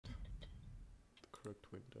correct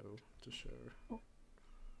window to share. Oh.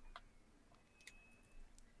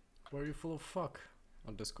 Why are you full of fuck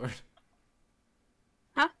on Discord?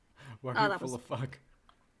 Huh? Why Oh, are you that full was- of fuck?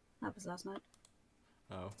 That was last night.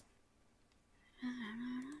 Oh.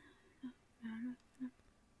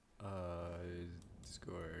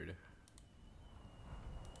 Discord.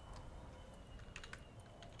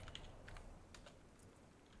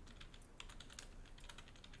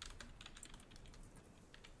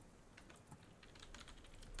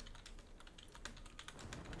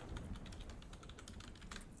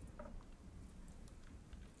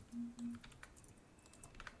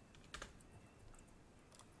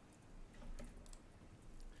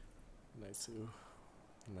 Nice-oo.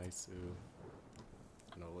 Nice-oo.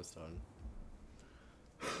 And always done.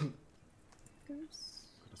 Goose.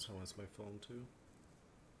 Gotta silence my phone too.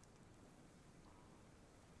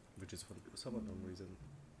 Which is for some unknown reason.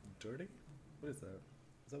 Dirty? What is that?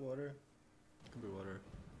 Is that water? It could be water.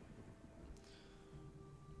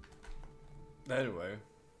 Anyway.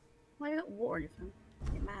 Why you got water on your phone?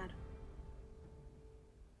 Get mad.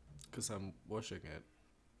 Because I'm washing it.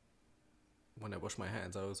 When I wash my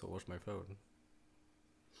hands, I also wash my phone.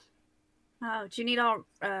 Oh, do you need our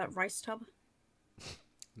rice tub?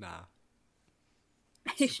 Nah.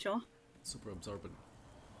 Are you sure? Super absorbent.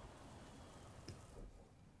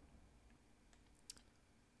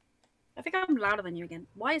 I think I'm louder than you again.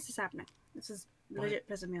 Why is this happening? This is legit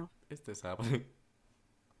pissing me off. Is this happening?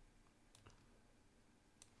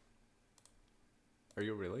 Are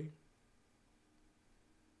you really?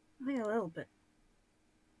 I think a little bit.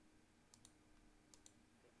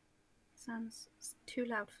 Sounds too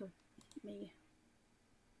loud for me.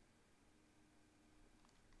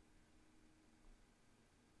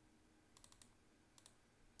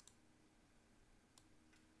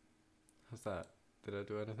 How's that? Did I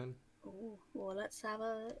do anything? Oh, well, let's have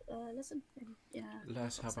a listen. Yeah.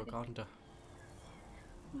 Let's have a gander.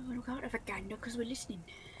 Oh, look out of a gander because we're listening.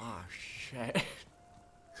 Ah, shit.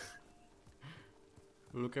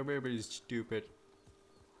 Look at me being stupid.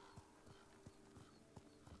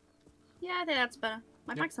 Yeah, I think that's better.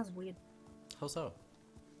 My Yep. mic sounds weird. How so?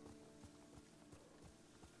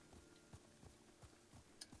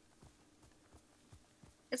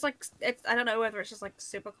 It's like, I don't know whether it's just like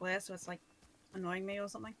super clear, so it's like annoying me or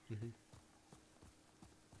something. Mm-hmm.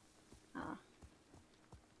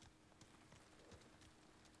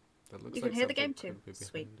 That looks You like can hear the something game too. could be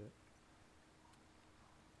Sweet. behind it.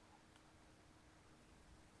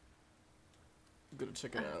 I'm gonna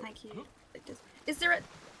check it out. Thank you. Is there a...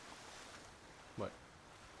 What?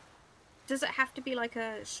 Does it have to be like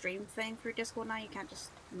a stream thing through Discord now? You can't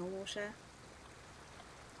just normal share?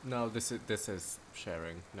 No, this is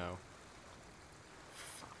sharing. No.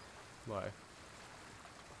 Fuck. Why?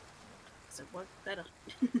 Does it work better?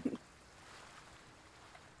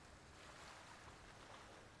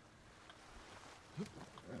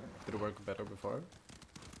 Did it work better before?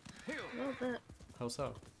 A little bit. How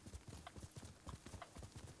so?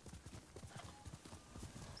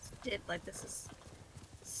 Did like this is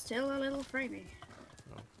still a little framey.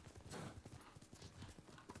 Oh.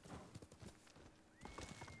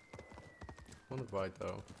 Wonder why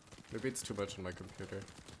though. Maybe it's too much on my computer.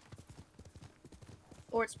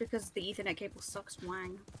 Or it's because the Ethernet cable sucks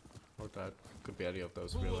wang. Or that could be any of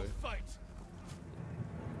those really.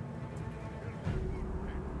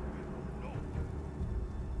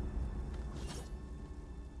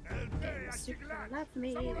 Super loud for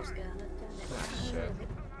me. Just gonna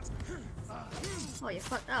Ah, shit. Oh, you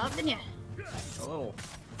fucked up, didn't you? A little.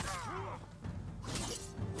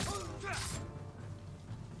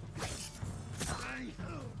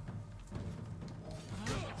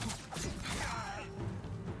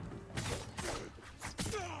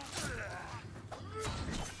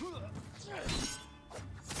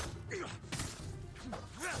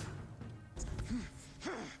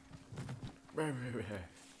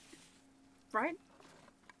 Right?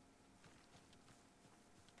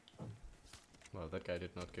 Well, that guy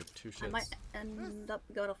did not give two shits. I might end up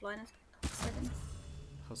going offline in a second.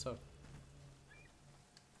 How so?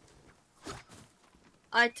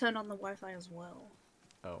 I turned on the Wi-Fi as well.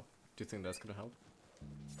 Oh, do you think that's gonna help?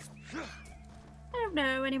 I don't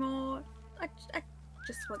know anymore. I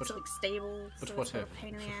just want something stable, but so what it's not a if?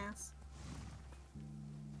 pain in the ass.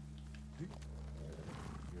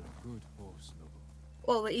 You're a good horse, Noble.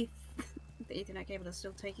 Well, the Ethernet cable is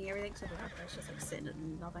still taking everything, so the Wi-Fi is just like sitting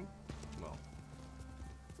in nothing. Well,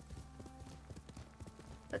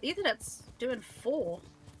 But the Ethernet's doing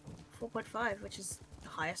 4.5, which is the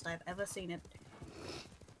highest I've ever seen it.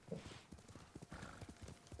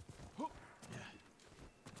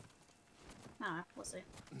 Nah, we'll see.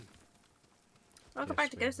 Welcome back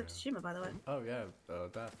to Ghost of Tsushima, by the way. Oh yeah,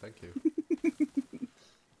 that. Thank you.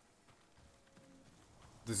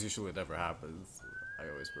 This usually never happens. I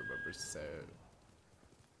always remember to say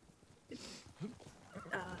it.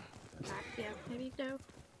 Yeah, maybe no.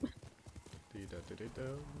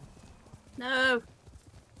 Dee-da-dee-dee-do. No!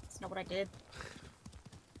 That's not what I did.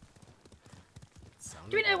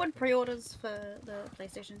 Do we know when pre-orders for the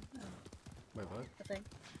PlayStation? Wait, what? The thing.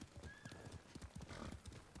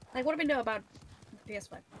 Like, what do we know about the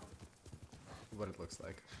PS5? What it looks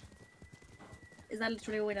like. Is that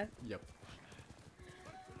literally all we know? Yep.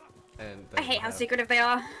 And I hate how secretive they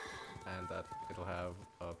are. And that it'll have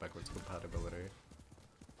backwards compatibility.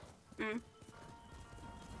 Mm.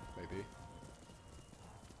 Maybe.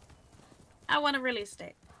 I want a release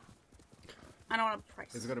date. I don't want a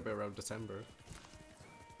price. It's gonna be around December.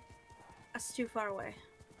 That's too far away.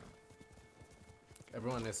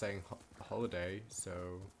 Everyone is saying holiday, so...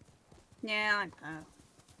 Yeah, I know.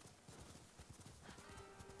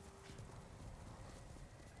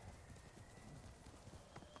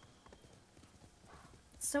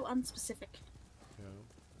 It's so unspecific. Yeah.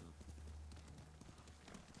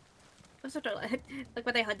 I also don't like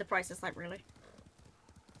when they hide the prices, like, really.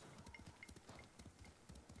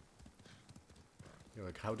 You're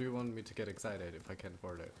like, how do you want me to get excited if I can't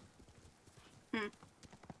afford it?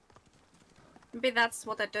 Maybe that's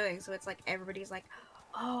what they're doing, so it's like everybody's like,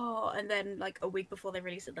 oh, and then like a week before they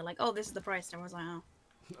release it, they're like, oh, this is the price. And everyone's like, oh.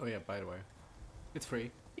 Oh yeah, by the way. It's free.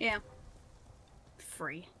 Yeah.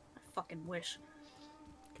 Free. I fucking wish.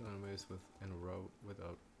 Kill enemies in a row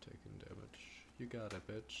without taking damage. You got it,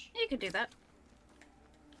 bitch. You can do that.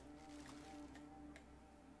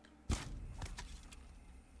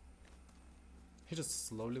 He just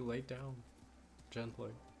slowly laid down.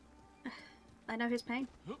 Gently. I know his pain.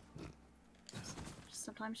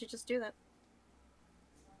 Sometimes you just do that.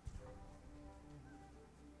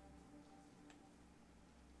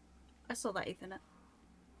 I saw that Ethernet.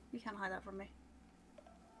 You can't hide that from me.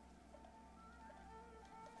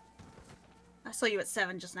 I saw you at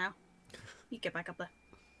 7 just now. You get back up there.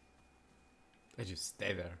 I just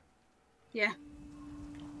stay there. Yeah.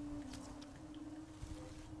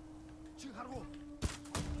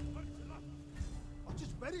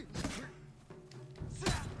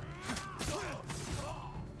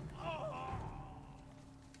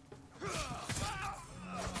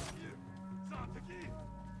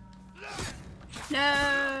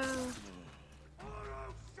 No.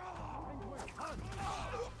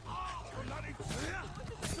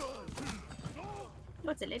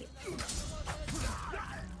 What's a lady? Do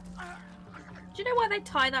you know why they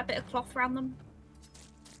tie that bit of cloth around them?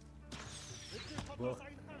 Well,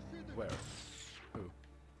 where? Who?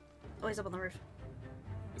 Oh, he's up on the roof.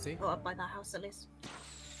 Is he? Or up by that house, at least.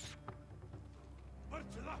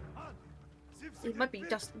 He might be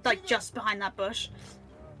just, like, just behind that bush.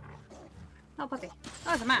 Oh, puppy.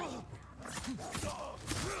 Oh, the man.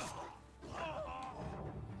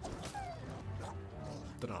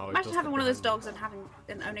 Don't know how it Imagine does having one of those behind- dogs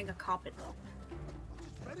and owning a carpet.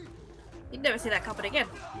 You'd never see that carpet again.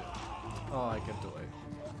 Oh, I kept away.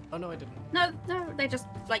 Oh no, I didn't. No, they just,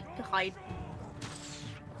 like, hide.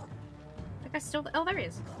 That guy's still... Oh, there he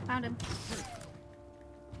is. Found him.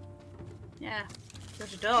 Yeah.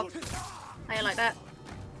 There's your dog. How you like that?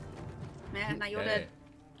 Yeah, now you're dead.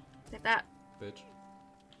 Take that. Bitch.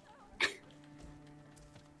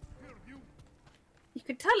 You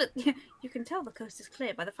can tell it. You can tell the coast is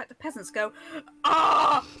clear by the fact the peasants go,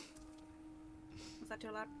 ah! Was that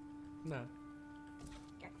too loud? No.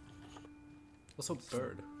 Okay. Also,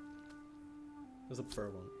 bird. There's a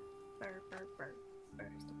bird one. Bird.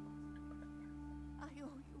 Bird is the one. I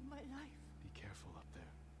owe you my life. Be careful up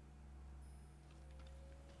there.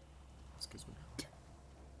 Excuse me.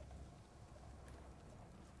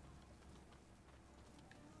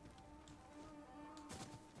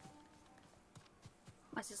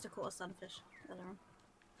 My sister caught a sunfish earlier on.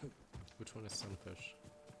 Which one is sunfish?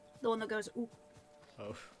 The one that goes, ooh.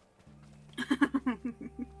 Oh.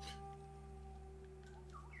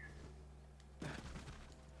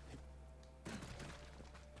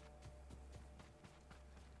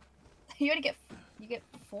 You get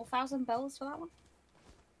 4,000 bells for that one?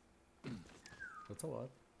 That's a lot.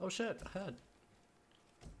 Oh shit, a head.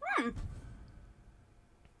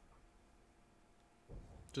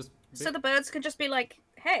 Just So the birds could just be like,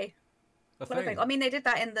 hey, a what a thing. thing. I mean, they did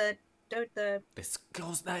that in the This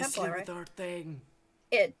goes nicely Temple, with our thing.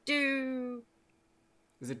 it do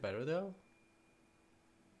Is it better though?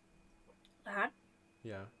 that.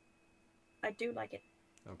 Yeah. I do like it.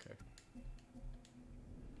 Okay.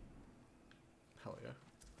 Hell yeah.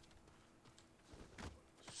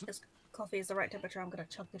 It's coffee is the right temperature, I'm gonna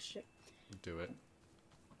chug this shit. Do it.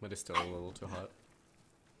 But it's still a little too hot.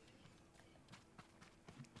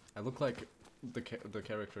 I look like the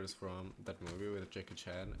characters from that movie with Jackie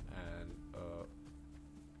Chan and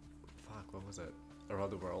fuck, what was it? Around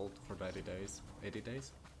the World for 90 days? 80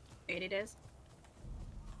 days? 80 days.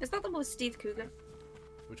 Is that the one with Steve Coogan?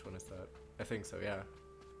 Which one is that? I think so, yeah.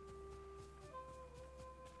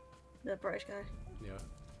 The British guy. Yeah.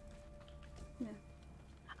 Yeah.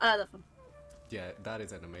 I love that film. Yeah, that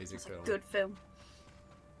is an amazing It's a film. good film.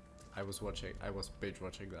 I was binge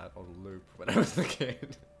watching that on loop when I was a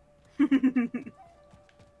kid.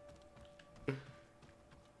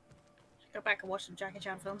 Go back and watch some Jackie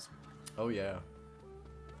Chan films. Oh yeah.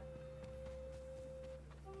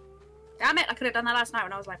 Damn it! I could have done that last night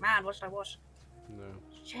when I was like, man, what should I watch? No.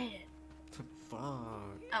 Shit. Fuck.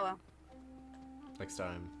 Oh well. Next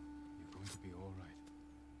time. You're going to be all right.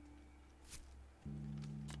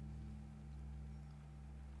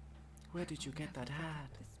 Where did you get that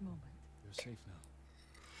hat? This moment. You're safe now.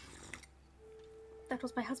 That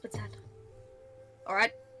was my husband's hat.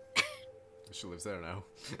 Alright. She lives there now.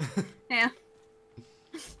 Yeah.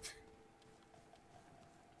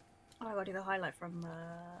 Oh, I gotta do the highlight from,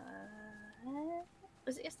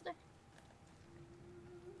 was it yesterday?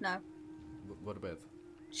 No. What about?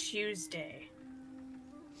 Tuesday.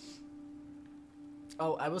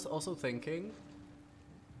 Oh, I was also thinking,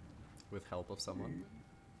 with help of someone,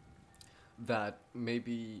 that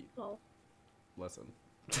maybe Lol. listen.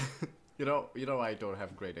 you know, I don't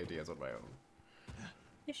have great ideas on my own.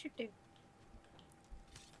 Yes, you do.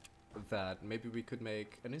 That maybe we could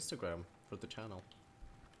make an Instagram for the channel.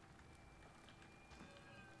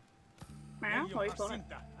 Meow, what are you calling?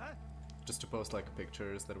 Just to post like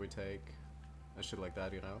pictures that we take and shit like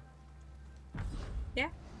that, you know? Yeah.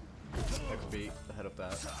 I could be the head of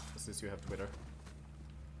that since you have Twitter.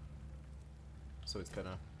 So it's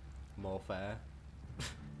kinda more fair.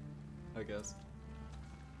 I guess.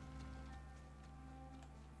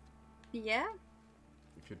 Yeah.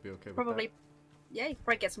 If you'd be okay with Probably. that. Yeah, you could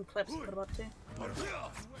probably get some clips and put them up too.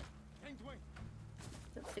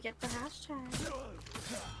 Don't forget the hashtag.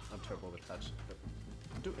 I'm terrible with hashtags.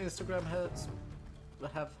 Do Instagram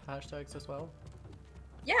have hashtags as well?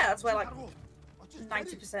 Yeah, that's why like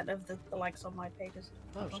 90% of the likes on my pages.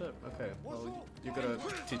 Oh shit, okay. Well, you're gonna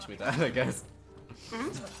teach me that, I guess.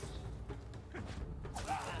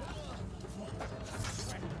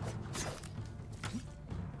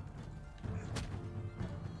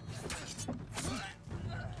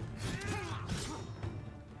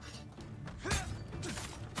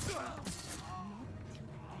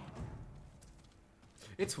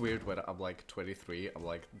 It's weird when I'm like 23, I'm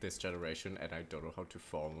like this generation, and I don't know how to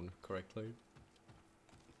phone correctly.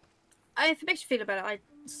 If it makes you feel better, I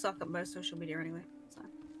suck at most social media anyway. So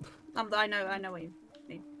I know what you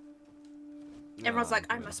mean. Everyone's No,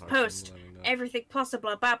 like, I I'm must having a hard time post learning that. everything possible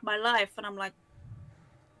about my life, and I'm like,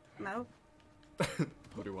 no.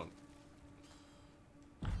 What do you want?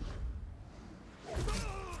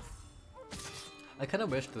 I kind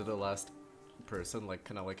of wish that the last person, like,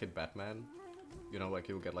 kind of like in Batman, you know, like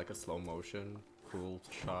you'll get like a slow motion, cool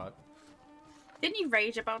shot. Didn't you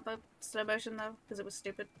rage about the slow motion though, because it was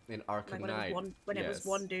stupid? In Arkham Like Knight, it was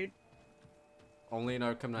one dude. Only in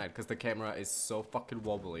Arkham Knight, because the camera is so fucking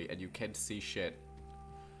wobbly and you can't see shit.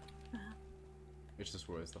 It just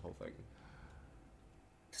ruins the whole thing.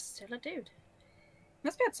 Still a dude.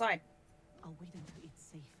 Must be outside. I'll wait until it's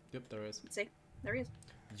safe. Yep, there is. See, there he is.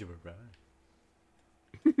 You were right.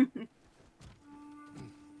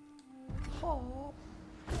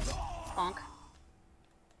 Honk.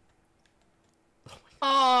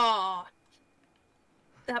 Oh,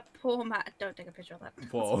 that poor man. Don't take a picture of that.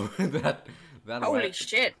 Whoa, that Holy went.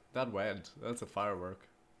 shit! That went. That's a firework.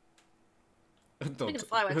 Speaking of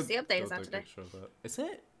fireworks, the update is don't out take a today. picture of that. Is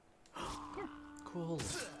it? Yeah. Cool.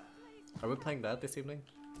 Are we playing that this evening?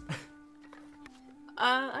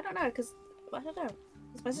 I don't know, because I don't know.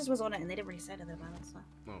 My sister was on it and they didn't really say anything about it. So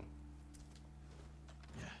No. Hold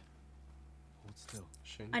still.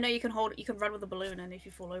 Shing. I know you can run with a balloon, and if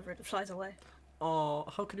you fall over it, it flies away. Oh,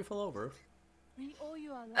 how can you fall over? We owe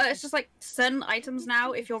you a It's just like certain items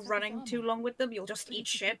now. If you're running too long with them, you'll just eat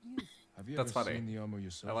shit. Have you That's ever funny. seen the armor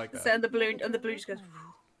yourself? I like that. So and the balloon just goes.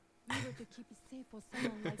 You were to keep it safe for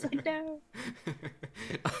someone like It's like, no.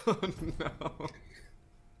 Oh no.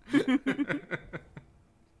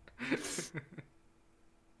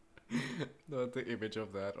 No, the image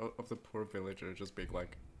of that, of the poor villager just being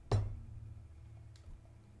like,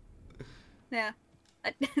 Yeah.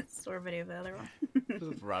 I saw a video of it earlier on.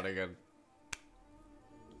 just running and.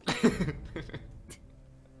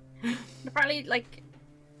 Apparently, like,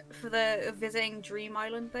 for the visiting Dream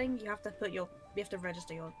Island thing, you have to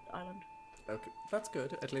register your island. Okay, that's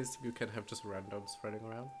good. At least you can have just randoms spreading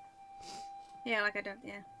around. Yeah, like I don't.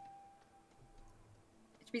 Yeah.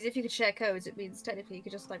 Which means if you could share codes, it means technically you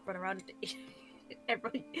could just like run around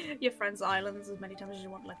everybody, your friends' islands as many times as you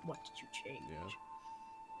want. Like, what did you change? Yeah.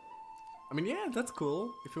 I mean, yeah, that's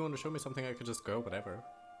cool. If you want to show me something, I could just go whatever.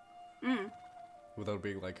 Without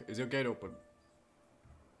being like, is your gate open?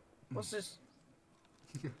 What's this?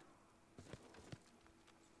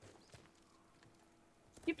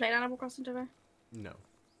 You played Animal Crossing today? No.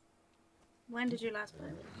 When did you last play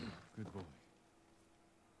it? Good boy.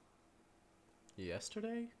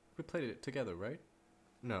 Yesterday? We played it together, right?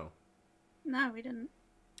 No. No, we didn't.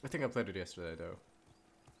 I think I played it yesterday, though.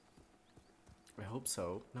 I hope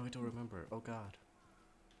so. No, I don't remember. Oh god.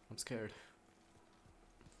 I'm scared.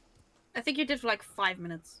 I think you did for like 5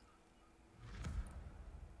 minutes.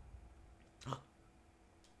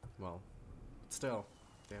 Well, still.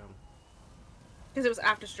 Damn. Because it was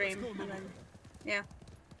after stream. And then, yeah.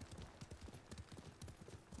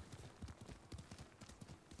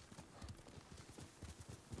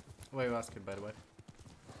 What are you asking, by the way?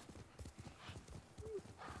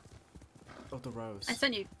 Oh, the rose. I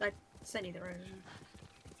sent you the rose.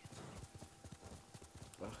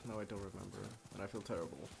 Ugh, no, I don't remember. And I feel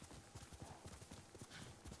terrible.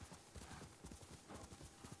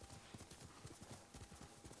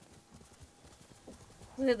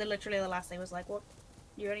 Literally the last thing was like, what?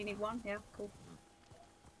 You only need one? Yeah, cool.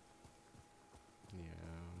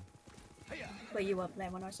 Yeah. But you weren't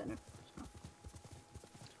there when I sent it. So.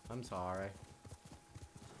 I'm sorry.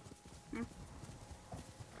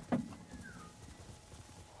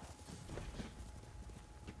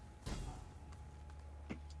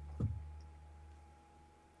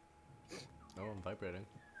 Oh, I'm vibrating.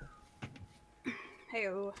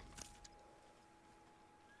 Hey-oh.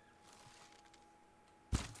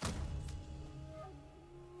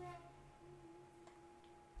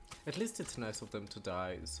 At least it's nice of them to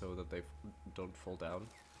die so that they don't fall down.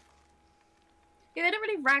 Yeah, they don't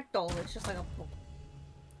really ragdoll, it's just like a...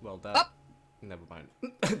 Well, that... Oh! Never mind.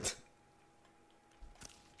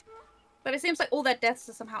 But it seems like all their deaths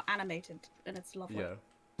are somehow animated, and it's lovely. Yeah.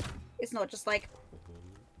 It's not just like,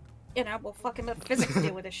 you know, well, fucking let physics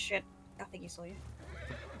deal with this shit. I think he saw you.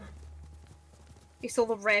 You saw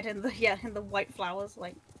the red and the, yeah, and the white flowers,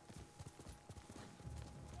 like...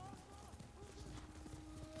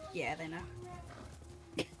 Yeah, they know.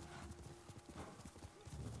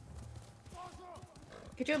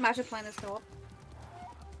 Could you imagine playing this co-op?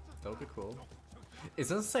 That would be cool.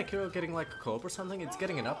 Isn't Sekiro getting like a co-op or something? It's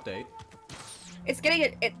getting an update. It's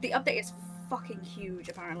getting the update is fucking huge,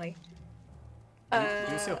 apparently. Do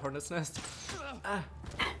you see a hornet's nest? Ah.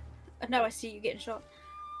 No, I see you getting shot.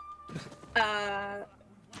 I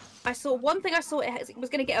saw one thing. I saw it was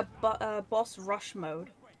gonna get a boss rush mode.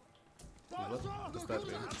 What does that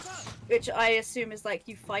mean? Which I assume is like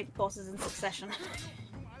you fight bosses in succession.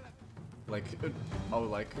 Like, oh,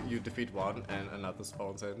 like you defeat one and another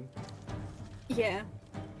spawns in. Yeah.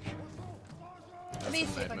 That's Let me a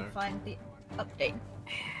see if I nightmare. can find the update.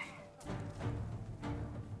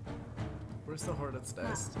 Where's the hornet's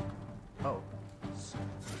nest? Oh.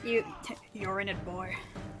 You're in it, boy.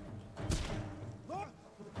 How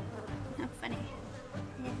funny.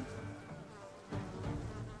 Yeah.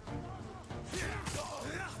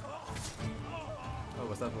 Oh,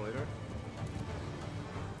 was that the leader?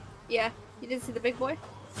 Yeah, you didn't see the big boy?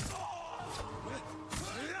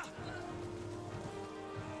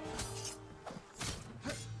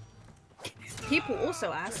 People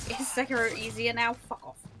also ask, is Sekiro easier now? Fuck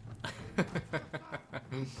off.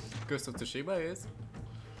 Ghost of Tsushima is.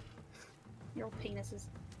 Your old penises.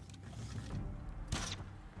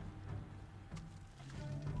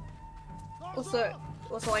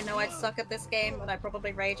 Also, I know I'd suck at this game and I'd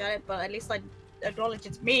probably rage at it, but at least I acknowledge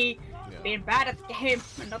it's me being bad at the game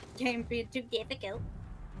and not the game being too difficult.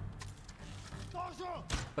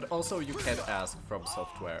 But also, you can't ask From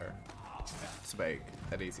Software to make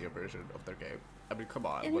an easier version of their game. I mean, come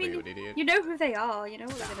on, what are you, an idiot? You know who they are, you know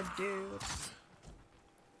what they're gonna do.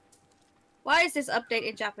 Why is this update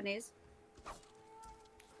in Japanese?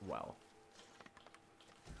 Well.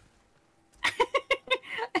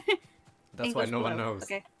 That's English why no one below. knows.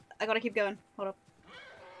 Okay, I gotta keep going. Hold up.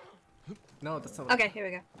 No, that's not. Okay, here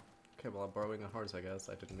we go. Okay, well, I'm borrowing a horse, I guess.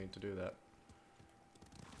 I didn't mean to do that.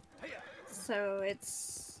 So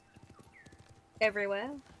it's everywhere.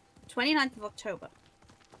 29th of October.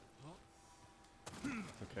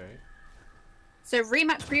 Okay. So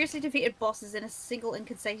rematch previously defeated bosses in a single and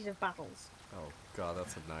consecutive battles. Oh god,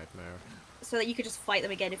 that's a nightmare. So that you could just fight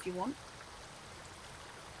them again if you want.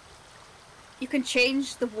 You can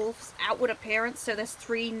change the wolf's outward appearance, so there's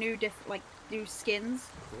 3 new new skins.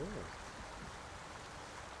 Cool.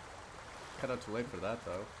 Kinda too late for that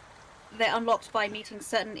though. They're unlocked by meeting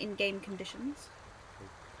certain in-game conditions.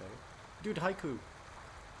 Okay. Dude, haiku.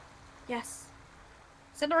 Yes.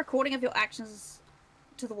 Send a recording of your actions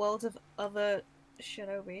to the worlds of other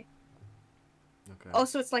shinobi. Okay.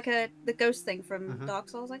 Also, it's like the ghost thing from Dark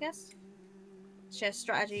Souls, I guess. Shares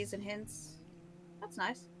strategies and hints. That's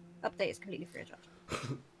nice. Update is completely free of charge.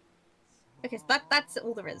 Okay, so that's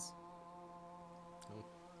all there is. Oh.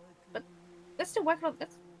 But they're still working on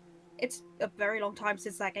this. It's a very long time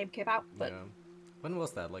since that game came out, but Yeah. When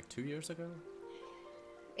was that? Like 2 years ago?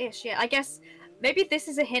 ish, yeah. I guess maybe this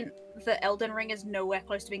is a hint that Elden Ring is nowhere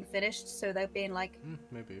close to being finished, so they're being like,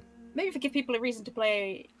 Maybe. maybe if we give people a reason to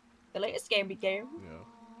play the latest game we gave. Yeah.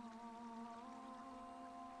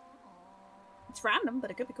 It's random, but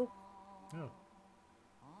it could be cool. Yeah.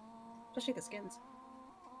 Especially the skins.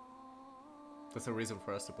 That's a reason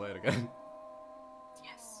for us to play it again.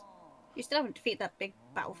 Yes. You still haven't defeated that big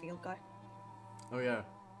battlefield guy. Oh yeah.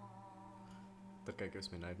 That guy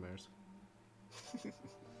gives me nightmares.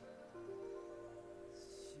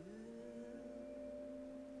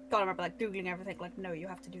 God, I remember like googling everything, like, no, you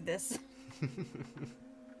have to do this.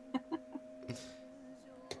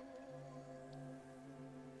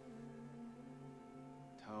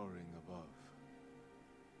 Towering above,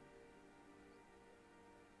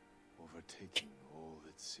 overtaking all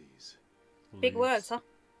it sees, Big words, huh?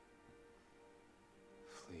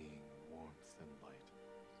 fleeing warmth and light.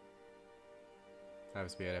 That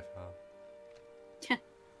was beautiful.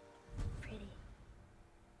 Pretty.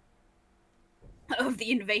 Of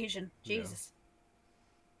the invasion. Jesus.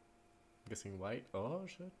 I'm guessing white. Oh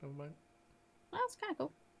shit, never mind. Well, that's kind of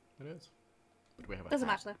cool. It is. But we have a Doesn't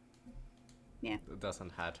hat. matter though. Yeah. It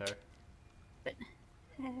doesn't hatter. But.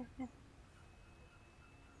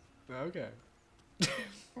 Okay.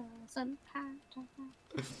 Doesn't matter.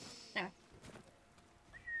 Anyway.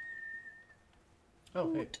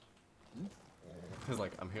 Oh, hey. He's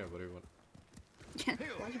like, I'm here, what do you want?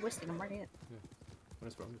 Why are you whistling? I'm right here. What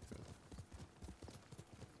is wrong with you?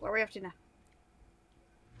 What are we up to now?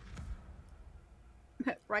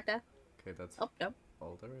 Right there. Okay, that's Oh, no.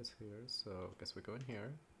 all there is here, so I guess we go in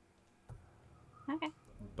here. Okay.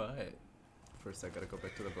 But first I gotta go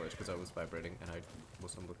back to the village because I was vibrating and I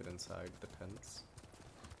wasn't looking inside the tents.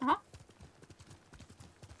 Uh-huh.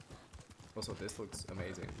 Also, this looks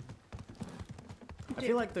amazing. I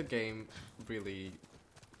feel like the game really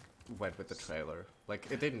went with the trailer. Like,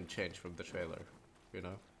 it didn't change from the trailer, you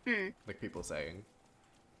know? Like people saying.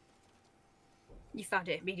 You found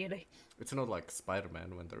it immediately. It's not like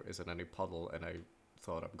Spider-Man when there isn't any puddle and I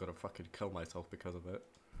thought I'm gonna fucking kill myself because of it.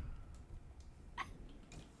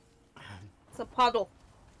 It's a puddle.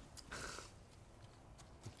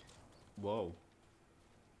 Whoa.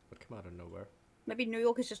 What came out of nowhere? Maybe New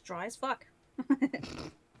York is just dry as fuck.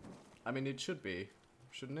 I mean, it should be,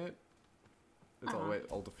 shouldn't it? It's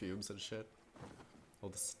all the fumes and shit. All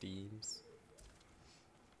the steams.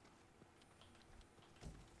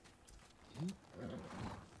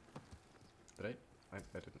 Did I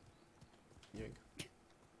didn't. Yoink.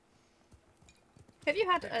 Have you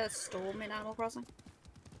had a storm in Animal Crossing?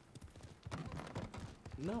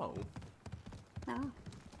 No. No.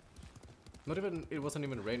 Not even, it wasn't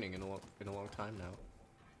even raining in a long time now.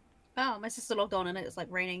 Oh, my sister logged on and it's like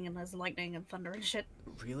raining and there's lightning and thunder and shit.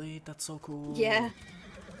 Really? That's so cool. Yeah.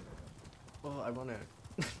 Oh, I wanna.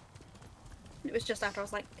 It was just after I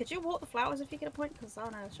was like, could you water the flowers if you get a point? Because I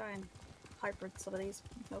want to try and hybrid some of these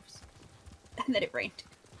moves. And then it rained.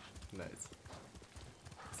 Nice.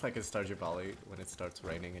 It's like in Stardew Valley when it starts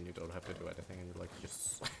raining and you don't have to do anything and you're like,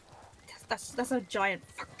 yes. That's a giant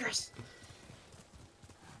fuckers.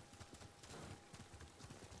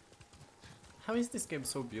 How is this game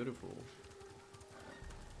so beautiful?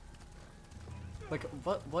 Like,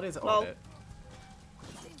 what is on it?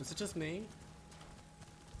 Is it just me?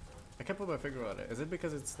 I can't put my finger on it. Is it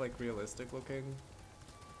because it's like realistic looking?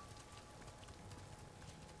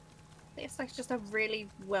 It's like just a really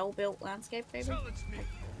well-built landscape, maybe.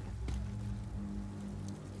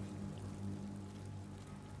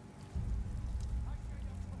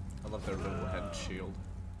 I love their little head shield.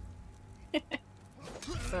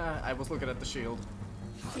 I was looking at the shield.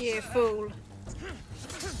 You fool.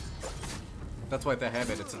 That's why they have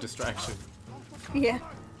it, it's a distraction. Yeah.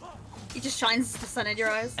 He just shines the sun in your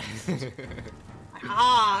eyes.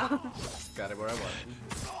 Ah! Got it where I want.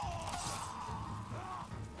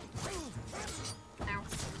 Ow.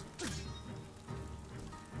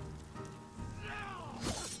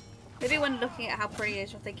 Maybe when looking at how pretty it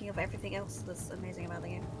is, you're thinking of everything else that's amazing about the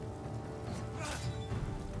game.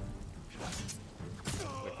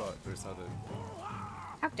 It's not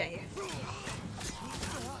a... How dare you?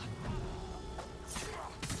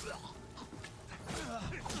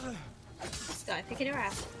 This guy picking her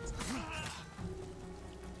ass.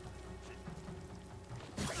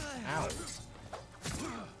 Ow.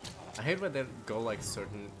 I hate when they go like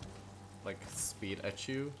certain like speed at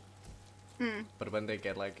you. But when they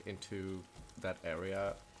get like into that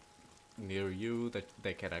area near you, that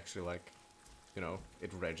they can actually like, you know, it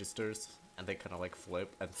registers and they kind of like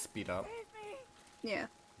flip and speed up. Yeah.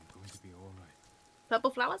 You're going to be all right. Purple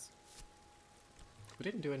flowers? We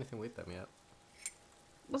didn't do anything with them yet.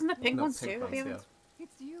 Wasn't there pink No, ones pink too? ones, We yeah. haven't-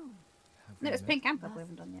 It's you. No, it's pink and purple we Last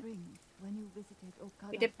haven't done yet. spring, when you visited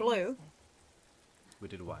Okada We did blue. Homestead, We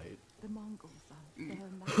did white. the Mongols are there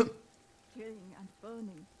now, killing and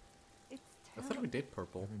burning. It's I terrible. thought we did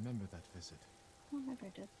purple. I remember that visit. Oh, maybe I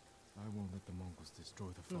did. I won't let the Mongols destroy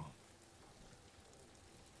the farm.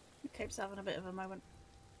 Cape's having a bit of a moment.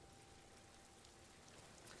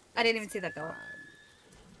 I didn't even see that go up.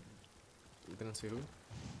 You didn't see who?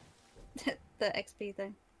 The XP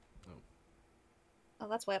thing. Oh. Oh,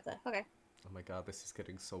 that's way up there. Okay. Oh my god, this is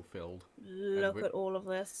getting so filled. Look we- at all of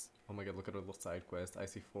this. Oh my god, look at all the side quests. I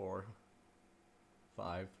see 4,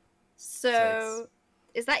 5. So, 6.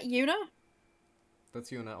 is that Yuna?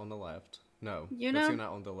 That's Yuna on the left. No, Yuna? that's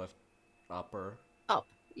Yuna on the left upper. Up.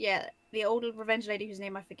 Yeah, the old revenge lady whose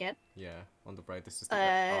name I forget. Yeah, on the right. This is the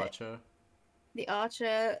archer. The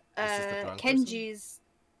archer. This is the drunk person? Kenji's.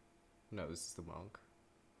 No, this is the monk.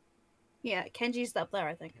 Yeah, Kenji's up there,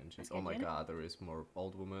 I think. Kenji's. Okay, Oh my Yuna. god, there is more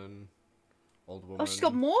old woman. Old woman. Oh, she's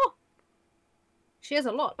got more? She has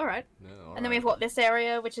a lot, alright. No, And then we've got this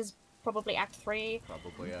area, which is probably Act 3.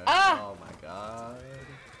 Probably. Yeah. Ah! Oh my god.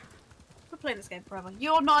 We're playing this game forever.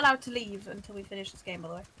 You're not allowed to leave until we finish this game, by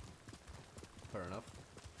the way. Fair enough.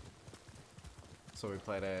 So we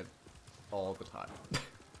played it all the time.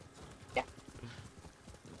 Yeah.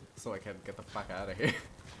 So I can get the fuck out of here.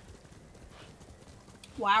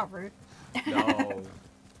 Wow, rude. No.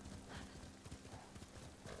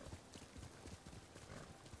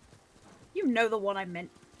 You know the one I meant.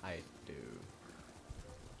 I do.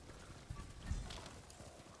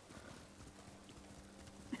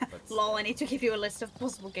 But Lol, I need to give you a list of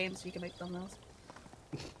possible games so you can make thumbnails.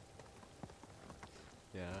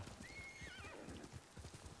 yeah.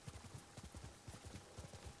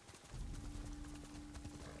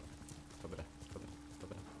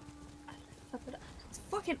 It's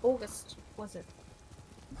fucking August, was it?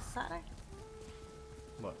 Saturday?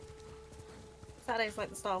 What? Saturday's like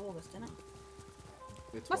the start of August, isn't it?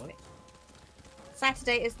 It's Must what? be.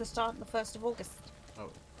 Saturday is the start, the 1st of August. Oh.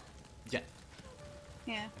 Yeah,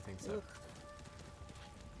 Yeah. I think so. Ugh.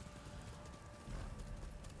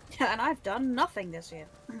 And I've done nothing this year.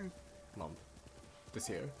 Month. This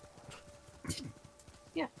year.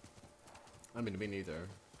 Yeah. I mean, me neither.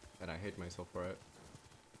 And I hate myself for it.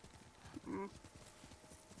 You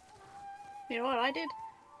know what I did?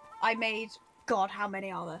 I made... God, how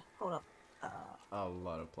many are there? Hold up. A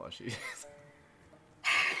lot of plushies.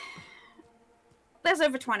 There's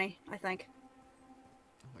over 20, I think.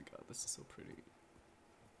 Oh my god, this is so pretty.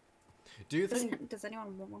 Do you think... Does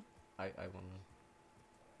anyone want one? I want one.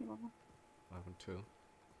 You want one? I want two.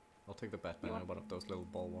 I'll take the Batman You want- and one of those little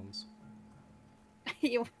ball ones.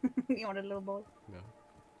 you wanted a little boy? No.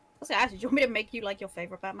 I was gonna ask you, do you want me to make you like your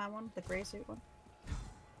favorite Batman one? The grey suit one?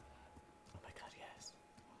 Oh my god, yes.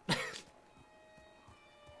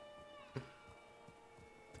 The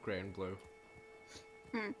grey and blue.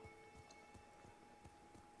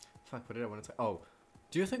 Fuck, what did I want to say? Oh,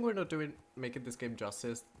 do you think we're not making this game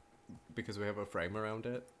justice because we have a frame around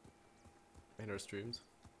it in our streams?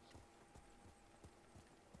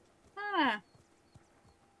 Ah.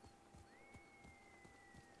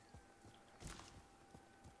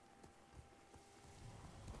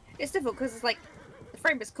 It's difficult because it's like, the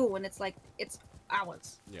frame is cool and it's like, it's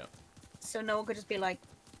hours. Yeah. So no one could just be like,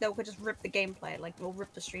 no one could just rip the gameplay, like, we'll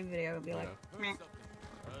rip the stream video and be like, meh.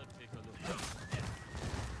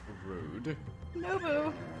 Rude.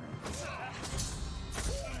 Nobu!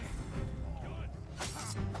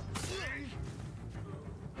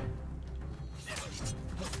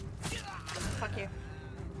 Fuck you.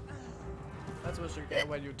 That's what you get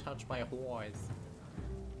when you touch my horse.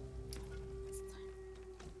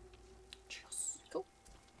 Cool.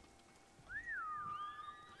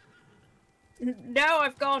 No,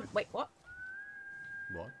 I've gone. Wait, what?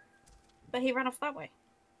 What? But he ran off that way.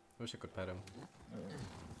 I wish I could pet him.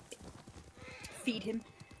 Feed him.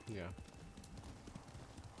 Yeah.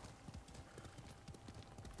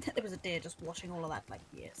 There was a deer just watching all of that, like,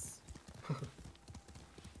 yes.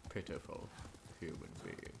 Pitiful human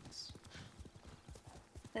beings.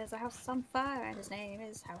 There's a house on fire and his name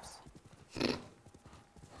is House.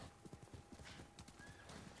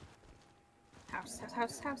 House.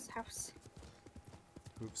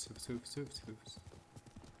 Hoops, hoops, hoops, hoops, hoops.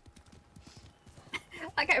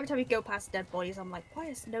 Like every time you go past dead bodies, I'm like, why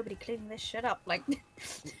is nobody cleaning this shit up? Like,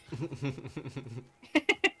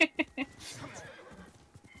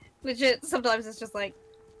 legit. Sometimes it's just like,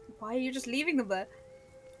 why are you just leaving them there?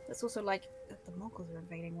 It's also like the Mongols are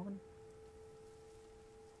invading, woman.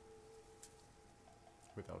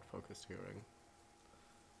 Without focused hearing.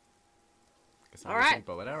 Guess All I'm right. using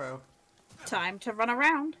bow and arrow. Time to run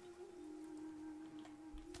around.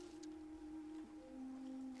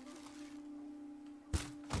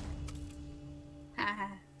 Haha.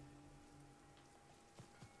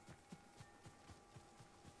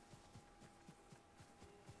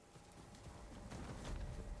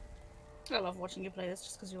 I love watching you play this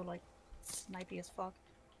just because you're like snipey as fuck.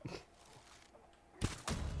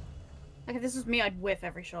 Okay, this is me, I'd whiff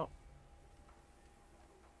every shot.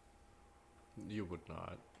 You would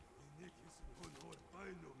not.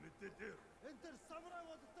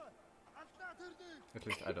 At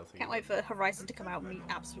least I don't think. Can't wait for Horizon to come out and be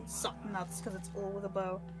absolute suck nuts because it's all with a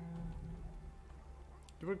bow.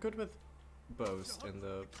 You were good with bows in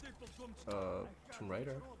the Tomb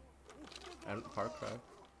Raider and Far Cry.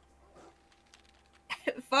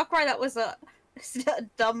 Far Cry, that was a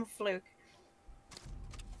dumb fluke.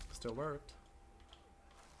 Still worked.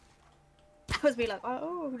 That was me like,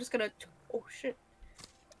 oh, I'm just gonna. Oh shit.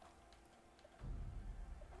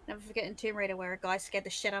 Never forget in Tomb Raider where a guy scared the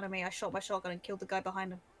shit out of me. I shot my shotgun and killed the guy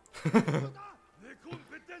behind him.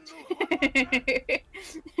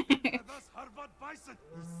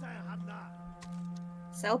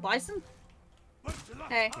 Sell bison?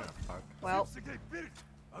 Hey. Yeah, fuck. Well.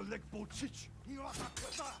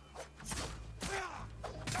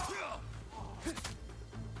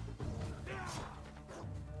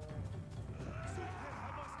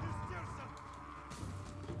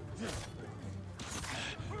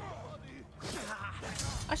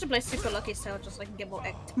 I should play Super Lucky Sale just so I can get more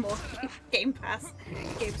Game Pass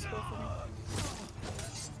game score for me.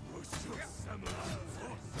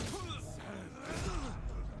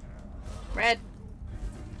 Red.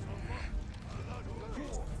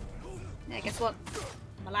 Yeah, guess what?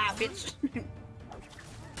 I'm alive, bitch.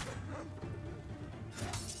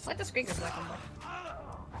 Like the screen goes black and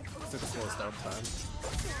white. Is it the slow start time?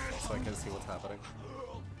 So I can see what's happening.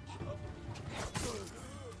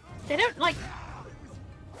 They don't like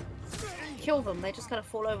kill them, they just kind of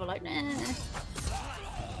fall over like, nah.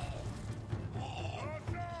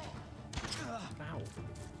 Ow.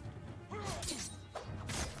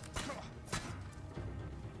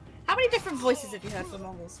 How many different voices have you heard from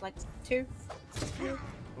Mongols? Like 2? I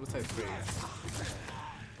would say 3.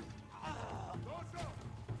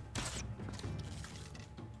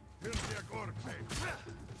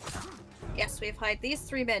 Yes, we have hired these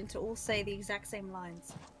 3 men to all say the exact same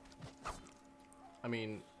lines. I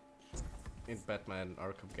mean, in Batman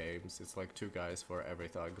Arkham games, it's like 2 guys for every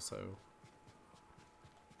thug, so...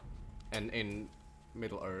 And in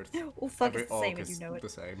Middle Earth, All thug every is the same orc and you is know it. the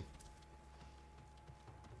same.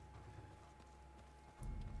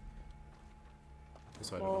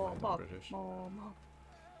 So I don't know why they're British. More.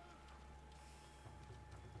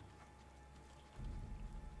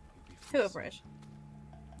 Who are British?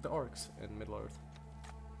 The orcs in Middle Earth.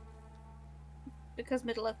 Because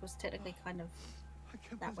Middle Earth was technically kind of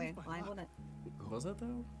that way inclined, wasn't it? Was it though?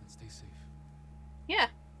 And stay safe. Yeah,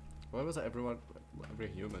 Why was every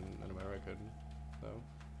human an American? No?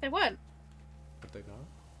 they weren't. But they not?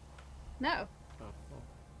 No. Oh, well.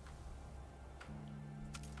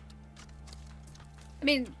 I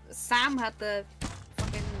mean, Sam had the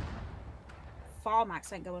fucking farm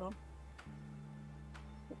accent going on.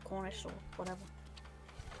 Or Cornish or whatever.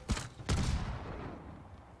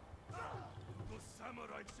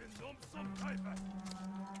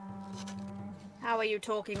 How are you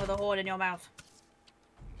talking with a horn in your mouth?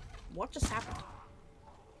 What just happened?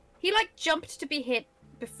 He like jumped to be hit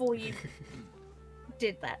before you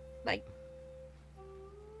did that. Like,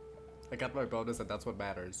 I got my bonus and that's what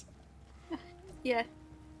matters. yeah,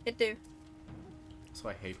 it do. So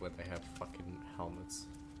I hate when they have fucking helmets.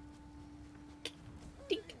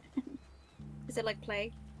 Dink. Is it like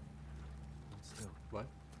plague? Still. What?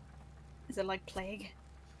 Is it like plague?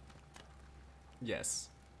 Yes.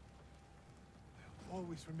 I'll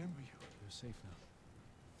always remember you. You're safe now.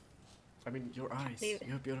 I mean, your eyes. believe it.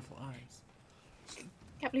 You have beautiful eyes.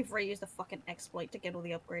 Can't believe Ray used a fucking exploit to get all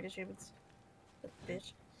the upgrade achievements. The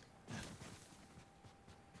bitch.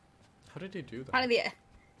 How did you do that?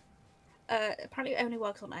 Apparently it only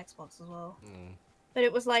works on Xbox as well. Mm. But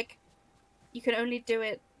it was like, you can only do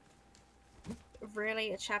it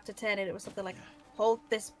really at chapter 10, and it was something like, hold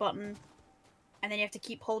this button, and then you have to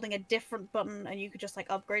keep holding a different button, and you could just like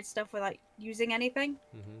upgrade stuff without using anything.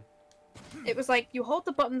 It was like, you hold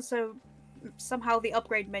the button so somehow the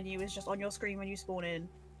upgrade menu is just on your screen when you spawn in.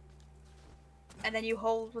 And then you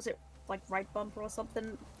hold, was it like right bumper or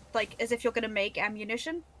something? Like, as if you're gonna make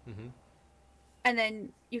ammunition. And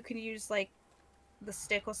then you can use like the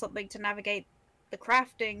stick or something to navigate the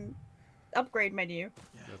crafting upgrade menu.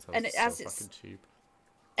 And as so fucking cheap.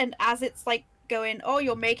 And as it's like going, oh,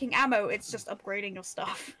 you're making ammo, it's just upgrading your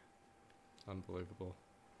stuff. Unbelievable.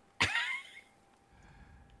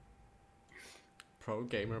 Pro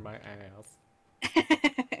gamer my ass.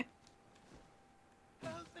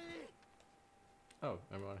 Oh,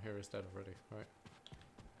 everyone here is dead already. Right.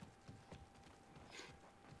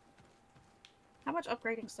 How much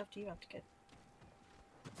upgrading stuff do you have to get?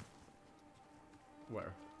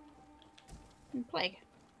 Where? In Plague.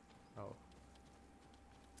 Oh.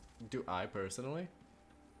 Do I personally?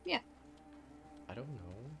 Yeah. I don't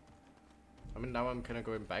know. I mean, now I'm kind of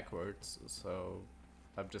going backwards, so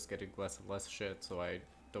I'm just getting less and less shit, so I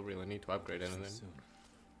don't really need to upgrade anything.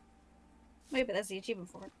 Maybe that's the achievement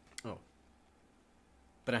for it. Oh.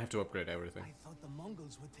 Then I have to upgrade everything. I thought the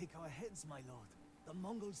Mongols would take our heads, my lord. The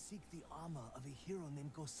Mongols seek the armor of a hero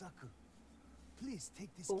named Gosaku. Please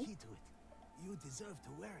take this key to it. You deserve to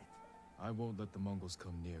wear it. I won't let the Mongols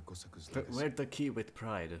come near Gosaku's legacy. Wear the key with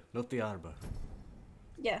pride, not the armor.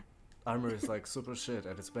 Yeah. Armor is like super shit,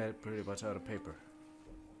 and it's made pretty much out of paper.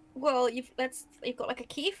 Well, you've got like a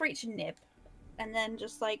key for each nib, and then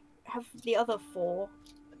just like have the other 4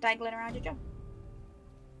 dangling around your jaw.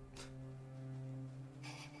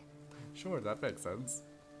 Sure, that makes sense.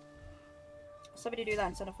 Somebody do that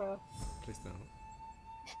instead of photo. Please don't.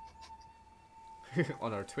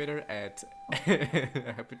 On our Twitter at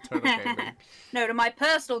HappyTurtleGaming. No, to my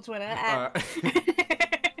personal Twitter at...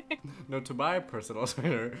 No, to my personal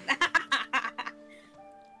Twitter.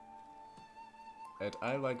 At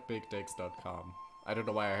ilikebigdicks.com. I don't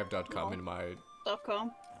know why I have .com in my...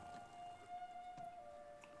 .com.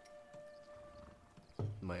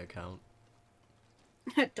 My account.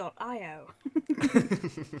 .io. .eu.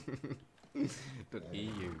 Couldn't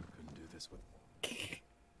do this with...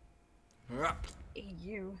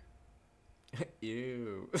 EU.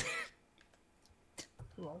 Ew.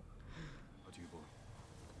 Lol. What do you boy?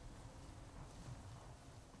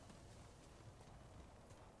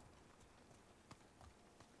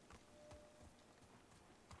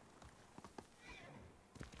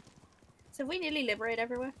 So have we nearly liberate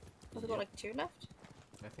everywhere? Have we got like 2 left?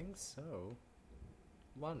 I think so.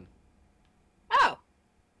 1. Oh!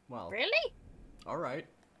 Wow. Really? Alright.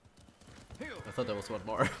 I thought there was 1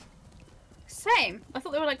 more. Same. I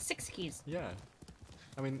thought there were like 6 keys. Yeah.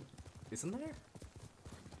 I mean, isn't there?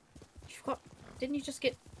 You've got... Didn't you just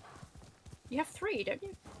get... You have 3, don't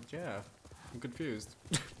you? Yeah. I'm confused.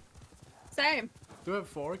 Same. Do I have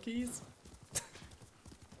 4 keys?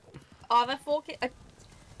 Are there 4 keys?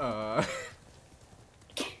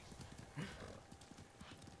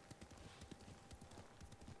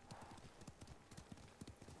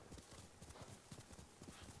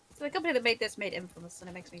 So the company that made this made Infamous, and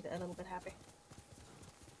it makes me a little bit happy.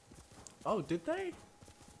 Oh, did they?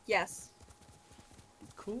 Yes.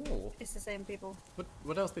 Cool. It's the same people.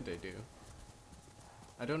 What else did they do?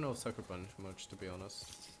 I don't know Sucker Punch much, to be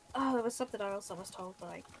honest. Oh, there was something else I was told, but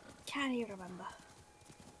I can't even remember.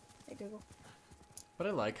 Hey Google. But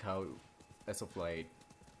I like how, as of late,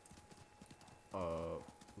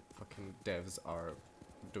 fucking devs are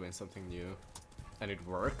doing something new, and it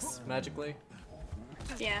works magically.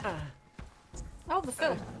 Yeah. Oh, the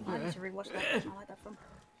film. I need to rewatch that. I like that film.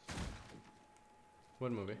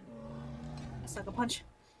 What movie? Sucker Punch.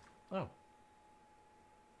 Oh.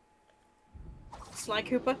 Sly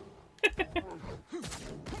Cooper. They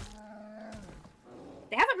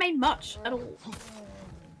haven't made much at all.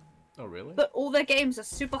 Oh, really? But all their games are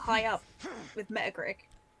super high up with Metacritic.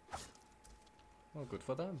 Oh, good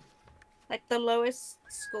for them. Like, the lowest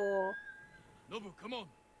score Nobu, come on.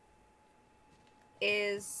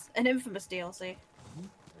 is an Infamous DLC.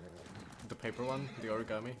 The paper one? The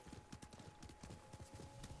origami?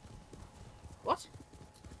 What?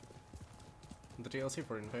 The DLC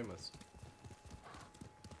for Infamous.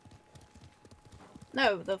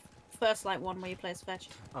 No, the first like one where you play as Fetch.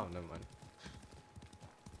 Oh, never mind.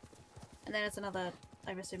 And then it's another,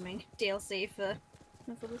 I'm assuming, DLC for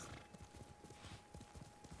this.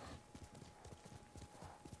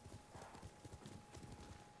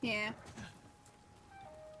 Yeah.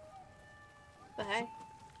 But hey,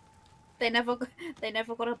 they never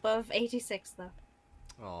got above 86 though.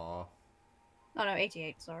 Aw. Oh no,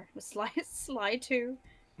 88, sorry. It was Sly 2.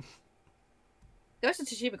 Ghost of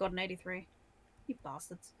Tsushima got an 83. You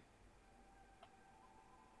bastards.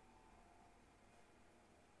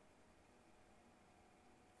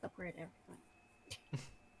 Upgrade everything.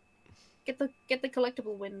 Get the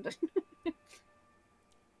collectible wind.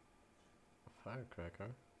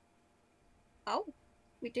 Firecracker. Oh,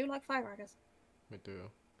 we do like firecrackers. We do.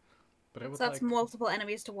 But I would So that's like... multiple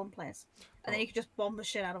enemies to one place. And then Oh. you can just bomb the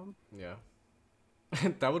shit out of them. Yeah.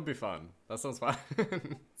 That would be fun. That sounds fun.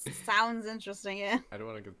 Sounds interesting, yeah. I don't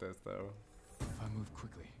want to get this though. If I move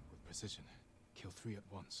quickly, with precision, kill 3 at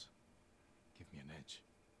once. Give me an edge.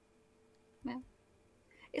 Yeah.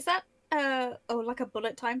 Is that, like a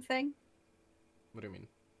bullet time thing? What do you mean?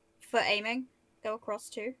 For aiming? Go across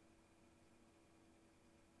too?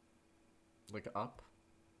 Like up?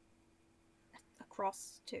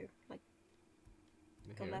 Across too. Like,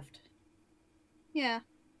 go Here? left. Yeah.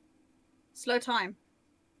 Slow time.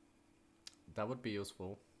 That would be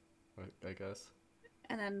useful, I guess.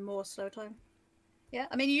 And then more slow time. Yeah,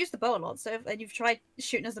 I mean, you use the bow a lot, so and you've tried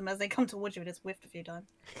shooting at them as they come towards you and it's whiffed a few times.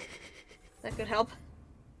 That could help.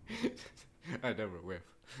 I never whiff.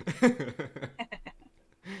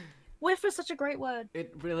 Whiff is such a great word.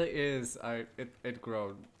 It really is. It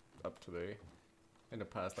grown up to me in the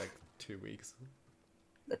past like 2 weeks.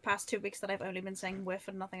 The past 2 weeks that I've only been saying whiff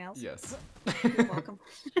and nothing else. Yes. You're welcome.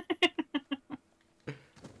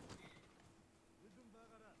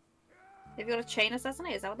 Have you got a chain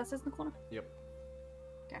assassinate? Is that what that says in the corner? Yep.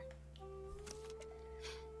 Okay.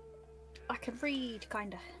 I can read,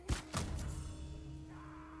 kinda.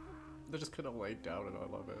 They're just kind of laid down and I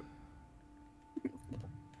love it.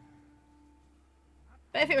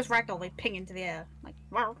 But if it was ragdoll, they'd ping into the air. Like,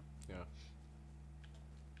 wow. Yeah.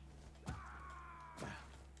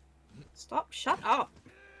 Stop, shut up.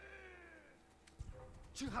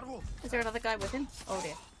 Is there another guy with him? Oh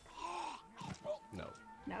dear. No.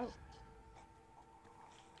 No.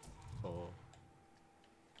 Oh.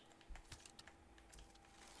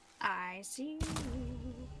 I see.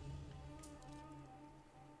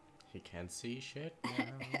 He can't see shit now.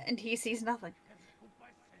 And he sees nothing.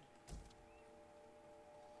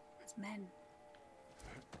 It's men.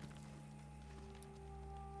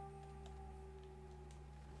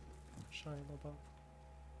 Shine above.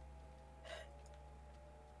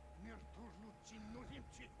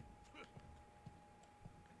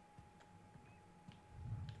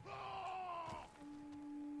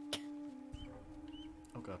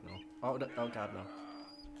 Oh god no. Oh, oh god no.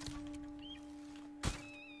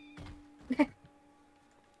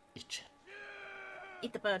 Eat shit.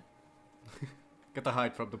 Eat the bird. Get the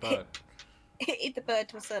hide from the bird. Eat the bird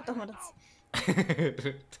to assert dominance.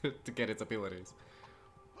 to get its abilities.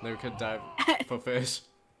 Then we can dive for fish.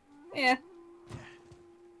 Yeah.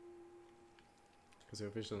 Because your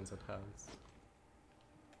vision's enhanced.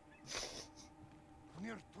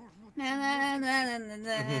 Na, na, na, na, na,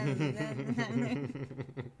 na.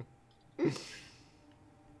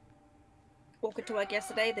 Walking to work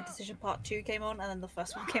yesterday, the Decision Part 2 came on, and then the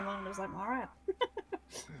first one came on, and I was like, alright.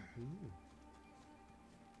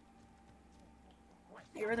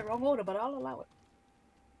 You're in the wrong order, but I'll allow it.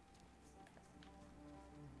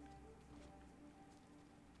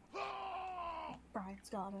 Brian's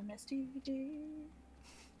got an STD.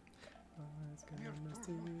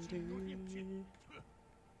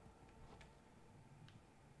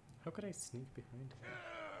 How could I sneak behind him?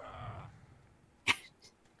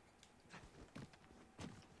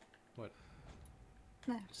 What?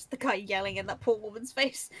 No, just the guy yelling in that poor woman's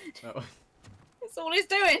face. Oh. That's all he's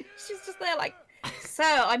doing. She's just there like,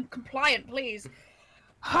 sir, I'm compliant, please.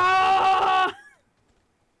 Ah!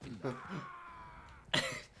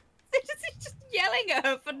 He's just yelling at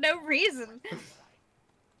her for no reason.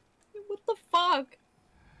 What the fuck?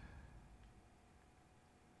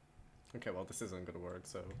 Okay, well this isn't gonna work,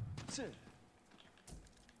 so... Is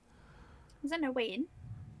there no way in?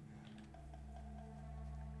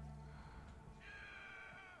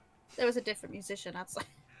 There was a different musician outside.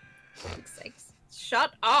 For fuck's sakes.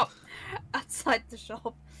 Shut up! Outside the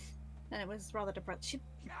shop. And it was rather depressing.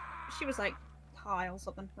 She was like high or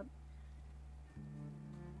something. But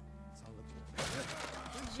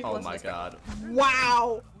she Oh wasn't my expecting- god.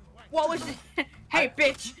 Wow! What was it? Hey,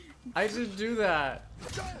 bitch! I didn't do that!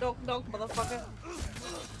 Knock, knock, motherfucker.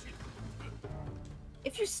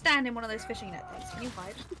 If you stand in one of those fishing net things, can you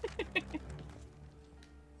hide?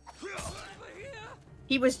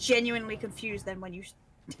 He was genuinely confused then when you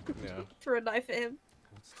Yeah. threw a knife at him.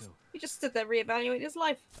 Hold still. He just stood there reevaluating his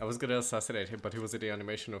life. I was gonna assassinate him, but he was in the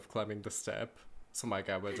animation of climbing the step. So my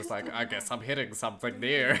guy was just like, I guess I'm hitting something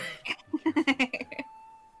near.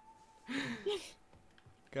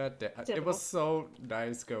 God damn. It Typical. was so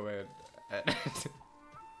nice going.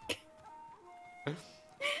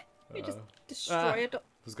 You just destroy it. I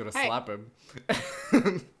was gonna Hey. slap him.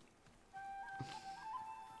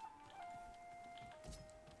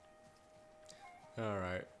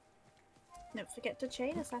 Alright. Don't forget to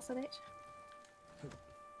chain assassinate.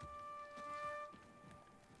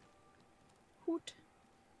 Hoot.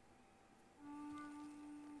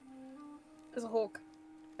 There's a hawk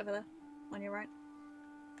over there on your right.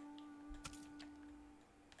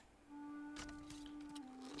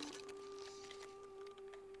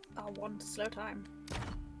 R1 to slow time.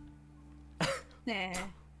 Yeah.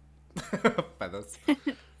 Feathers.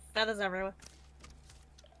 Feathers everywhere.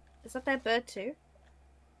 Is that their bird too?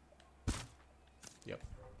 Yep.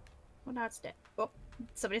 Well, now it's dead. Oh,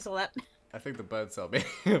 somebody saw that. I think the bird saw me,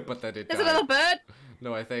 but then it There's died. another bird!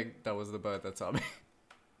 No, I think that was the bird that saw me.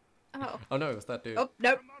 Oh. Oh no, it was that dude. Oh,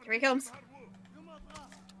 no. Here he comes.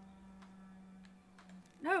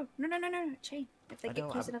 No, no, no, no, no. Chain. If they I get know,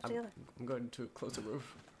 close enough together. I'm going to close the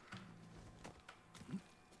roof.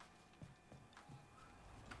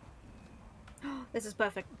 This is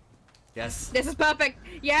perfect. Yes. This is perfect!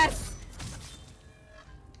 Yes!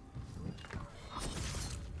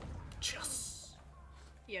 Just.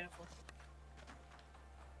 Beautiful.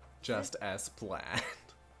 Just as planned.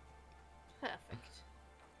 Perfect.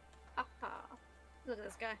 Haha. Look at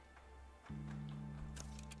this guy.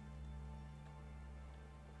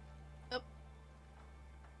 Up.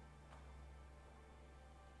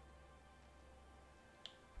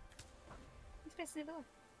 He's facing the door.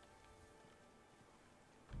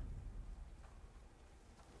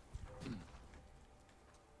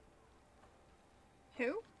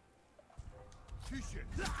 Who? This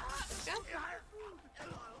guy?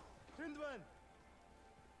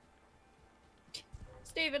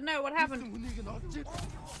 Steven, no, what happened?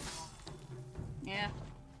 Yeah.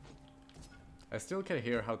 I still can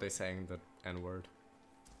hear how they sang the N-word.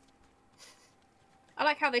 I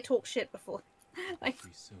like how they talk shit before. Like,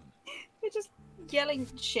 Free soon. they're just yelling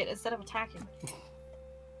shit instead of attacking.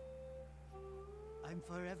 I'm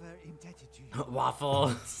forever indebted to you.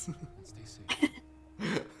 Waffles. And stay safe.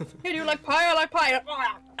 Hey, do you like pie? I like pie.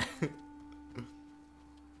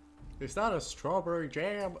 Is that a strawberry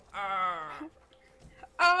jam? Ah.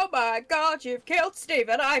 Oh my god, you've killed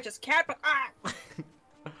Steven. I just can't.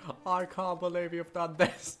 I can't believe you've done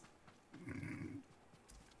this.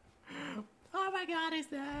 Oh my god, he's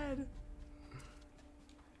dead.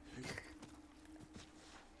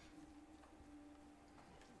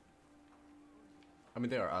 I mean,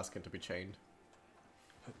 they are asking to be chained.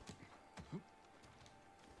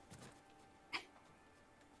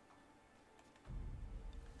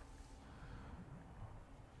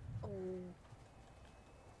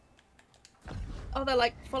 Oh, they're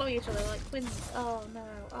like following each other like twins. Oh no.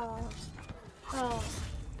 Oh. Oh.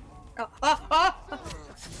 Oh. Oh. Oh.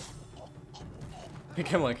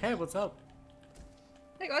 I'm like, hey, what's up?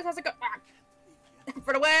 Hey guys, how's it going?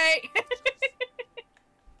 Run away! Are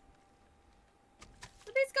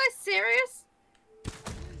these guys serious?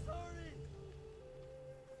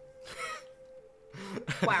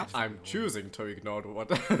 Wow. I'm choosing to ignore what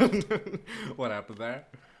what happened there.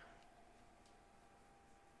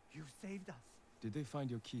 You saved us. Did they find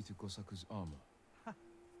your key to Gosaku's armor?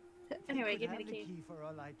 Anyway, They give could me the have key. for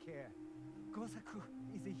all I care. Gosaku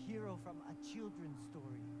is a hero from a children's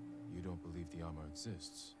story. You don't believe the armor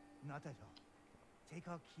exists? Not at all. Take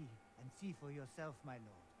our key and see for yourself, my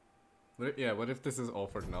lord. Yeah, what if this is all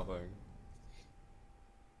for nothing?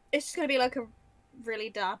 It's just gonna be like a really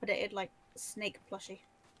dilapidated, like, snake plushie.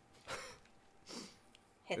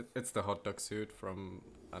 It's the hot dog suit from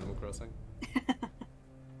Animal Crossing.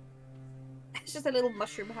 It's just a little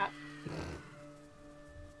mushroom hat.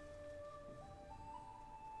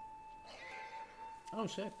 Oh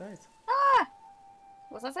shit, nice. Ah!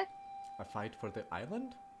 What's that say? A fight for the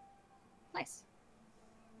island? Nice.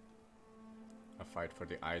 A fight for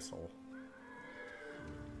the ISIL.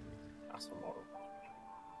 Awesome.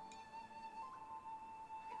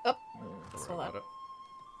 Up. Don't Saw worry that. about it.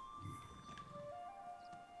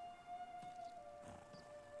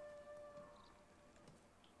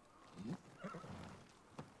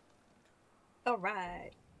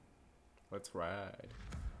 Alright. Let's ride.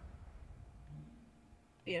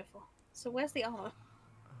 Beautiful. So where's the armor?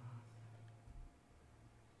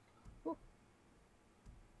 Ooh.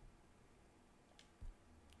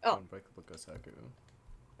 Oh, Unbreakable Gosaku.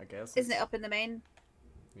 I guess. isn't it up in the main?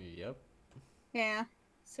 Yep. Yeah.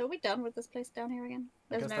 So are we done with this place down here again?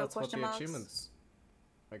 I There's guess no that's what question the marks. achievements.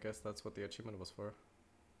 I guess that's what the achievement was for.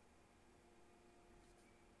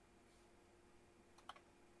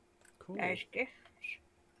 Cool. Nice gift.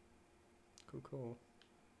 Cool, cool.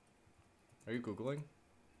 Are you Googling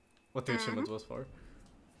what the achievement was for?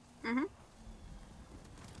 Mm-hmm.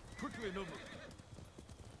 Quickly, Nobu.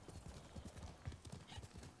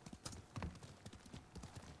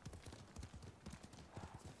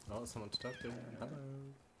 Oh, someone to talk to. Hello.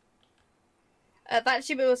 That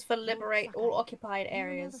achievement was for liberate all occupied You know the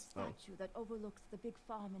areas. statue that overlooks the big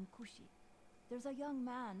farm in Kushi. There's a young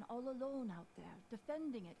man all alone out there,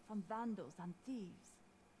 defending it from vandals and thieves.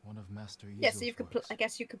 One of Master Yizo's Yeah, so you've works. I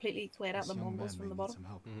guess you completely cleared out This the young Mongols man from may the need bottom. some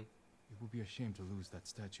help. Mhm. It would be a shame to lose that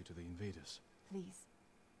statue to the invaders. Please,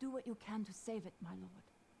 do what you can to save it, my lord.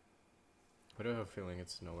 I do have a feeling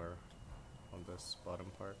it's nowhere on this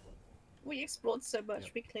bottom part. We explored so much,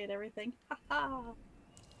 Yep. we cleared everything. Haha.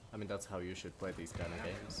 I mean, that's how you should play these kind of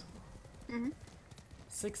games. Mhm.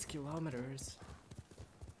 6 kilometers.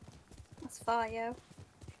 That's far, yo.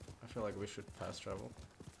 I feel like we should fast travel.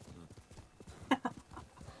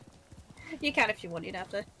 You can if you want, you'd have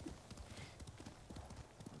to.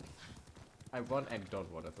 I want and don't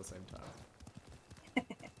want at the same time.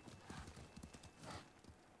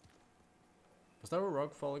 Was there a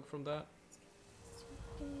rock falling from that?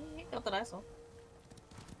 Not that I saw.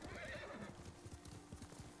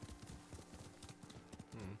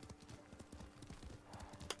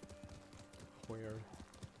 Weird.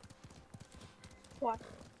 What?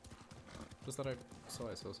 Just that I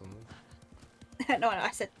saw something. No,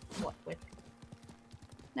 I said what with.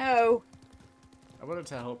 No, I wanted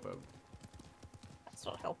to help him. that's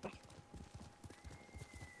not helping.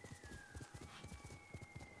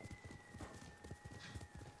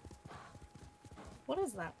 What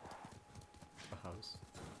is that? A house.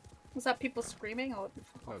 Was that people screaming or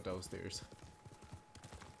No, those deers.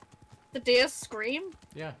 the deer scream?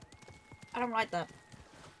 Yeah. I don't like that.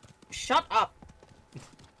 Shut up.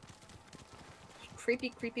 Creepy,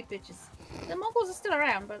 creepy bitches. The Mongols are still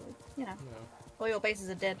around, but you know, Yeah. all your bases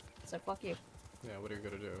are dead, so fuck you. Yeah, what are you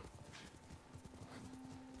gonna do?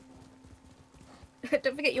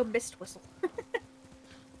 Don't forget your mist whistle.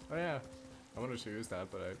 Oh yeah. I wanted to use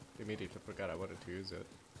that, but I immediately forgot I wanted to use it.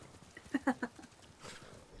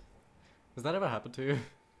 Has that ever happened to you?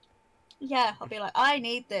 Yeah, I'll be like, I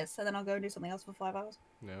need this, and then I'll go and do something else for 5 hours.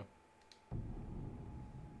 No.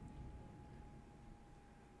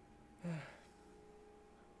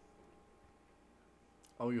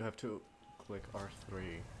 Oh, you have to click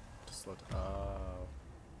R3 to slot. Oh.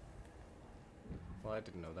 Well, I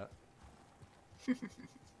didn't know that.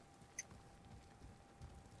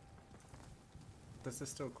 This is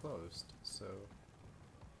still closed, so.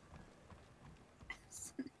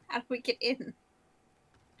 How do we get in?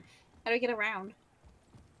 How do we get around?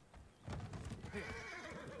 I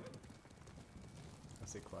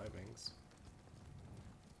see climbings.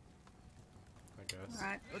 I guess.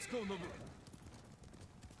 Alright. Let's go, Nobu.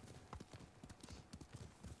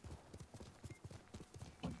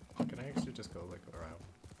 Can I actually just go like around?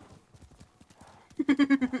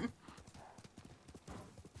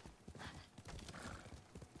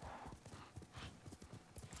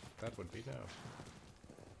 That would be no.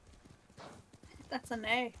 That's a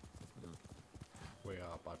no. We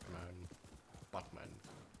are Batman. Batman.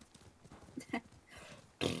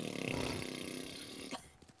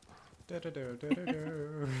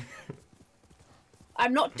 Do-do-do-do-do-do.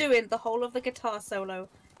 I'm not doing the whole of the guitar solo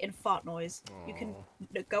in fart noise. You can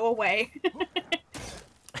go away.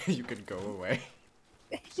 You can go away.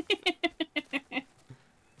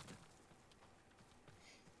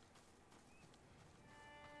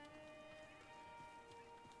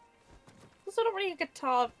 It's not really a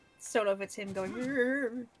guitar solo if it's him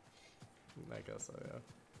going. I guess so, yeah.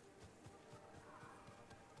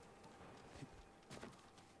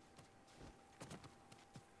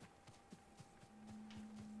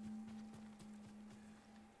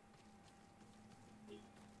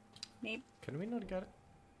 Maybe. Can we not get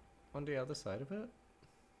on the other side of it? Do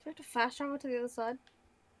we have to fast travel to the other side?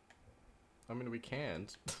 I mean, we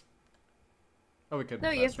can't. Oh, we can No,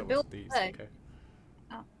 fast you have to travel build these. the way. Okay.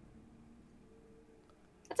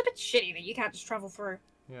 That's a bit shitty that you can't just travel through.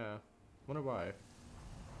 Yeah. Wonder why.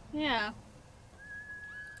 Yeah.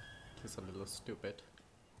 He's a little stupid.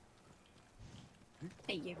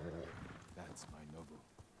 Hey, you. That's my Nobu.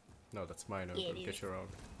 No, that's mine. Yeah, it Get is. your own.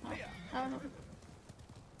 Oh, no.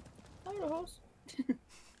 Oh, the horse.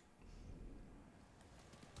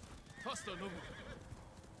 Faster, Nobu.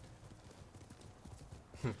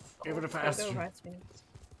 Give it a Go faster. right speed.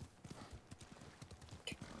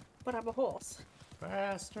 But I'm a horse.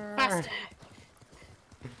 Faster. Faster.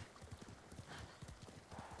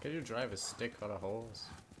 Can you drive a stick on a horse?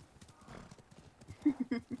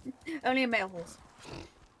 Only a male horse.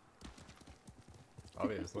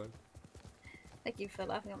 Obviously. Thank you for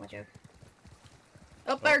laughing at my joke.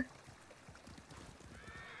 Oh, bird!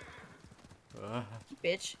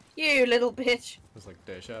 Bitch. You little bitch. It's like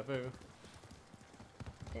deja vu.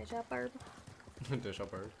 Deja bird. Deja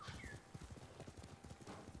bird.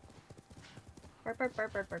 Bird, bird,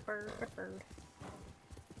 bird, bird, bird, bird, bird, bird.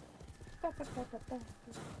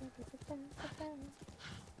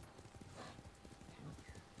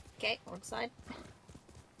 Okay, one side.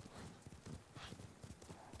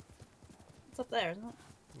 It's up there, isn't it?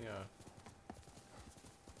 Yeah.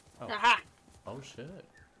 Oh. Aha! Oh shit.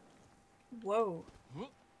 Whoa.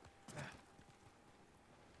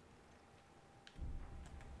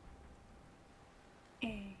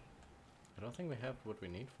 I don't think we have what we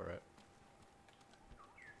need for it.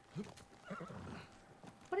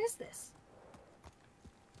 What is this?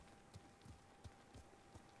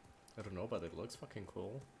 I don't know, but it looks fucking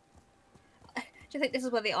cool. Do you think this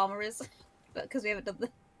is where the armor is? But because we haven't done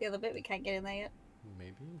the other bit, we can't get in there yet.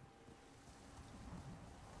 Maybe?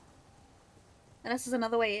 Unless there's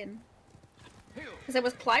another way in. Because it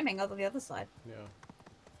was climbing over the other side. Yeah.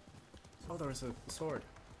 Oh, there's a sword.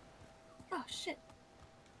 Oh, shit.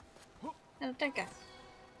 And a dead guy.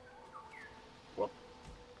 Whoop.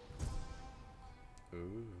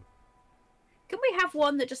 Ooh. Can we have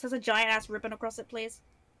one that just has a giant ass ribbon across it, please?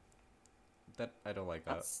 That, I don't like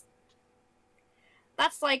that.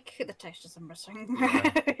 That's like the textures I'm missing. Yeah,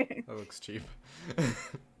 that looks cheap.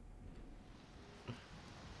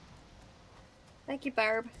 Thank you,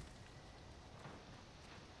 Barb.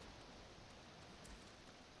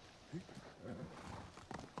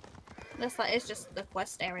 Unless that is just the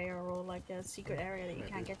quest area or like a secret area that you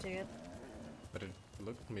can't get to yet. But it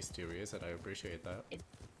looked mysterious and I appreciate that. It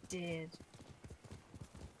did.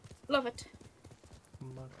 Love it.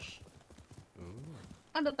 Much. Ooh.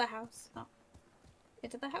 Under the house. Oh.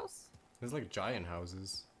 Into the house? There's like giant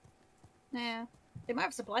houses. Yeah. They might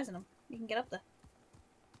have supplies in them. You can get up there.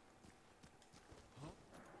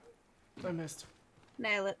 I missed.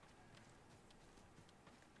 Nail it.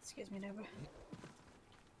 Excuse me, Nova.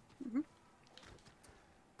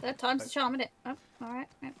 Third time's the charm, isn't it? Oh, alright.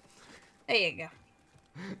 Right. There you go.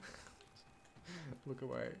 Look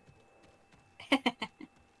away.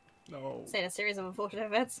 No. Say a series of unfortunate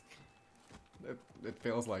events. It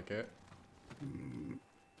feels like it.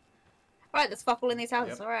 Alright, there's fuck all in these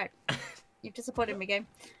houses. Yep. Alright. You've disappointed me, game.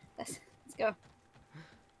 Let's go.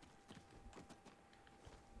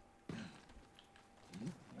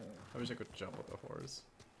 I wish I could jump on the horse.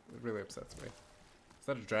 It really upsets me. Is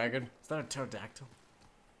that a dragon? Is that a pterodactyl?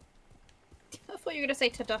 I thought you were gonna say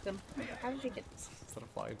Tadukan. How did you get this? Is that a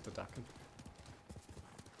flying pterodactyl?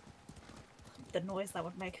 The noise that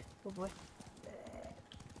would make. Oh boy.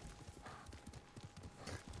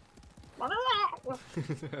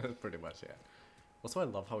 Pretty much, yeah. Also, I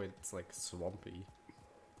love how it's like swampy.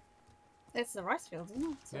 It's the rice fields,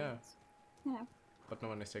 isn't it? So Yeah. Yeah. But no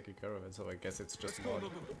one is taking care of it, so I guess it's just mud.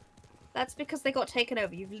 That's because they got taken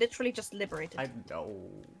over. You've literally just liberated. I know.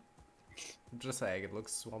 I'm just saying, it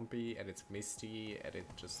looks swampy and it's misty and it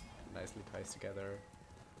just nicely ties together.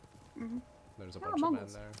 There's a bunch of men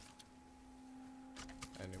Mongols. there.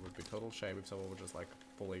 And it would be total shame if someone would just like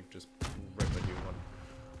fully just rip a new one.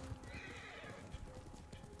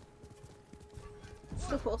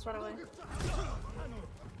 The horse run away.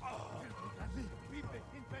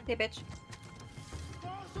 Hey, bitch.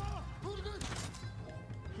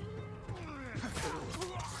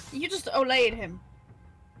 You just olayed him.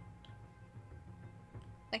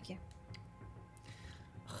 Thank you.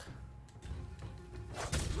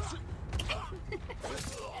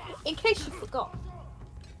 In case you forgot.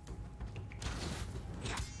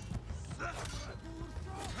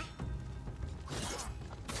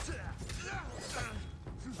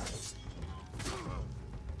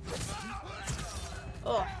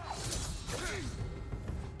 Oh.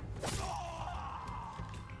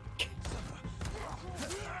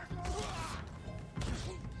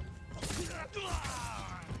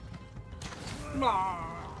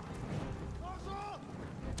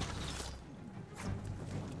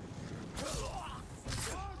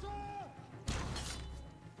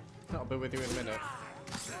 I'll be with you in a minute.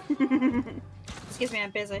 Excuse me, I'm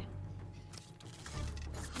busy.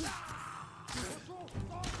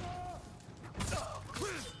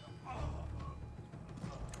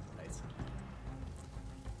 Nice.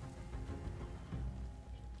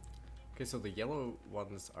 Okay, so the yellow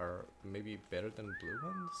ones are maybe better than blue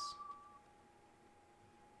ones?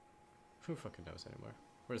 Who fucking knows anymore?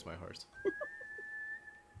 Where's my horse?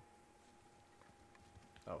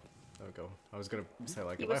 Oh, there we go. I was gonna say,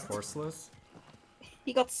 like, am I horseless?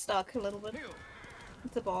 He got stuck a little bit.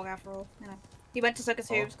 It's a bog after all, you know. He went to suck his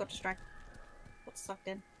Oh. hooves, got distracted. Got sucked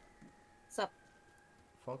in. What's up?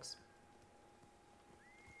 Fox?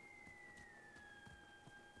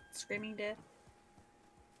 Screaming deer.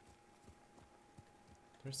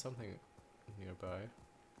 There's something nearby.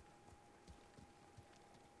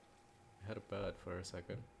 I had a bird for a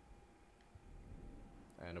second.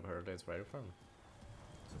 And a bird is right in front of me.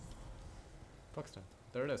 Fox time.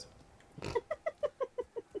 There it is.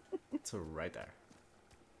 It's right there.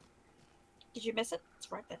 Did you miss it?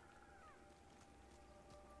 It's right there.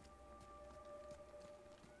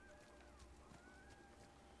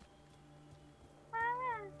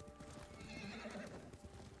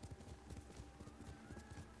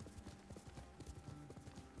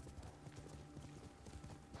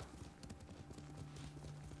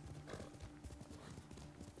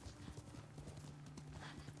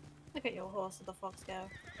 Look at your horse and the fox go.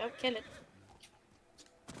 Don't kill it.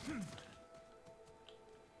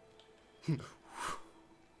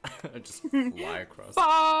 I just fly across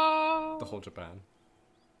the whole Japan.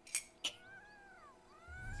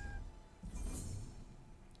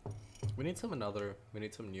 We need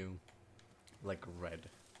some new, like, red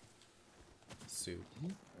suit.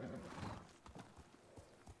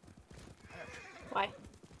 Why?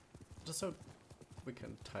 Just so we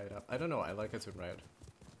can tie it up. I don't know, I like it in red.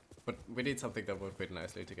 But we need something that will fit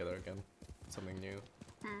nicely together again. Something new.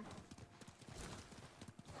 Hmm.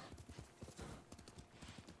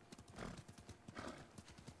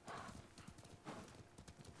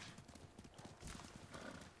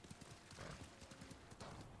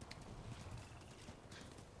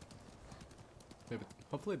 Maybe,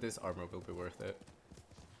 hopefully this armor will be worth it.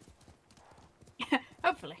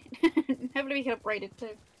 Hopefully. Hopefully we can upgrade it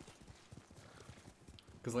too.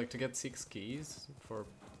 Because, like, to get 6 keys for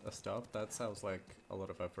a stop, that sounds like a lot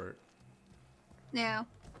of effort. Yeah.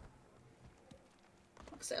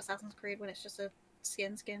 Opposite Assassin's Creed when it's just a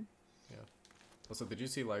skin. Yeah. Also, did you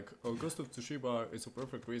see, like, oh, Ghost of Tsushima is a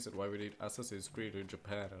perfect reason why we need Assassin's Creed in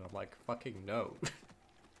Japan? And I'm like, fucking no.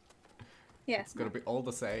 Yes. It's gonna be all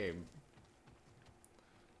the same.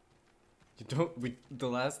 You don't, the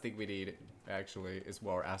last thing we need, actually, is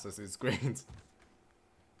more Assassin's Creed.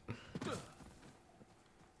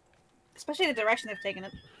 Especially the direction they've taken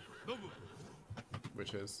it.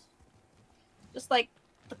 Which is? Just like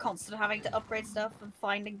the constant having to upgrade stuff and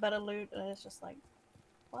finding better loot, and it's just like,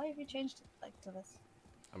 why have you changed it like to this?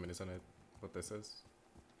 I mean, isn't it what this is?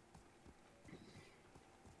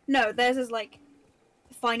 No, theirs is like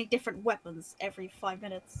finding different weapons every 5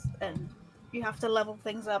 minutes, and you have to level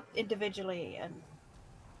things up individually, and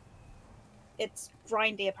it's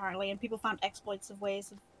grindy apparently, and people found exploits of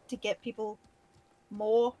ways to get people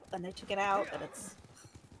more, and they took it out, and it's...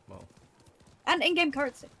 Well. And in-game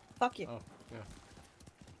currency. Fuck you. Oh, yeah.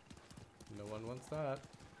 No one wants that.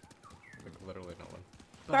 Like, literally no one.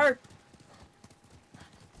 Bird!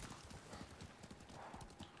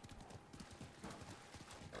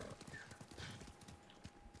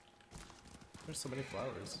 There's so many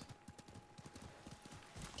flowers.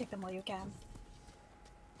 Take them while you can.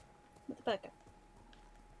 Where'd the bird go?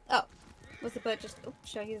 Oh. Was the bird just... Oh,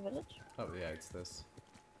 show you the village? Oh, yeah, it's this.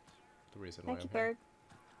 The reason Thank why you, I'm here. bird.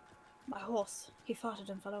 My horse. He farted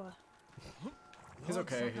and fell over. He's Lord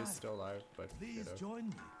okay, Sakai, he's still alive, but, you please know. join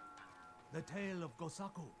me. The tale of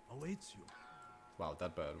Gosaku awaits you. Wow,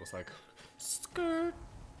 that bird was like, skirt!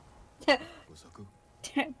 Gosaku?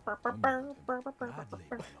 Gladly,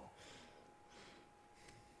 my lord.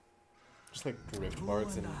 Just like drift 2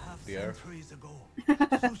 marks in and a half the air. centuries ago,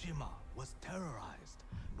 Tsushima was terrorized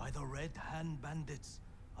by the Red Hand bandits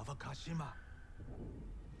of Akashima.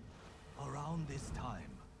 Around this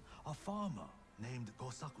time, a farmer named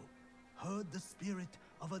Gosaku heard the spirit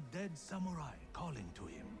of a dead samurai calling to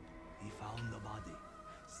him. He found the body,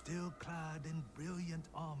 still clad in brilliant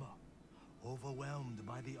armor. Overwhelmed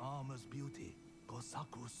by the armor's beauty,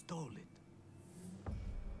 Gosaku stole it.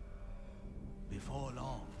 Before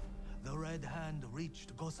long, the Red Hand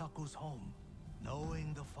reached Gosaku's home.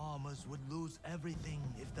 Knowing the farmers would lose everything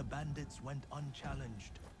if the bandits went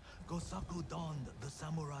unchallenged, Gosaku donned the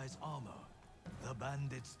samurai's armor. The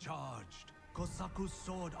bandits charged. Gosaku's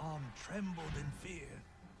sword arm trembled in fear.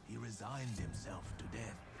 He resigned himself to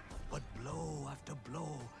death, but blow after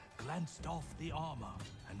blow glanced off the armor,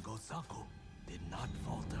 and Gosaku did not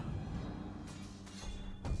falter.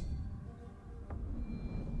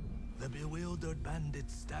 The bewildered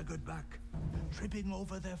bandits staggered back, tripping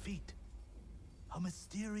over their feet. A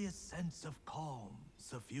mysterious sense of calm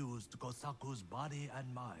suffused Gosaku's body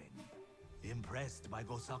and mind. Impressed by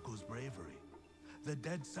Gosaku's bravery, the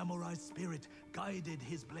dead samurai's spirit guided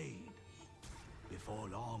his blade. Before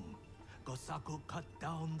long, Gosaku cut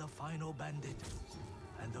down the final bandit,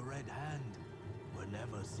 and the Red Hand were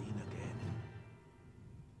never seen again.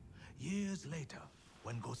 Years later,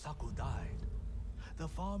 when Gosaku died, the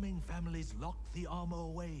farming families locked the armor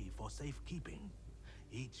away for safekeeping.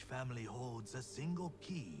 Each family holds a single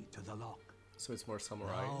key to the lock. So it's more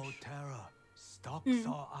samurai. Now terror stalks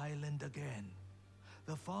our island again.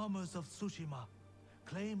 The farmers of Tsushima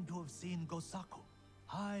claim to have seen Gosaku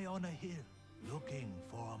high on a hill, looking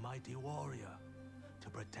for a mighty warrior to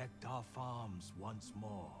protect our farms once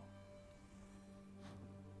more.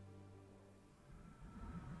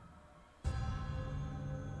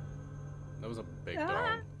 That was a big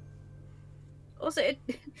dog. Also,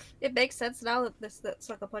 it makes sense now that that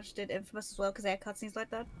Sucker Punch did Infamous as well, because they had cutscenes like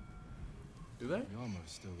that. Do they? The armor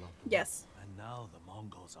is still locked. Yes. And now the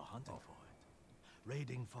Mongols are hunting for it,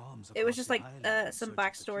 raiding farms. It was across just the like island in some search of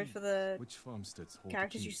backstory key. for the Which farmsteads hold the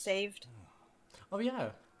characters you keys? saved. Oh yeah.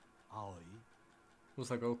 Aoi, It was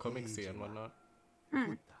like all comicsy and whatnot.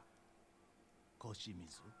 Kuta,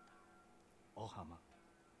 Koshimizu, Ohama,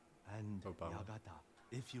 and Obama. Yagata.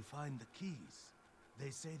 If you find the keys, they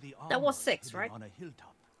say the armor That was is 6, hidden right? on a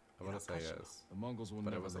hilltop. I in want to say Akasha. yes. The Mongols will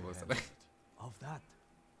But I never wasn't lay hands listening. on it. Of that,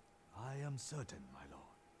 I am certain, my lord.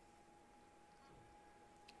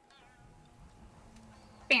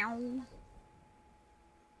 Bow.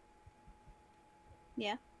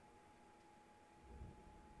 Yeah.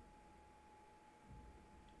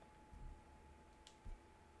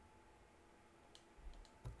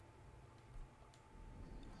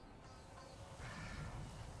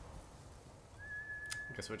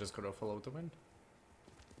 I guess we're just gonna follow the wind.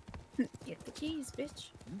 Get the keys, bitch.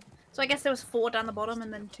 So I guess there was 4 down the bottom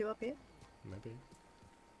and then 2 up here. Maybe.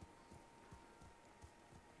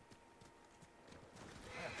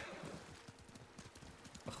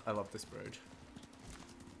 Ugh, I love this bridge.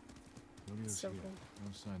 Rodio's So here. cool.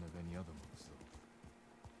 No sign of any other monks,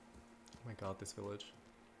 though. Oh my god, this village.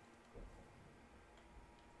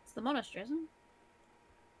 It's the monastery, isn't it?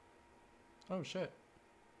 Oh shit.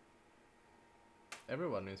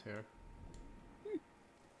 Everyone is here.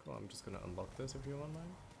 Cool, I'm just gonna unlock this if you want mine.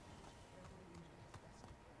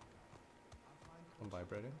 I'm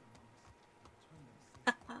vibrating.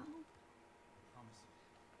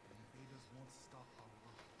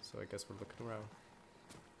 So I guess we're looking around.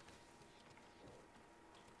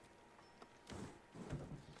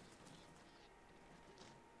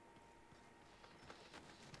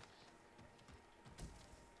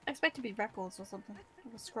 I expect to be records or something.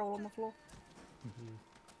 Or a scroll on the floor.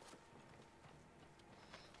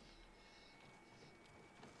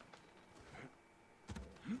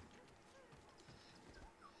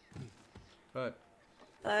 But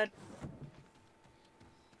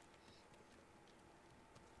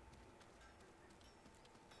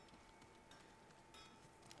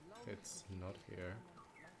it's not here.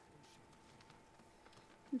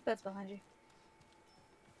 Bird's behind you.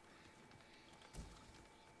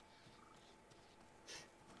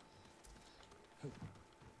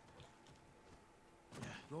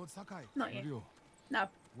 Lord Sakai. Not yet. Rodio, No.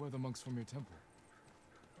 where are the monks from your temple?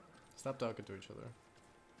 Stop talking to each other.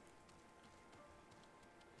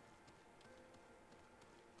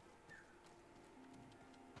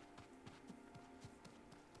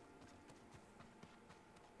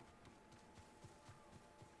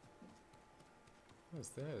 What is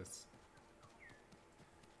this?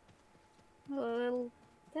 A little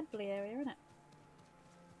temple area, isn't it?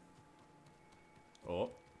 Oh,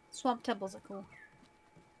 Swamp temples are cool.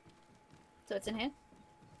 So it's in here?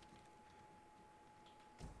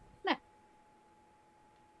 No.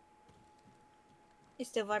 You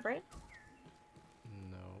still vibrating?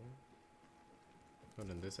 no.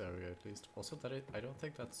 Not in this area at least. Also that I don't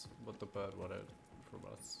think that's what the bird wanted from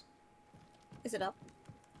us. Is it up?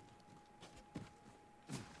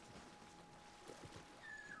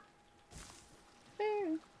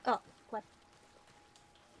 Oh, what?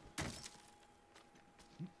 I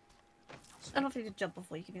don't know if you have to jump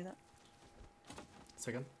before you can do that.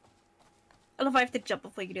 Second? I don't know if I have to jump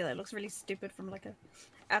before you can do that. It looks really stupid from like a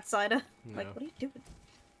outsider. Like, No. what are you doing?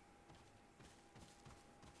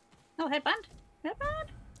 Oh, headband! Headband!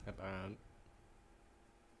 Headband.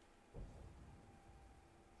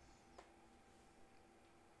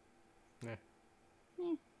 Yeah.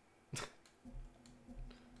 Yeah.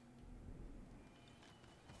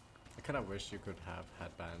 I kind of wish you could have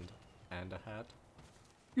headband and a hat.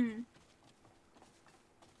 Hmm.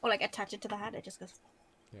 Or like attach it to the hat, it just goes.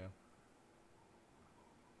 Yeah.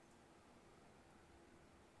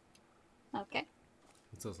 Okay.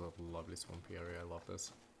 It's also a lovely swampy area. I love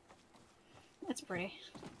this. That's pretty.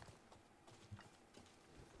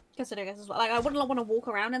 Consider this as well. Like, I wouldn't want to walk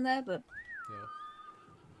around in there, but Yeah.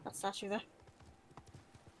 that statue there.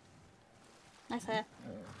 Nice hair.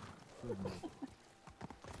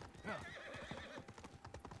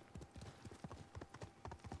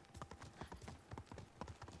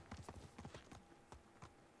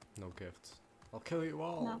 No gifts. I'll kill you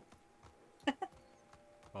all. No.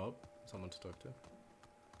 Oh, someone to talk to.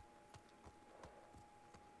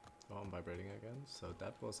 Oh, I'm vibrating again, so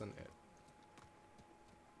that wasn't it.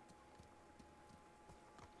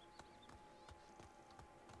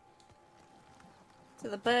 So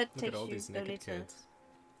the bird Look takes at all you these slowly naked to... kids.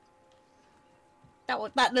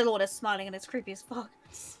 That little one is smiling and it's creepy as fuck.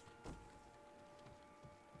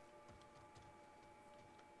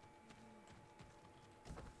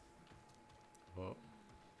 Oh,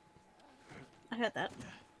 I heard that.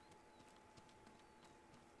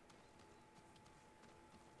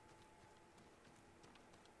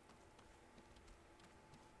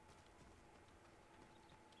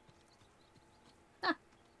 Ah.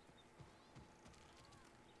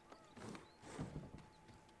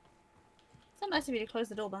 So nice of you to close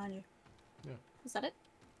the door behind you. yeah. Is that it?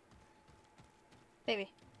 Baby.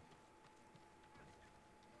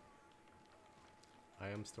 I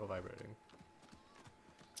am still vibrating.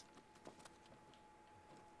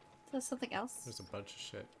 There's something else. There's a bunch of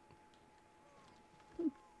shit.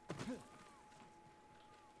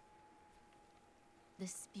 The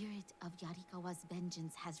spirit of Yarikawa's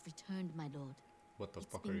vengeance has returned, my lord. What the It's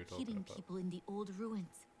fuck are you been talking killing about? people in the old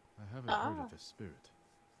ruins. I haven't heard of this spirit.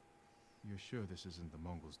 You're sure this isn't the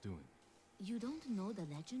Mongols' doing? You don't know the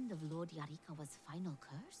legend of Lord Yarikawa's final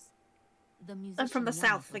curse? The I'm from the musician south,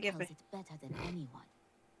 Yamato forgive tells me. it better than anyone.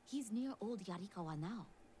 He's near old Yarikawa now.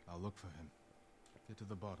 I'll look for him. Get to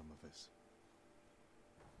the bottom of this.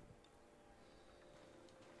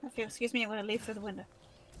 Okay, excuse me, I'm gonna leave through the window.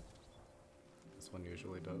 This one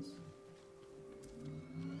usually does.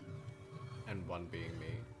 And one being me.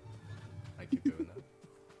 I keep doing that.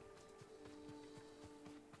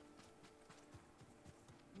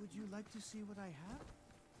 Would you like to see what I have?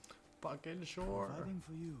 Fucking sure. Providing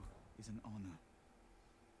for you is an honor.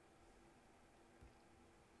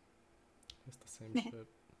 It's the same shit.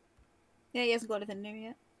 Yeah, he hasn't got anything new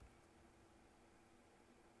yet.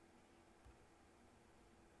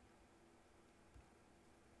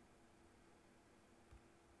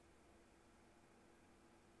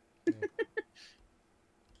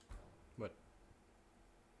 What?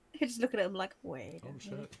 You just look at him like, wait. Oh a minute.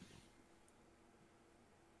 shit.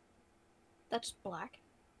 That's black.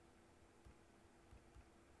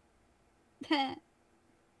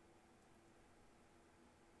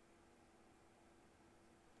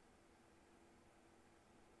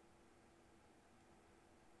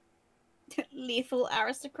 Lethal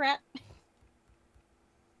aristocrat.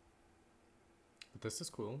 But this is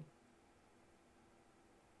cool.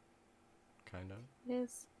 Kinda. It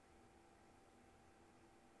is.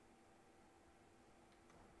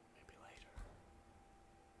 Maybe later.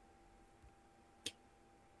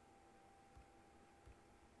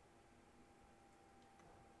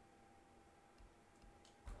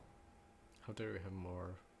 How dare we have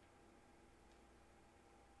more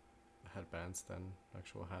headbands than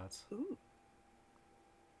actual hats? Ooh.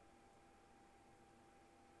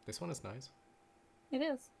 This one is nice. It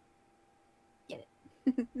is. Get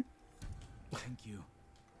it. Thank you.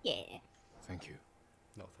 Yeah. Thank you.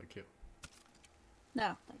 No, thank you.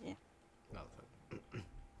 No, thank you. No,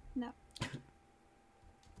 No,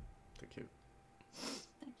 thank you.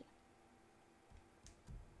 thank you.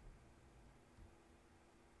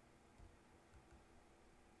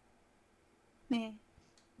 Meh.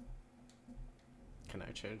 Can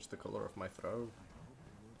I change the color of my throat?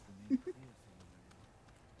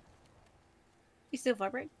 You still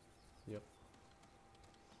vibrate? Yep.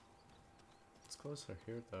 It's closer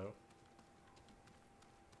here though.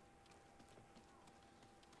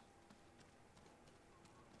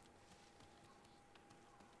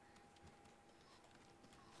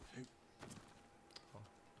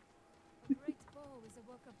 A great bow is a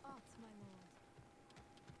work of art, my lord.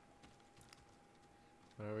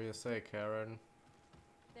 Whatever you say, Karen.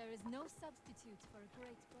 There is no substitute for a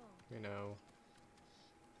great bow. You know,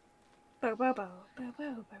 Bow, bow, bow, bow,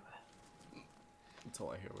 bow, bow, bow. that's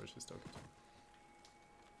all I hear when she's talking to me.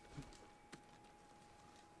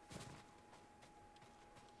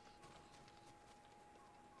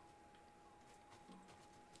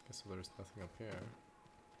 Guess there's nothing up here.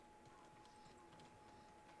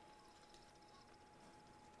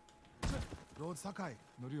 Lord Sakai,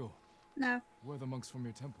 Norio, No, where are the monks from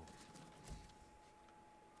your temple?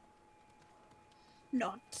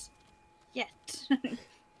 not yet.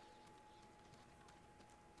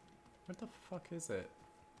 Where the fuck is it?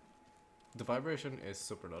 The vibration is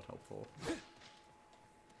super not helpful.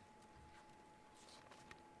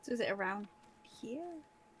 So is it around here?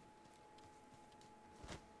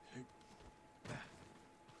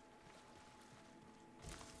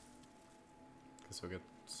 Guess we'll get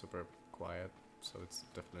super quiet, so it's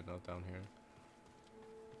definitely not down here.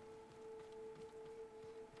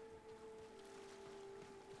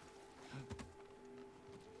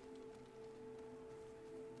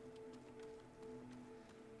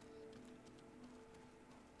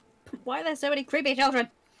 Why are there so many creepy children?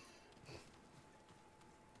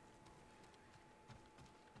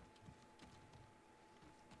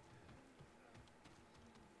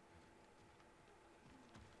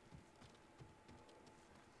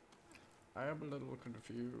 I am a little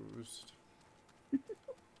confused.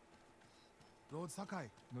 Lord Sakai,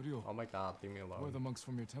 Norio, Oh my god, leave me where are alone. the monks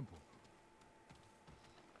from your temple?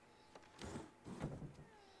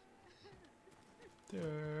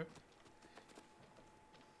 Yeah.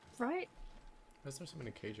 Right? Why is there so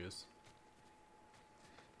many cages?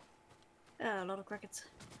 A lot of crickets.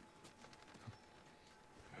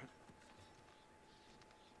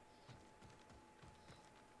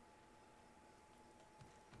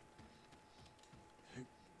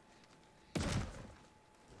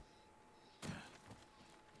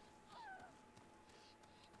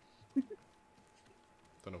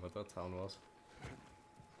 Don't know what that sound was.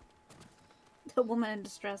 The woman in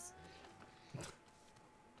distress. What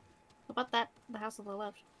about that? The house on the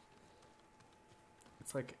left.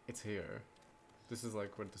 It's like, it's here. This is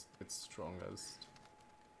like where it's strongest.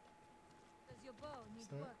 Does your bow need Is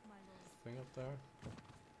there work, my lord? thing up there?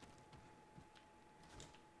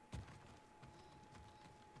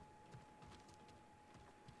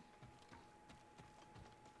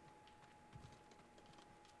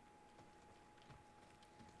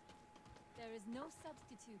 There is no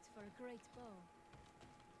substitute for a great bow.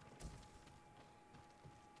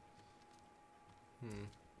 Hmm.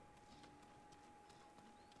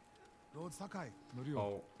 Lord Sakai, Norio,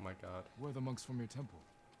 Oh my god. where are the monks from your temple?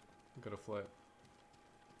 I'm gonna flip.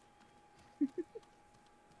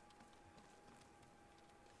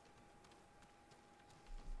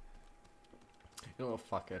 You know what,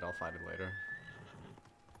 fuck it, I'll find it later.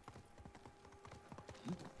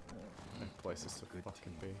 Places to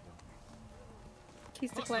fucking be.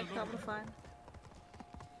 Keys to collect, hard to find.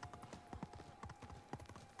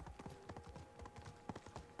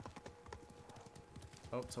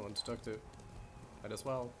 Oh, someone stuck to. Might as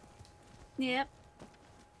well. Yep.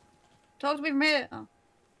 Talk to me from here. Oh.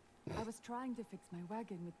 I was trying to fix my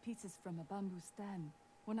wagon with pieces from a bamboo stand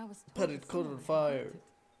when I was But told it that caught someone on had fire. built it.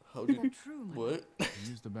 How Is did that true, my lord? what? We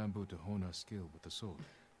use the bamboo to hone our skill with the sword.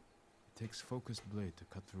 It takes focused blade to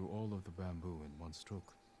cut through all of the bamboo in one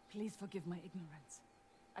stroke. Please forgive my ignorance.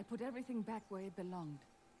 I put everything back where it belonged,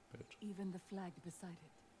 Bitch. even the flag beside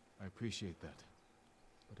it. I appreciate that.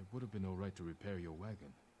 But it would have been alright to repair your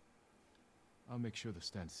wagon. I'll make sure the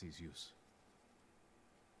stand sees use.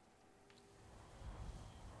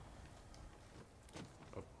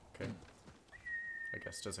 Okay. I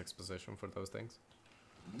guess just exposition for those things.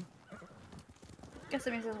 Guess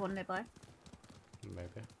it means there's one nearby.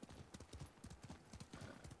 Maybe.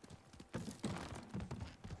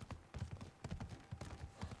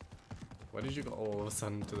 Why did you go all of a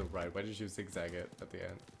sudden to the right? Why did you zigzag it at the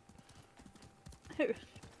end? Who?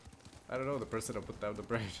 I don't know, the person that put down the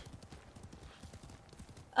braid.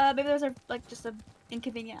 Maybe there's a just a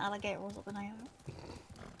inconvenient alligator or something like that.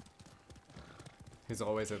 He's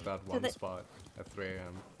always at that one they- spot at 3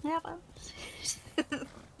 AM. Yeah, well.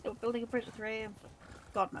 They were building a bridge at 3 AM.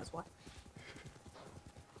 God knows why.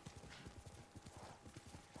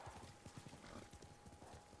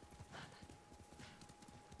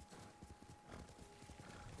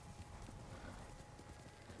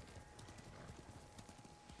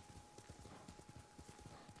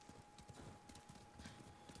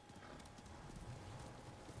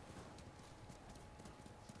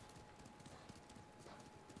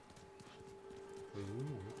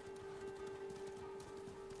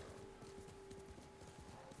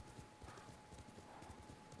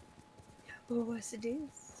 Oh, yes it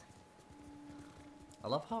is. I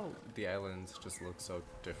love how the islands just look so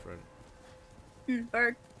different.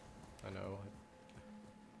 Bird. I know.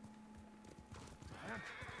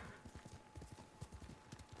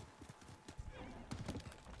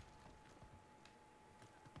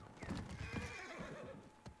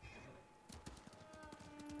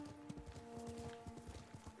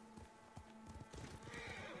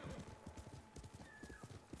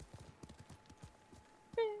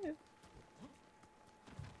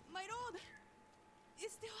 My lord!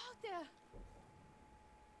 It's still out there!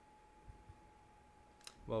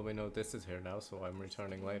 Well, we know this is here now, so I'm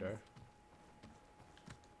returning later.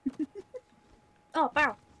 Oh,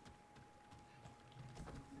 bow.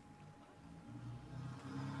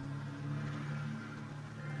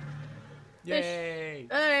 Yay!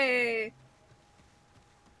 Hey! I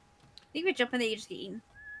think we jump in there, you just get eaten.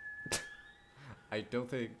 I don't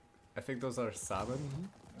think... I think those are salmon,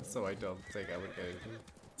 so I don't think I would get eaten.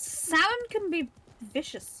 Salmon can be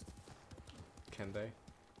vicious. Can they?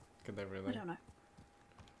 Can they really? I don't know.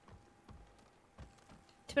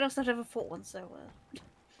 To be honest, I've never fought one, so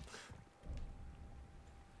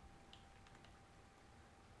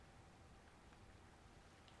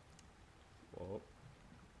Whoa.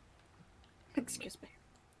 excuse me.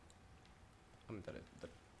 I mean,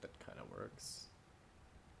 that kind of works.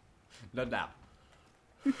 Not now.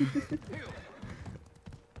 I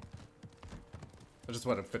just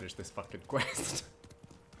want to finish this fucking quest.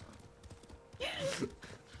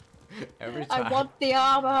 Every time. I want the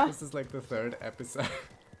armor. This is like the 3rd episode.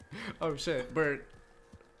 Oh shit, bird.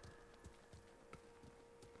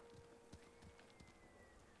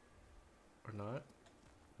 Or not?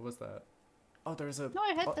 What was that? Oh, there's a No,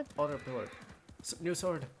 I had the other pillar. New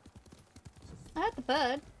sword. I had the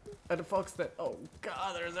bird. And a fox that. Oh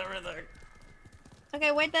god, there's everything.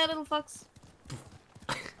 Okay, wait there, little fox.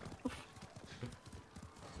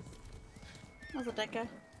 That's a dead guy.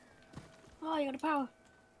 Oh, you got a power.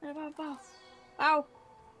 You got a power. Ow.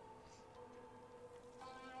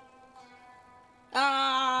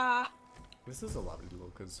 Ah. This is a lovely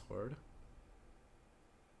looking sword.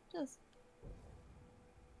 Just.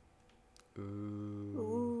 Ooh.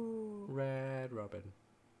 Ooh. Red robin.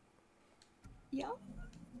 Yeah.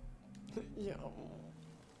 Yeah.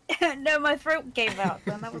 No, my throat gave out.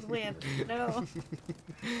 Then that was weird. No.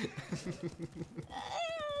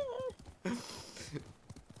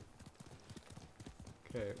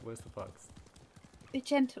 Okay, where's the fox? Be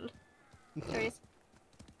gentle. There he is.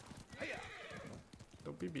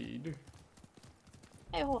 Don't be mean.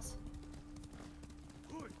 Hey, horse.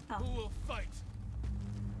 Oh. Who will fight?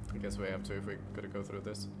 I guess we have to if we're gonna go through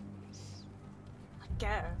this. I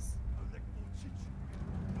guess.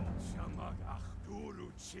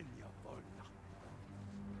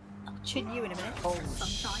 I'll chin you in a minute. Oh,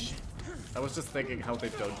 sunshine. I was just thinking how they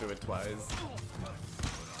don't do it twice.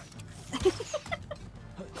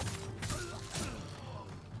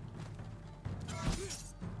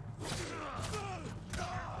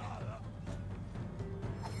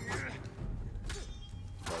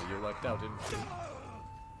 Well, you lucked out, didn't you?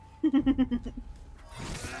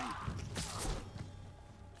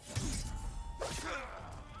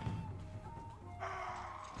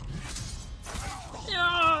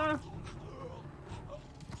 Yeah.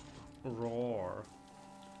 Roar.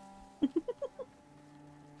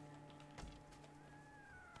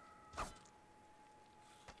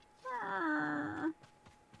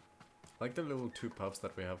 Like the little 2 puffs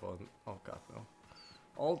that we have on. Oh god, no.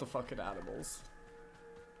 All the fucking animals.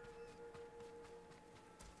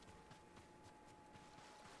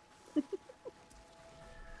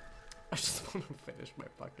 I just want to finish my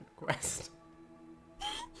fucking quest.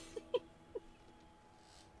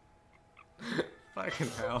 Fucking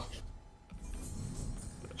hell.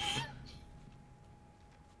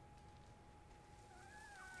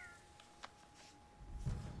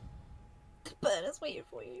 The bird is waiting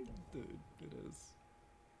for you. Dude, it is.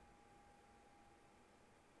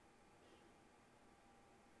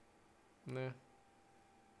 Nah.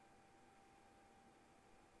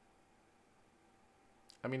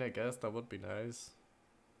 I mean, I guess that would be nice.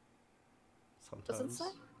 Does it Sometimes. say?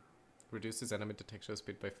 Reduces enemy detection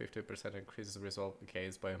speed by 50%, increases resolve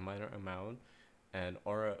gaze by a minor amount, and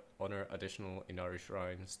aura honor additional Inari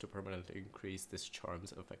shrines to permanently increase this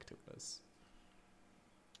charm's effectiveness.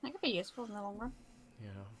 That could be useful in the long run. Yeah.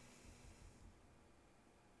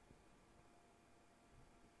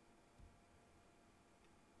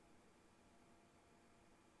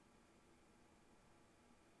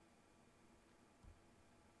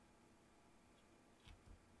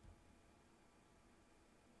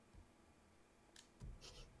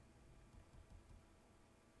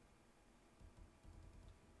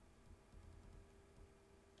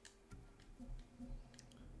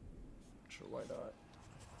 Sure, why not?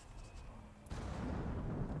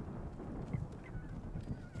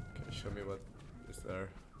 Can you show me what is there?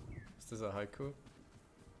 Is this a haiku?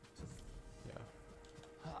 Yeah.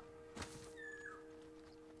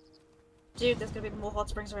 Dude, there's gonna be more hot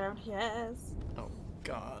springs around. Yes. Oh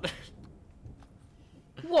god.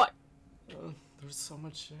 What? There's so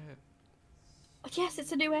much shit. Yes,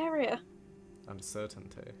 it's a new area.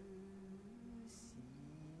 Uncertainty.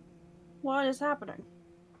 What is happening?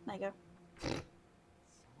 There you go.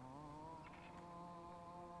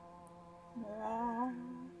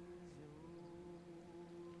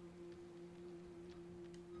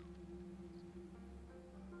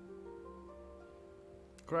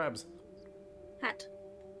 Crabs. Hat.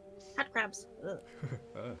 Hat crabs. Ugh.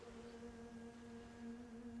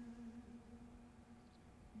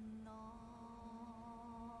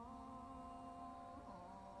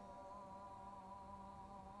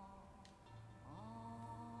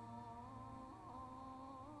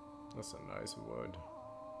 That's a nice word.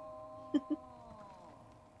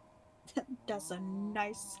 That's a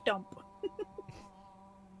nice stump.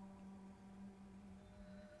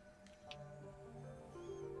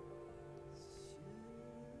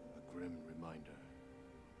 A grim reminder.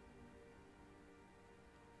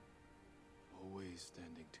 Always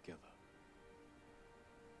standing together.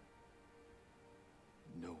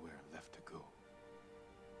 Nowhere left to go.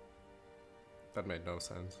 That made no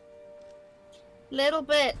sense. Little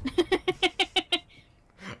bit.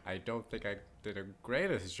 I don't think I did a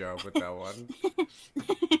greatest job with that one.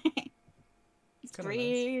 It's kinda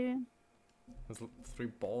nice. There's 3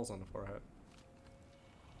 balls on the forehead.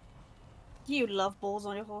 You love balls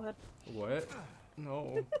on your forehead. What?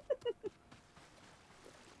 No.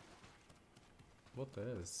 What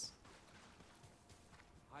is?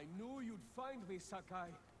 I knew you'd find me, Sakai.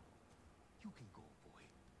 You can go, boy.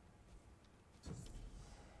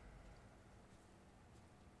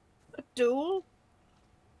 A duel?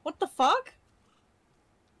 What the fuck?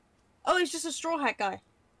 Oh, he's just a straw hat guy.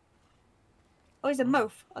 Oh, he's a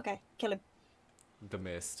moaf. Okay, kill him. The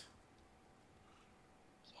mist.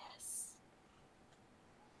 Yes.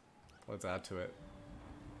 Let's add to it.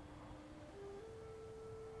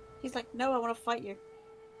 He's like, no, I want to fight you.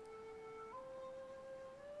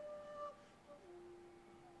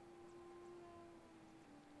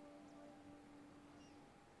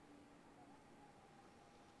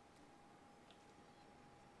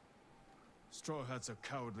 Straw Hats are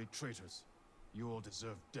cowardly traitors. You all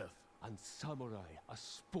deserve death. And samurai are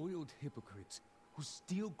spoiled hypocrites who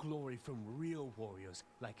steal glory from real warriors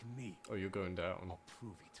like me. Oh, you're going down. I'll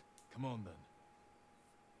prove it. Come on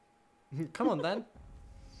then. Come on then.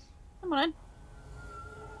 Come on.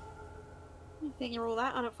 You think you're all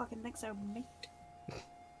that? I don't fucking think so, mate.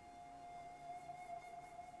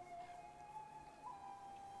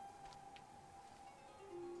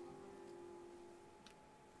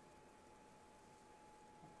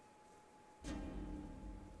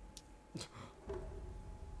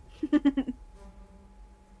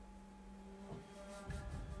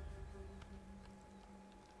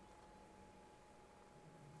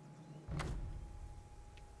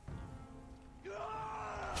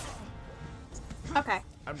 Okay.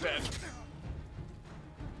 I'm dead.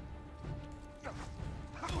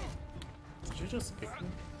 Did you just kick me?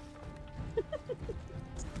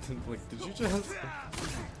 Like, did you just?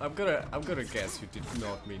 I'm gonna guess you did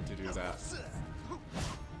not mean to do that.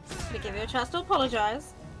 We give you a chance to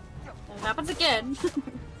apologize. If it happens again.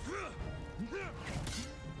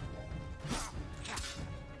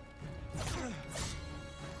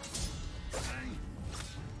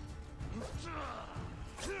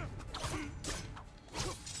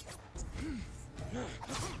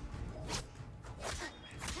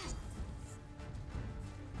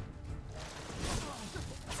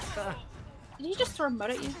 Did he just throw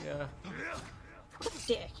mud at you? Yeah. What a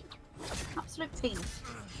dick. Absolute penis.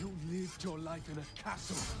 You lived your life in a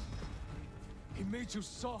castle. He made you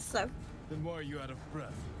soft. So. Then why are you out of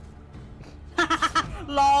breath?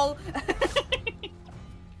 LOL.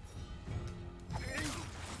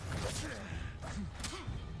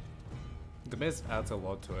 The mist adds a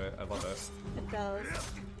lot to it. I love it. It does.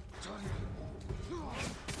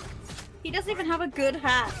 He doesn't even have a good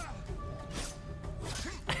hat.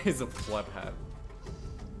 It's a flood hat.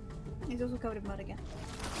 He's also covered in mud again.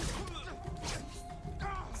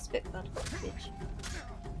 Spit mud, bitch.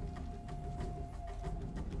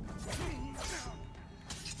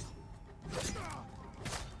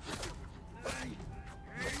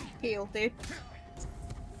 Heal, dude.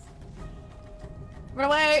 Run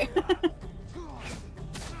away!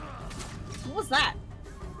 What was that?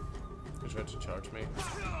 You tried to charge me.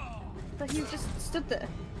 But you just stood there.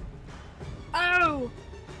 Oh!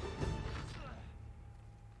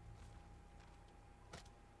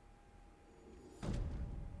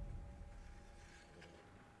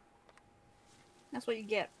 That's what you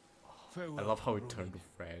get. Farewell, I love how it Ronin. turned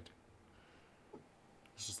red.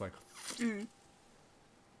 It's just like,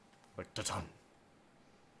 like ta-tan.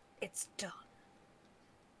 It's done.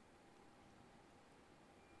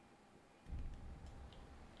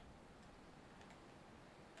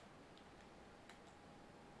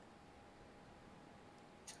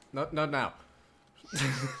 Not now.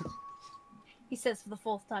 He says for the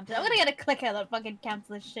 4th time. I'm gonna get a clicker that fucking counts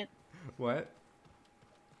this shit. What?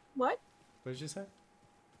 What? What did you say? I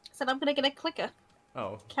said I'm gonna get a clicker.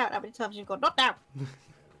 Oh. Count how many times you've gone, not now!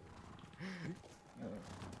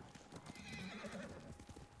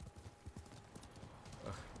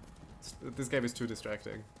 This game is too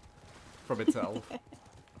distracting from itself.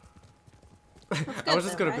 I was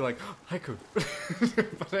just gonna be like, haiku.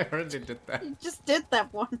 But I already did that. You just did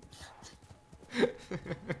that one.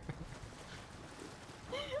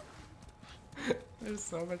 There's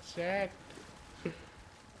so much shit.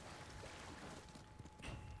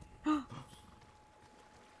 That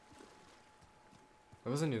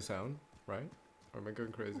was a new sound, right? Or am I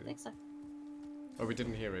going crazy? I think so. Or we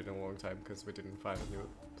didn't hear it in a long time because we didn't find a new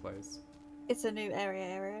place. It's a new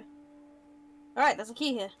area. Alright, there's a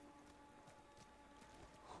key here.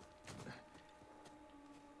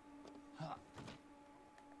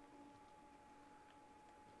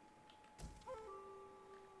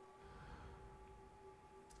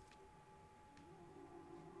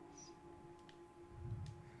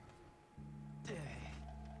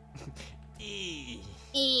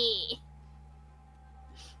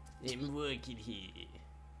 I'm working here.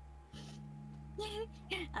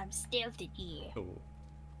 I'm stealthed in here. Oh.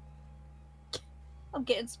 I'm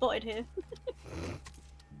getting spotted here.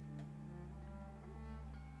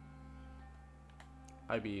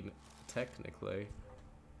 I mean, technically.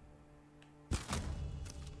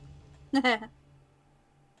 There's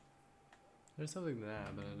There's something there,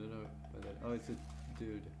 but I don't know what it. Oh, it's a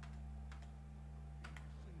dude.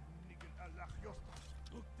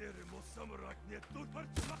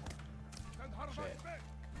 Shit.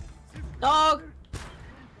 Dog!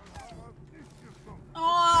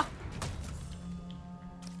 Oh!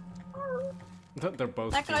 They're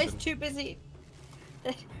both. That guy's stupid. too busy.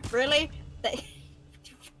 Really? They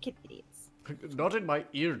fucking idiots. Not in my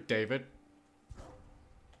ear, David.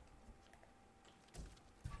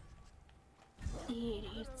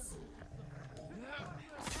 Idiots.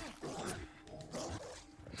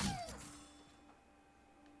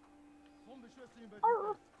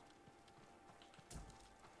 Oh.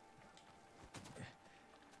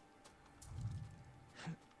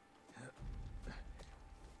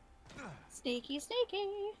 Sneaky, sneaky.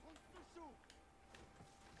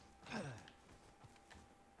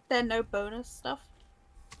 There no bonus stuff.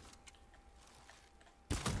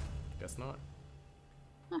 Guess not.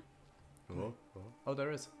 Huh. Oh, oh. Oh,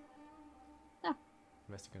 there is. Oh.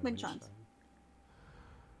 Investigate Wind wind chimes. chime.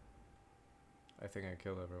 I think I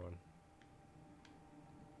killed everyone.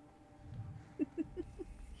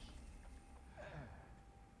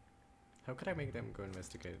 How could I make them go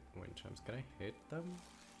investigate wind chimes? Can I hit them?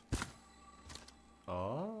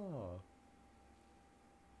 Oh.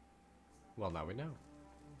 Well, now we know.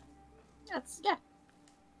 That's, yeah.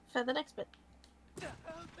 For the next bit.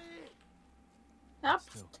 Up.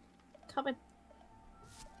 Still. Coming.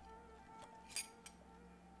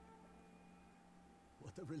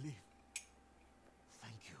 What a relief.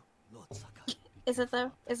 Thank you, Lord Sakai. Is it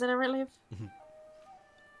though? Is it a relief?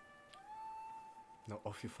 No,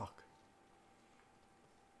 off you fuck.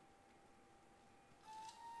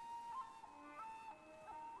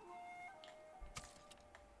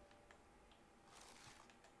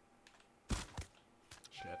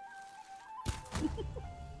 Shit.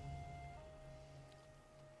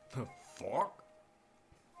 The fuck?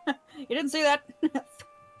 You didn't see that?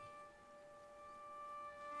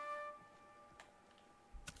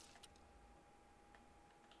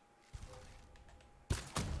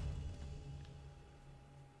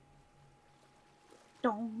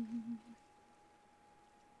 Dong.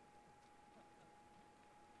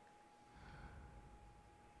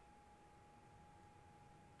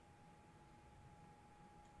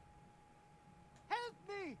 Help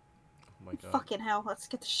me! Oh my god. Fucking hell, let's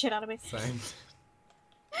get the shit out of me. Same.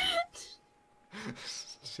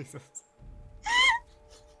 Jesus.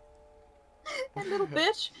 That little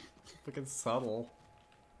bitch. Fucking subtle.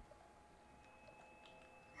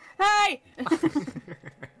 Hey!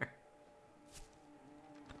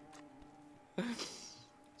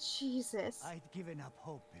 Jesus. I'd given up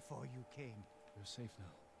hope before you came. You're safe now.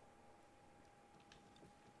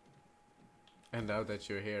 And now that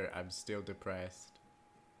you're here, I'm still depressed.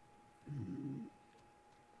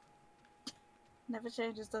 Never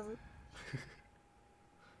changes, does it?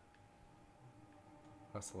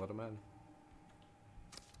 That's a lot of men.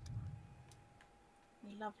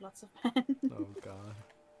 We love lots of men. Oh god.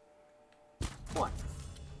 What?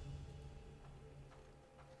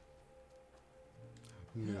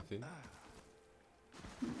 Nothing.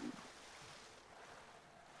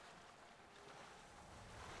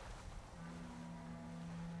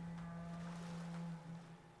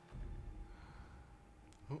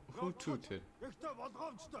 Who tooted?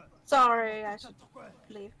 Sorry, I should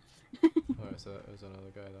leave. Oh, there's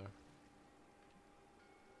another guy there.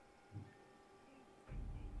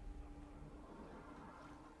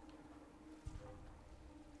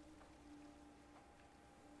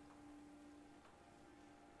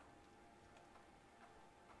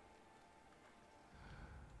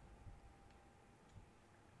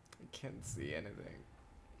 I can't see anything.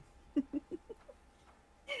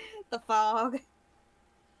 The fog.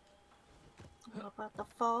 What about the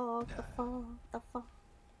fog, the fog, the fog?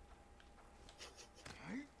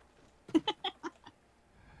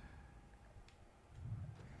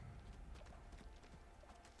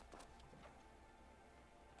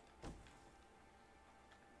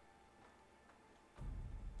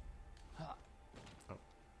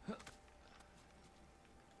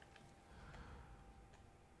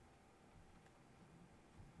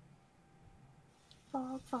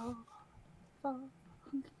 Fog, fog, fog.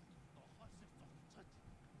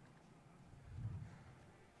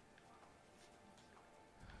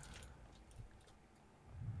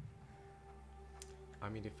 I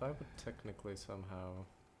mean, if I would technically somehow,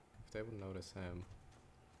 if they would notice him,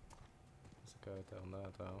 there's a guy down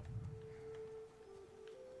there though.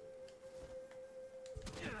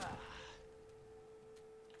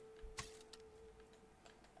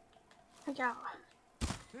 Yeah.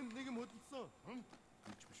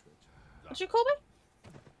 What'd you call me?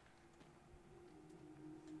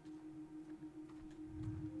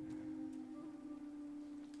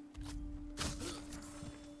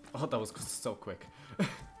 Oh, that was so quick.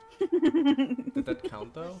 Did that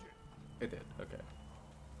count though? It did, okay.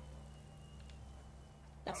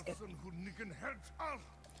 That's good.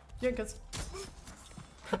 Yeah, cause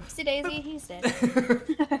Oopsie daisy, he's dead.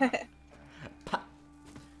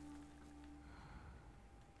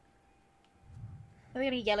 Are we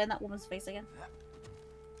gonna yell in that woman's face again?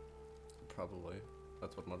 probably.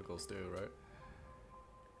 That's what Mongols do, right?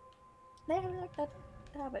 They have like that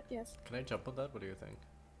habit, yes. Can I jump on that? What do you think?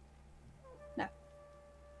 No.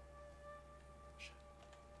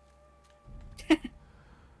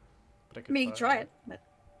 But I could Me fire try it, but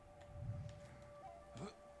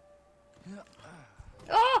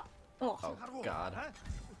oh! Oh, Oh god.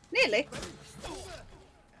 nearly.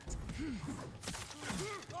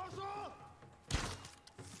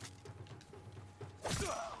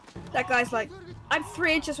 That guy's like, I'm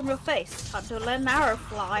 3 inches from your face. Time to let an arrow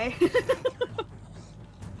fly.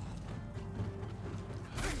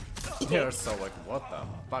 They're so like, what the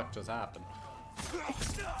fuck just happened?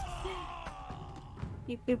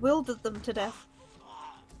 You bewildered them to death.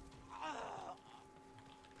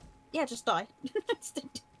 Yeah, just die. Just-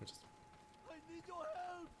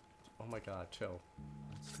 Oh my god, chill.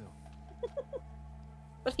 Still.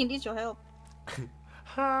 but he needs your help.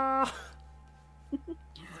 Ha!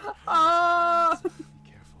 Oh! Be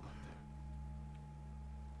careful out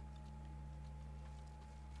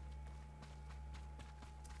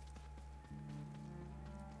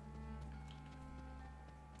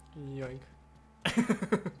there. Yoink.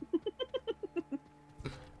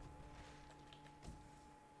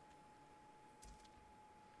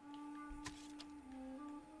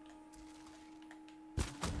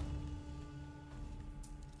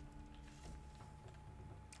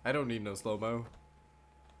 I don't need no slow-mo.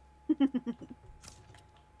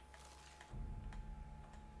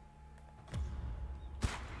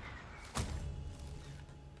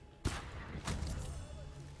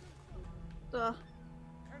 Ugh.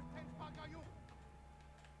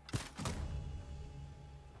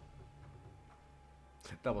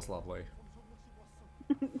 That was lovely.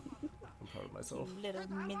 I'm proud of myself. You little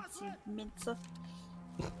mincy mincer.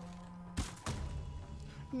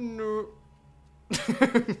 No. You're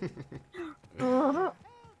going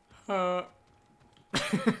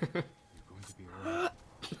to be alright.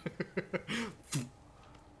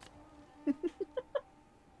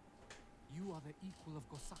 You are the equal of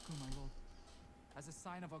Gosaku, my lord. As a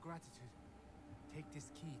sign of our gratitude, take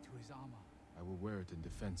this key to his armor. I will wear it in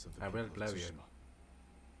defense of the I will people of blow you. Tsushima.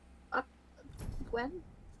 When?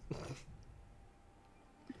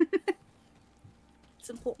 It's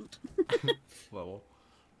important. Level.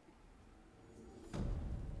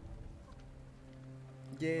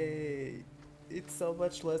 Yay! It's so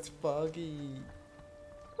much less foggy.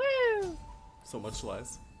 Woo! So much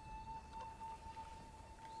less.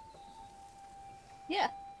 Yeah.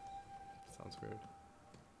 Sounds weird.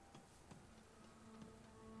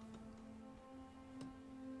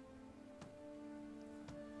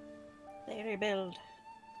 They rebuild.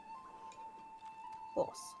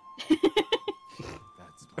 Horse.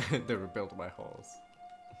 That's my They rebuilt my halls.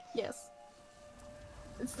 Yes.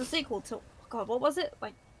 It's the sequel to, oh god, what was it?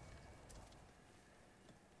 Like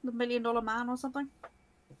The $1 Million Man or something.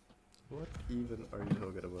 What even are you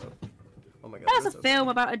talking about? Oh my god. That was this a is- film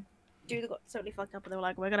about a dude that got totally fucked up and they were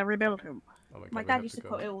like, we're gonna rebuild him. Oh my god. My we dad have used to go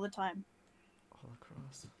quote it all the time. all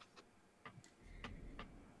across.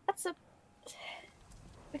 That's a...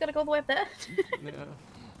 We gotta go all the way up there? Yeah.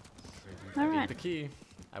 All I need right. the key.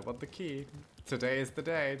 I want the key. Today is the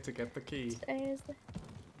day to get the key.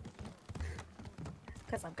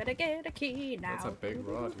 Because I'm gonna get a key now. That's a big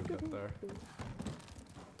rod you got there.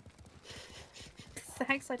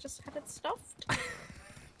 Thanks, I just had it stuffed.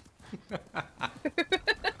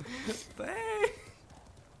 Thanks.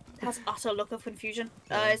 It has utter look of confusion.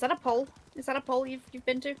 Is that a pole? Is that a pole you've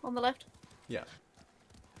been to on the left? Yeah.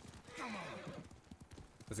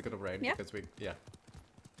 Is it gonna rain? Yeah. Because we, yeah.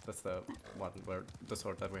 That's the one where the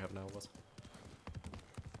sword that we have now was.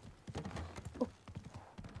 Oh.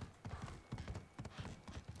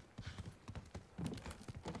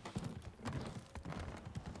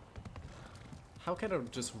 How can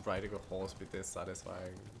just riding a horse be this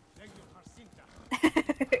satisfying?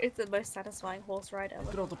 It's the most satisfying horse ride Look at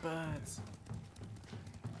ever. all the birds!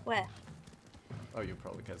 Where? Oh, you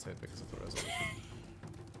probably can't say it because of the resolution.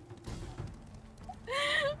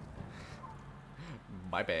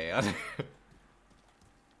 My bad.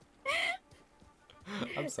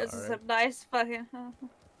 I'm sorry. This is a nice fucking...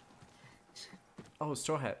 Oh,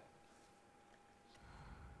 Straw Hat.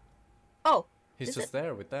 Oh, He's Is just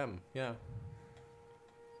there with them. Yeah.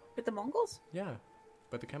 with the Mongols? Yeah.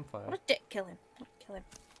 By the campfire. What a dick. Kill him. Kill him.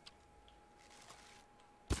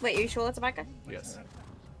 Wait, are you sure that's a bad guy? Yes.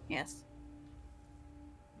 Yes.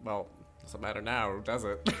 Well, doesn't matter now, does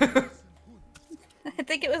it? I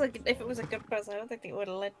think it was like if it was a good person, I don't think it would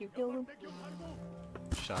have let you kill him.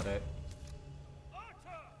 Shot it.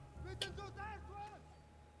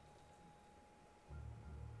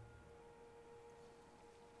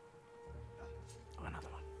 Oh, another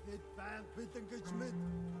one.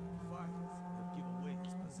 Give away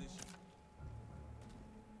his position.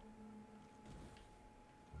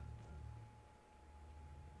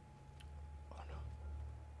 Oh no.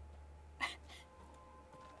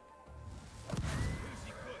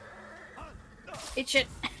 Eat shit.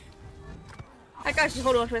 That guy's just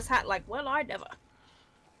holding onto his hat like, well, I never.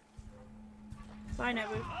 I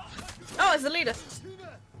never. Oh, it's the leader.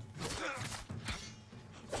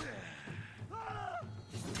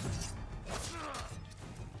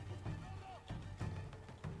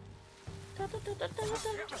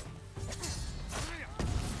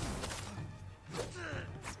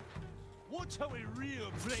 Watch how a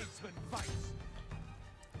real bladesman fights.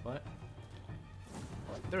 What?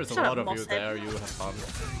 There's a Shut lot up, of you mosshead. there, you have fun.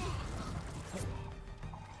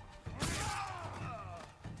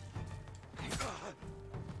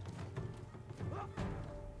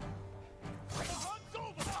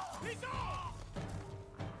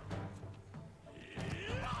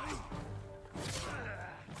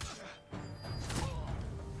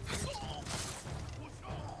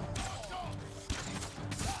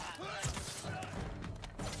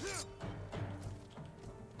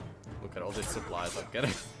 Look at all these supplies I'm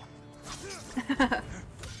getting.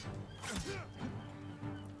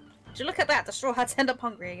 Did you look at that? The straw hats end up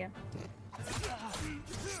hungry again.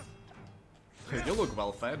 You look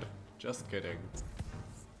well fed. Just kidding.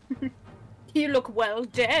 You look well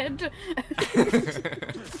dead.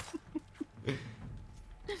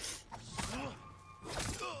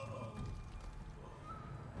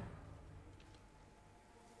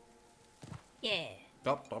 Yeah.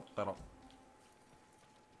 Dop, dop, dop, dop.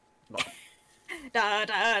 Dop. Da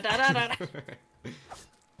da da da da.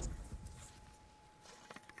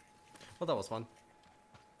 Well, that was fun.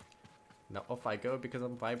 Now off I go because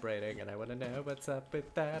I'm vibrating and I want to know what's up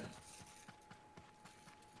with that.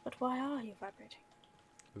 But why are you vibrating?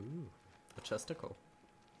 Ooh, a chesticle.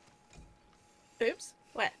 Boobs?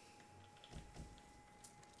 Where?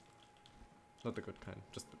 Not the good kind.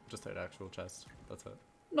 Just an actual chest. That's it.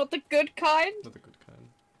 Not the good kind? Not the good kind.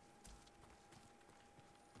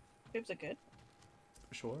 Boobs are good.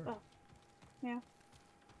 Sure. Oh. Yeah.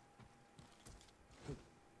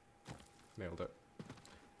 Nailed it.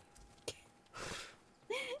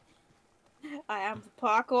 I am the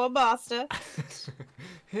parkour master. It's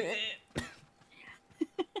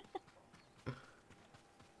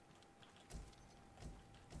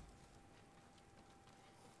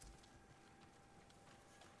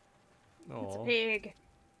a Aw. pig.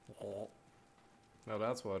 Aw. Now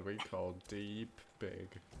that's what we call deep big.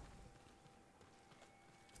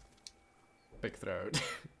 Big throat.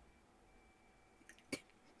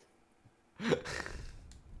 It's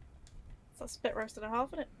a spit roast and a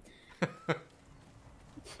half in it.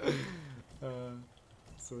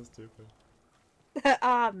 So stupid.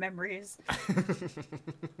 Ah, memories.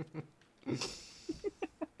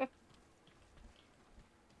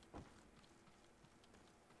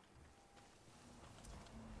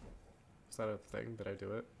 Is that a thing? Did I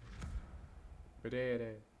do it? We did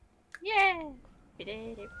it. Yeah. We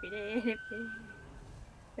did it. We did it.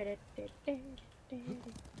 We did it.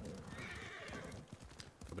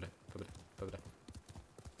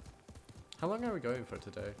 How long are we going for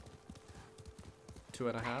today?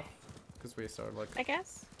 2.5? Because we started like I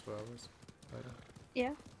guess. 2 hours later.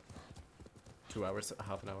 Yeah. 2 hours,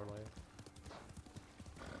 half an hour later.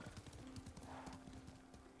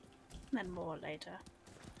 And then more later.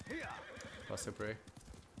 Possibly.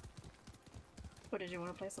 Or did you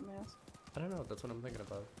want to play something else? I don't know, that's what I'm thinking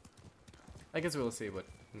about. I guess we'll see what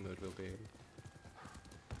mood we'll be in.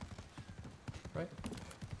 Right?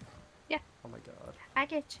 Yeah. Oh my god. I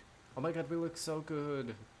get you. Oh my god, we look so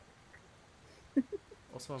good.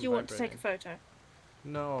 Also, I'm Do you want to take a vibrating. photo?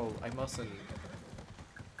 No, I mustn't.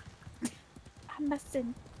 I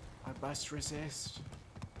mustn't. I must resist.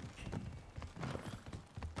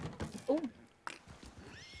 Oh.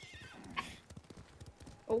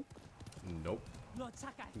 Oh. Nope.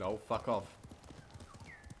 No, fuck off.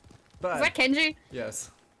 But Is that Kenji?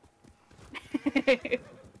 yes.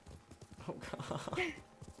 Oh god. I'm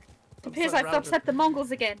Appears I've surrounded. upset the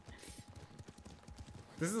Mongols again.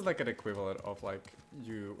 This is like an equivalent of like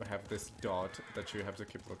you have this dot that you have to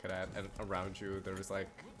keep looking at, and around you there is like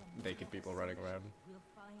naked people running around.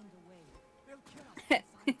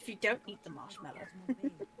 If you don't eat the marshmallow,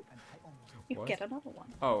 you What? get another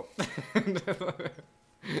one. Oh.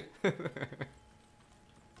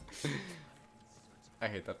 I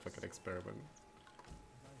hate that fucking experiment.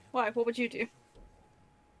 Why? What would you do?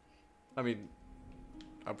 I mean,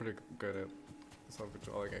 I'm pretty good at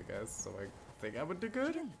self-controlling, I guess, so I think I would do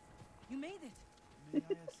good. You made it. May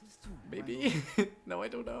I assist you? Maybe. No, I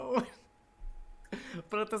don't know.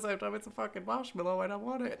 But at the same time, it's a fucking marshmallow and I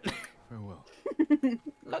want it. Farewell.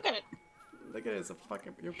 Look at it. Look at it, it's a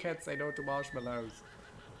fucking... You can't say no to marshmallows.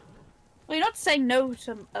 Well, you're not saying no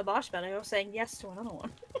to a marshmallow, you're saying yes to another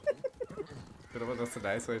one. You know what, that's a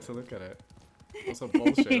nice way to look at it. Also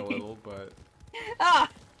bullshit a little, but... Ah!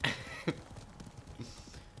 But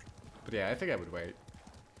yeah, I think I would wait.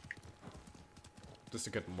 Just to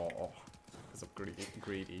get more. Because I'm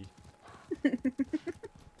greedy.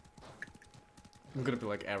 I'm gonna be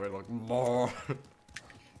like Aaron, like, more!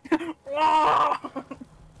 That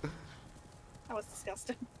was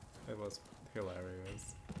disgusting. It was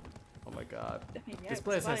hilarious. Oh my god. I mean, yeah, This it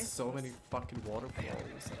place was has fine. so many fucking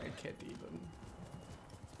waterfalls, and I can't even.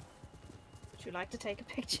 Would you like to take a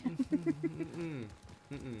picture?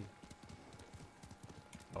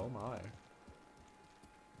 Oh my.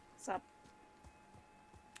 What's up?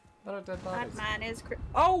 Not a dead bodies. That man is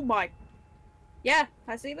oh my! Yeah,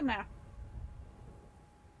 I see them now.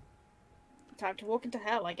 Time to walk into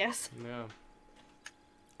hell, I guess. Yeah.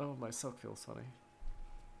 Oh, my sock feels funny.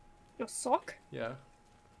 Your sock? Yeah.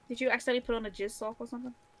 Did you accidentally put on a jizz sock or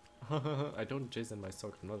something? I don't jizz in my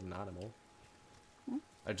sock, I'm not an animal.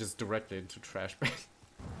 I just directly into trash bin.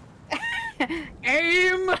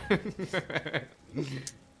 Aim!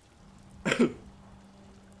 That's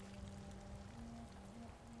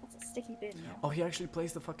a sticky bin, yeah. Oh, he actually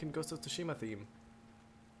plays the fucking Ghost of Tsushima theme.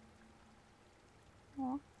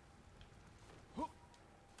 Aw.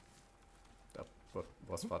 That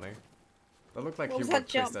was funny. That looked like What he was would that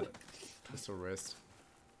jump? twist a wrist.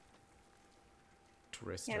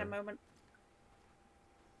 Twist He had a her. moment.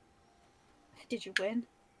 Did you win?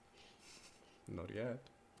 Not yet.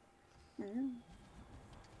 Mm.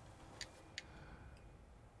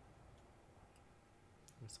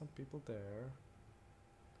 There's some people there.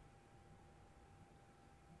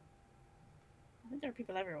 I think there are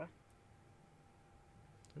people everywhere.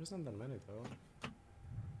 There isn't that many though.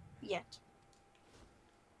 Yet.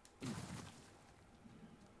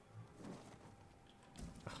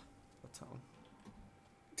 What town?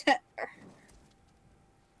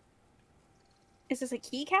 Is this a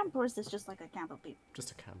key camp or is this just like a camp of people?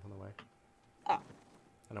 Just a camp on the way. Oh.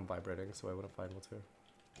 And I'm vibrating, so I wouldn't find what's here.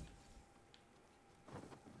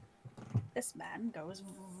 This man goes.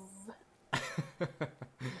 I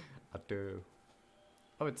do.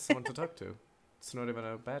 Oh, it's someone to talk to. It's not even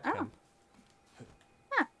a bad Oh. camp.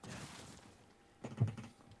 Huh.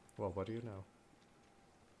 Well, what do you know?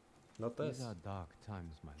 Not this. These are dark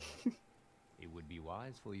times, my lord. It would be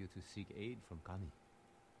wise for you to seek aid from Kami.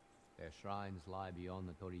 Their shrines lie beyond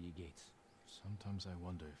the Torii gates. Sometimes I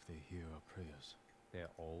wonder if they hear our prayers. They're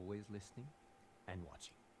always listening and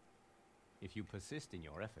watching. If you persist in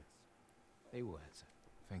your efforts, they will answer.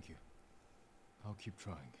 Thank you. I'll keep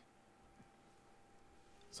trying.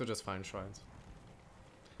 So just find shrines.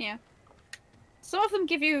 Yeah. Some of them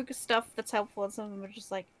give you stuff that's helpful, and some of them are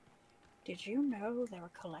just like, did you know there are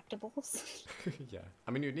collectibles? Yeah.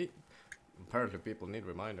 I mean, you need... Apparently people need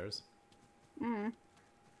reminders. Mm.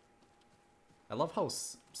 I love how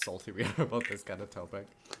salty we are about this kind of topic.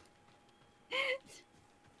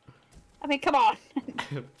 I mean, come on.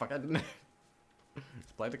 Fucking...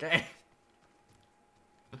 play the game.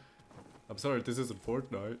 I'm sorry, this isn't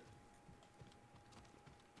Fortnite.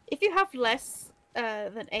 If you have less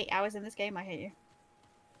than 8 hours in this game, I hate you.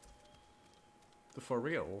 For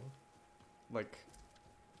real? Like,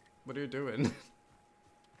 what are you doing?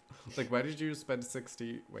 Like, why did you spend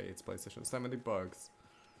 60... Wait, it's PlayStation. 70 bucks.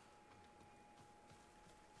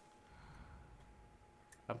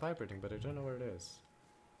 I'm vibrating, but I don't know where it is.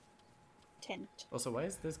 Tint. Also, why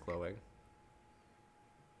is this glowing?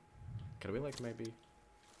 Can we, like, maybe...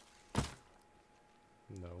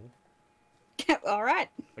 No. Alright.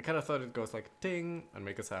 I kind of thought it goes like ding and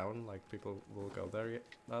make a sound, like people will go there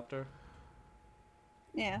after.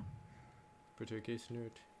 Yeah. Portuguese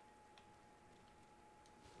nerd.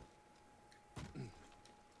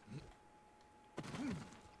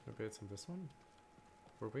 Maybe it's in this one?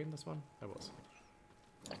 Were we in this one? I was.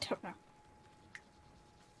 I don't know.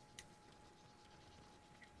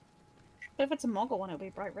 But if it's a Mongol one, it'll be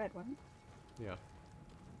bright red, won't it? Yeah.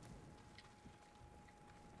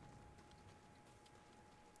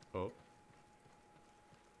 Oh.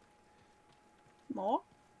 More?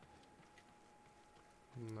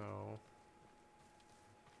 No.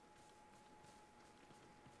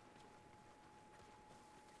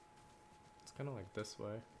 It's kind of like this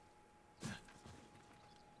way.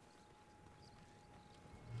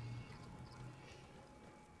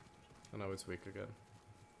 Oh no, it's weak again.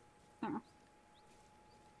 Oh.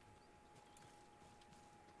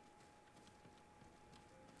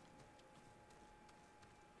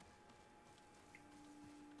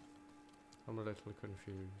 I'm a little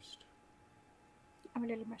confused. I'm a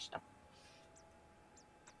little messed up.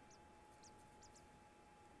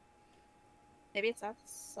 Maybe it's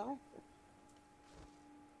outside.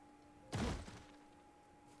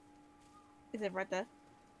 Is it right there?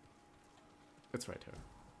 It's right here.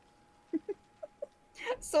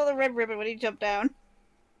 Saw the red ribbon when he jumped down.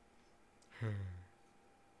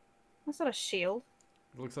 That's not a shield.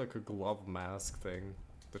 It looks like a glove mask thing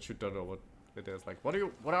that you don't know what it is. Like, what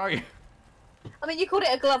are you? I mean, you called it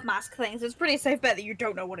a glove mask thing, so it's pretty safe bet that you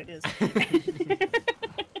don't know what it is. Good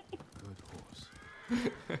horse.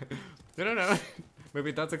 I don't know.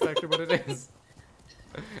 Maybe that's exactly what it is.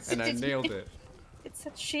 And I nailed it. It's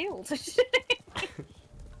a shield.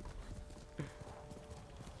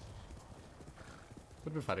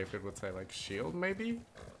 Would be funny if it would say like shield, maybe?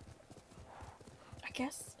 I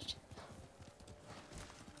guess.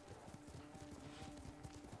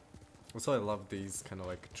 Also, I love these kind of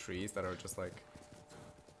like trees that are just like...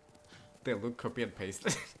 They look copy and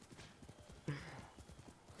pasted.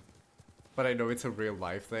 But I know it's a real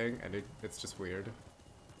life thing, and it's just weird.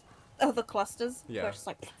 Oh, the clusters? Yeah. They're just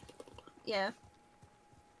like... Yeah.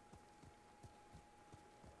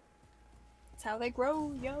 That's how they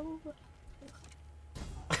grow, yo.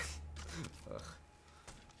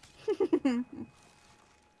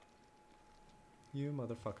 You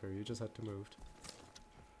motherfucker, you just had to move.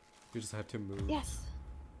 You just had to move. Yes.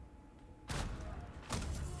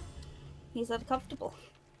 He's uncomfortable.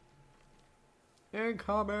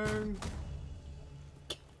 Incoming!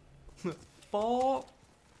 Fall!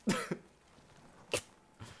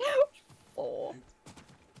 4.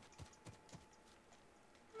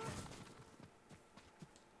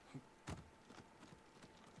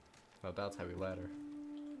 Oh, that's heavy ladder.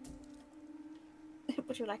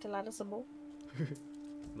 Would you like to ladder some more?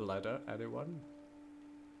 Ladder, anyone?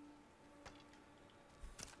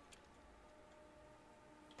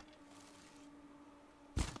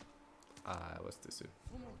 Ah, I was too soon.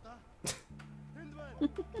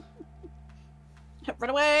 Run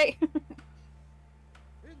away!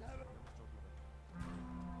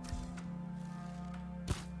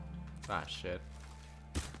 Ah, shit.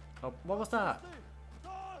 Oh, what was that?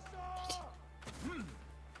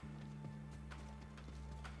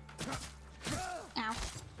 Ow.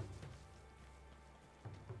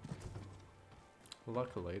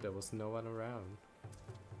 Luckily, there was no one around.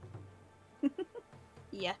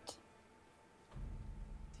 Yet.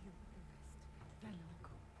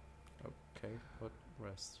 Okay, what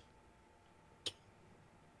rest?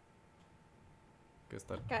 Guess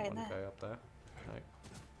that Guy in one there. guy up there. Right.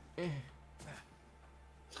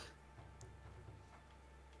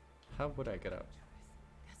 How would I get up?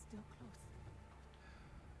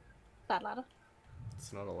 That ladder.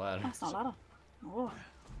 It's not a ladder. That's not a ladder. Oh.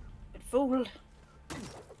 fool.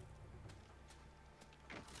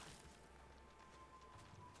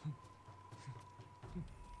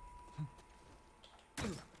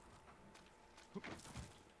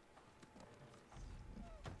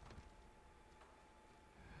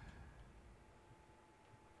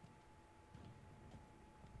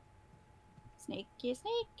 Sneaky,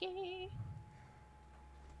 sneaky.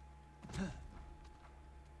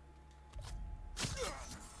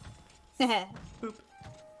 Boop.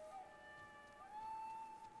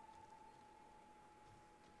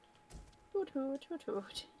 Hoot, hoot, hoot,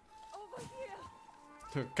 hoot. Over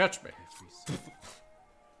here! Catch me.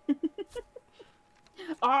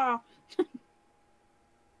 Ah!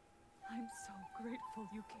 I'm so grateful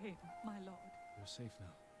you came, my lord. You're safe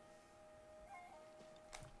now.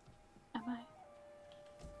 Am I?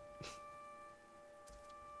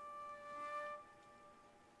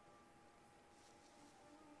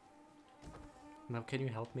 Now can you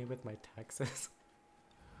help me with my taxes?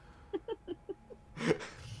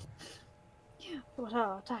 What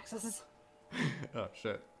are taxes? Oh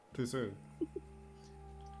shit. Too soon.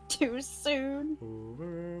 Too soon.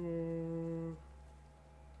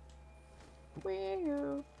 Will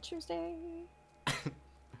you Tuesday?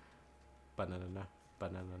 Banana,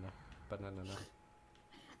 banana, banana.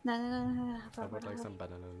 Na, na, na, na, I would like na. some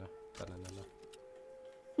banana, banana.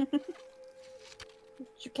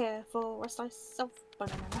 Would you care for a slice of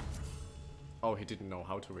banana? Oh, he didn't know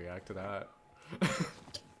how to react to that.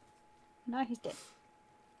 No, he's dead.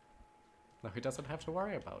 Now he doesn't have to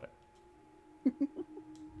worry about it.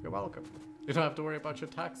 You're welcome. You don't have to worry about your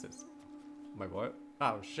taxes. My what?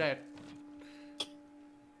 Oh shit.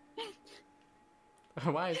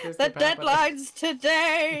 Why is this The keep happening? deadline's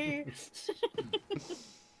today!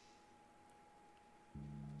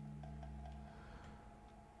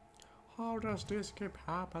 How does this keep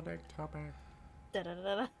happening to me?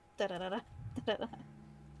 Da-da-da-da, da-da-da-da, da-da-da.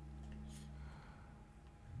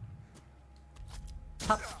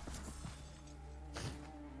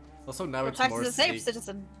 Also now Your it's tax more is a safe sneak-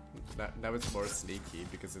 citizen. now it's more sneaky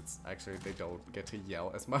because it's actually they don't get to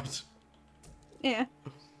yell as much. Yeah.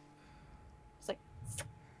 It's like,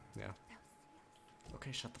 Yeah.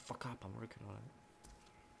 Okay, shut the fuck up. I'm working on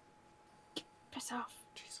it. piss off.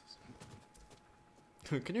 Jesus.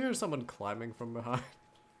 Can you hear someone climbing from behind?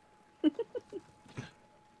 Is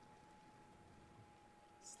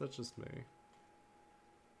that just me?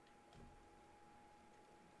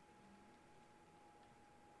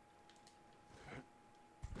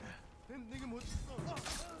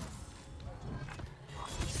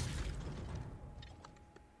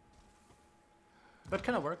 That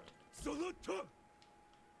kind of worked.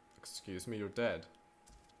 Excuse me, you're dead.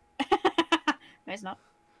 No, it's not.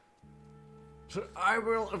 I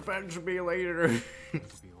will avenge me later.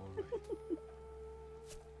 It'll be alright.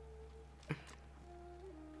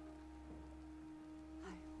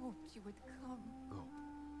 I hoped you would come. Go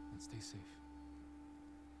and stay safe.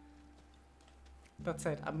 That's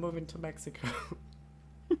it. I'm moving to Mexico.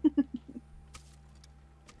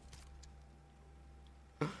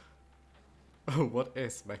 What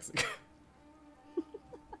is Mexico?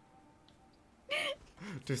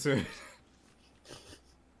 Too soon.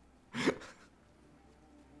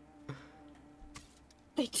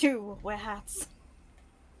 They do wear hats.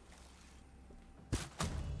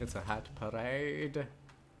 It's a hat parade.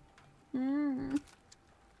 Mm.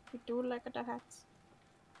 We do like the hats.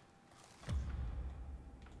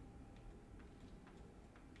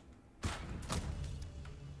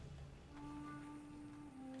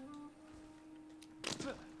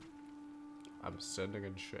 I'm sending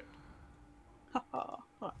in shit. Haha.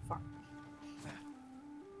 Oh, fuck.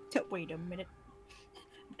 Wait a minute.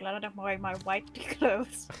 I'm glad I don't wear my white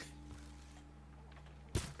clothes.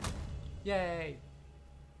 Yay!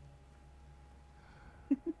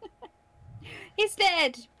 He's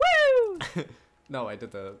dead! Woo! No, I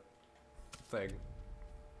did the thing.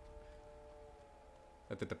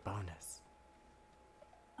 I did the bonus.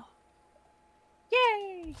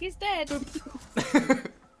 Yay! He's dead!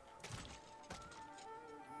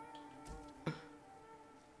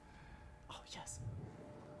 Oh, yes.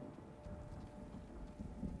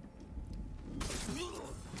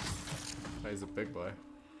 Oh, he's a big boy.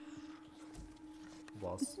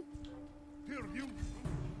 Was.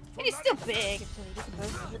 And he's still big until he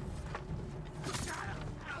decomposes it.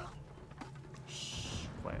 Shh,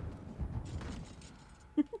 quiet.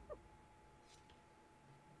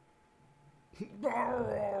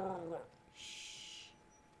 Shh.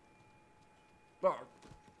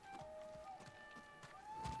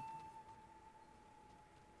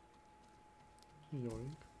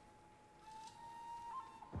 Yoink.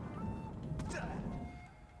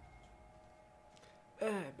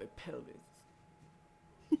 pelvis.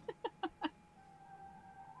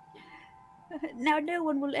 Now no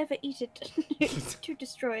one will ever eat it. It's too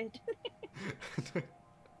destroyed.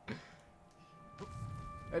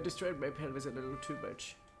 I destroyed my pelvis a little too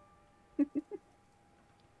much.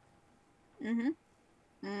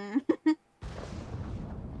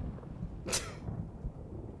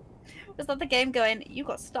 Was that the game going, you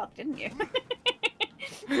got stuck, didn't you?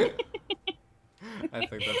 I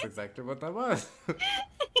think that's exactly what that was.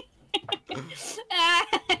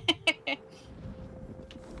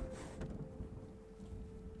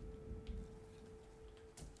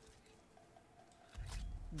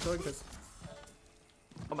 Doing this.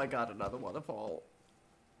 Oh my god, another waterfall.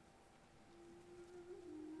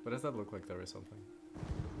 What does that look like? There is something.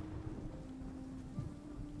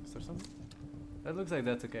 Is there something? That looks like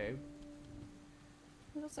that's a cave.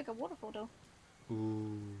 It looks like a waterfall though.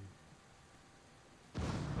 Ooh.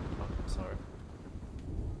 Oh, sorry.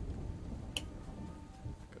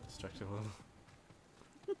 Got distracted a little.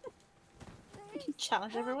 You can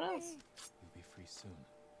challenge everyone else. You'll be free soon.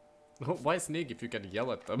 Why sneak if you can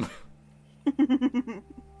yell at them? We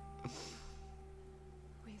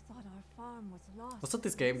thought our farm was lost. Also,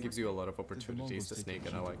 this game gives you a lot of Did the opportunities to Mongols take sneak, the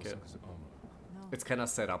and I key to like it. Gosaku's armor? No. It's kind of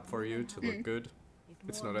set up for you to look good.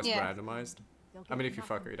 It's not as Yeah. randomized. I mean, if you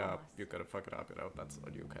fuck it up, you gotta fuck it up, you know, that's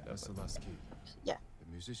on you kind That's of. the last key. Yeah. The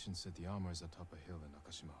musician said the armor is atop a hill in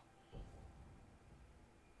Akashima.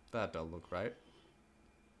 That don't look right.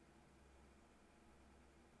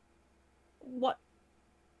 What?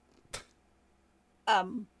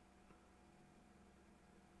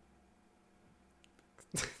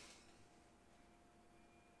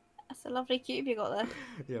 That's a lovely cube you got there.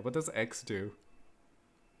 Yeah, what does X do?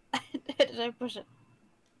 Don't push it.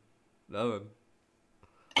 Nothing.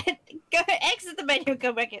 Go exit the menu and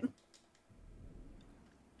go back in.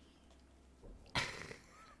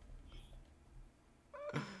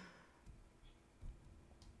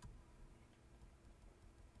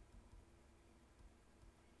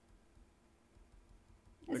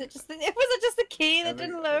 Was it just the key that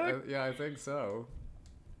didn't load? Yeah, I think so.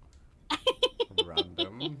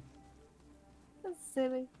 Random. That's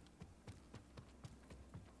silly.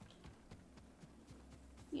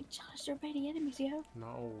 You challenged your remaining enemies, yo.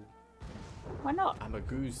 No. Why not? I'm a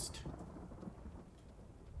ghost.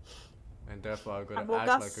 And therefore I'm I'm gonna act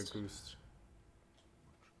like a August. ghost.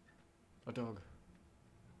 A dog.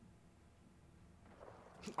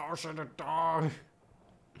 Oh shit, a dog!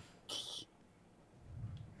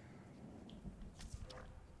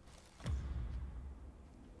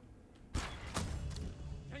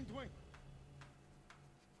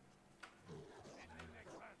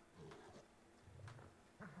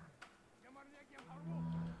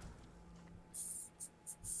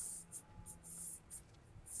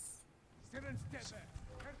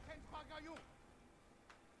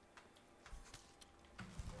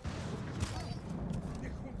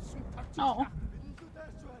 Oh.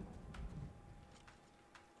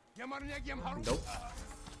 Nope.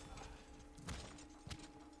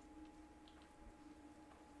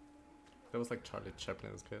 That was like Charlie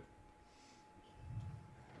Chaplin's kid.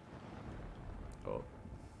 Oh.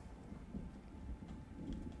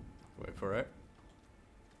 Wait for it.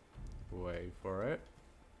 Wait for it.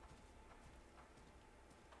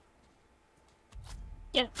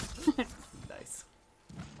 Yeah. Nice.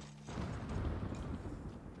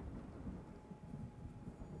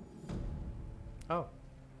 Oh.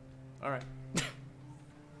 Alright.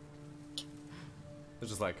 It's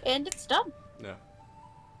just like, And it's done. no.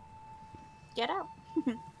 Get out.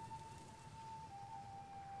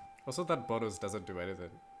 Also, that bonus doesn't do anything.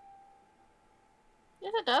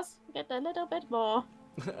 Yes, it does. Get a little bit more.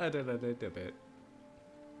 I did a little bit.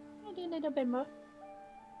 I do a little bit more.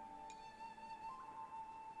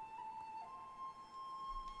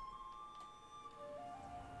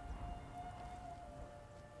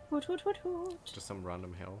 Hoot hoot hoot hoot. Just some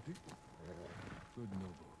random hill. Good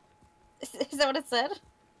noble. Is that what it said?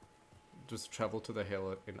 Just travel to the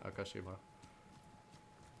hill in Akashima.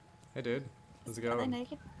 Hey dude, how's it Are they going?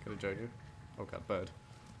 naked? Can I join you? Oh god, bird.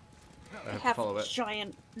 I They have to have follow it.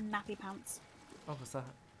 giant nappy pants. Oh, what's that?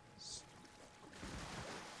 Is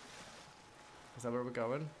that where we're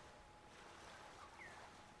going?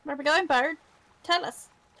 Where are we going, bird? Tell us.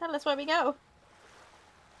 Tell us where we go.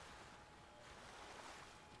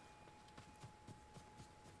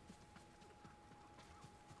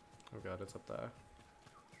 Oh god, it's up there.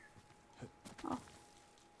 Oh.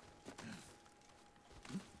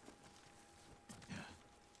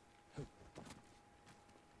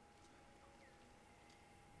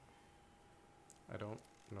 I don't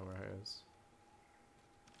know where it is.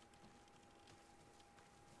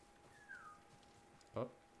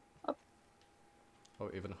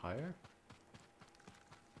 even higher?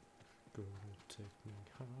 Go take me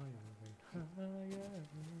higher and higher.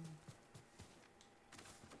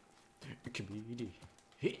 Comedy.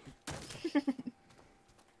 Hey.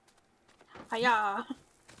 Hiya!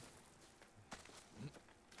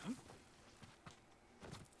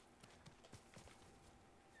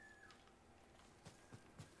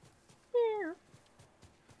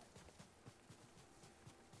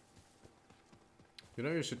 You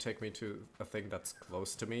know, you should take me to a thing that's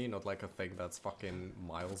close to me, not like a thing that's fucking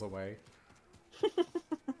miles away.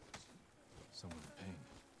 Someone in pain.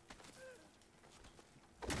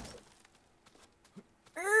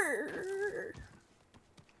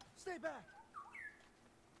 Stay back!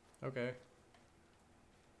 Okay.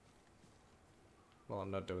 Well, I'm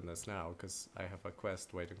not doing this now, because I have a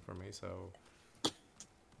quest waiting for me, so...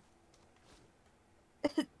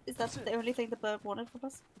 Is that the only thing the bird wanted from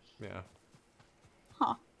us? Yeah.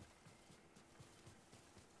 Huh.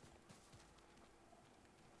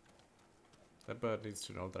 That bird needs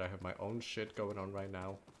to know that I have my own shit going on right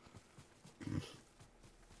now.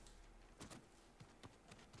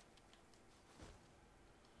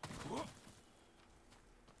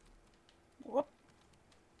 Whoop.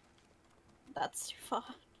 That's too far.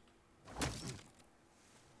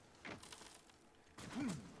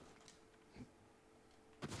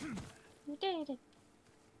 You did it.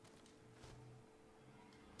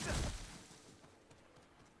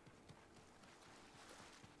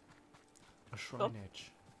 A shrine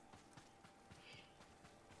edge.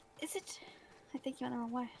 Is it? I think you went the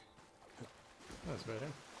wrong way. That's right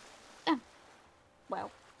in. Oh.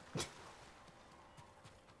 Well.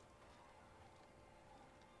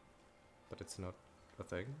 But it's not a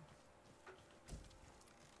thing.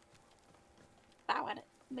 Bow at it,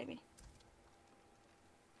 maybe.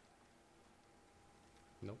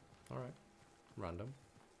 Nope. Alright. Random.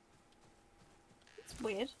 It's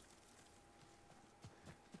weird.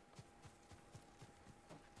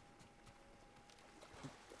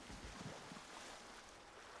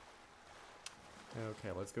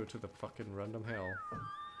 Okay, let's go to the fucking random hill.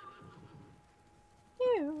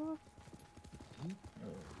 Ew.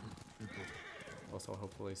 Also,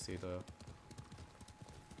 hopefully see the...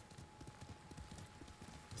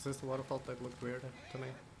 Is this the waterfall that looked weird to me?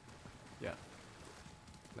 Yeah.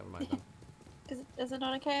 Never mind then. Is it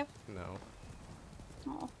not a cave? No.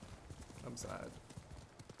 Oh. I'm sad.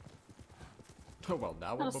 Oh well,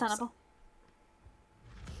 now we're Understandable.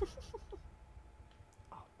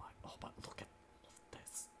 Oh my, oh but look at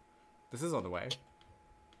this. This is on the way.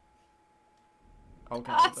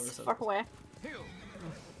 Okay, Ah, there it's is far away.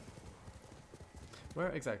 Where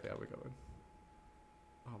exactly are we going?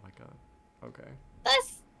 Oh my god. Okay.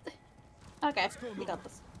 This! Okay, we got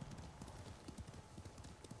this.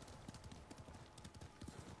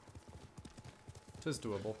 It is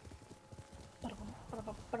doable.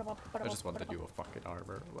 I just wanted you a fucking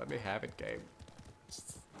armor. Let me have it, game.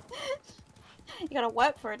 You gotta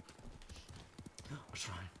work for it. I'll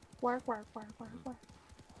try. Work.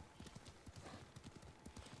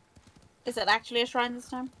 Is it actually a shrine this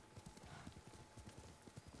time?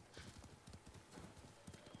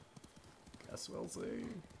 Guess we'll see.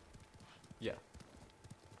 Yeah.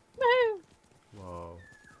 Woo! Whoa.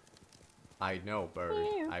 I know, bird.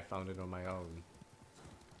 Ew. I found it on my own.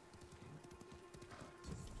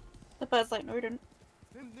 The bird's like, no, you didn't.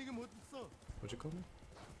 What'd you call me?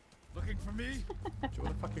 Looking for me? Do you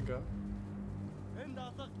wanna fucking go?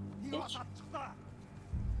 Bitch.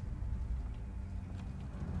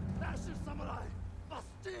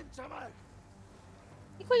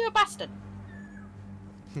 You call you a bastard.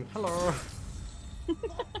 Hello.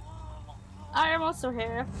 I am also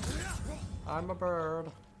here. I'm a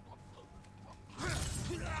bird.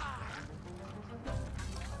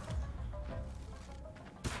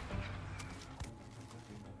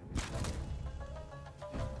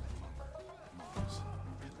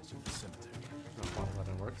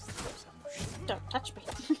 That works. Don't touch me.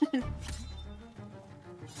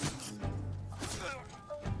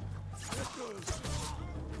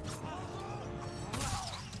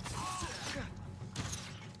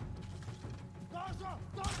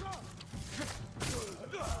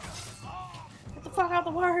 Get the fuck out of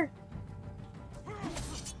the water!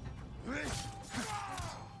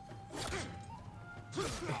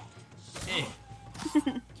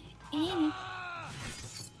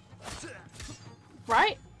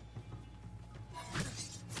 Right?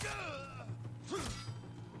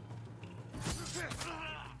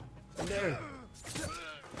 No.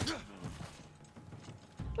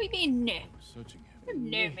 What do you mean, no? Searching him. You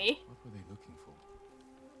know me. What were they looking for?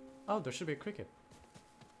 Oh, there should be a cricket.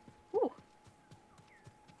 Ooh.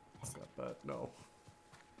 Oh god, but no.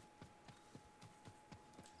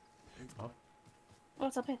 Oh,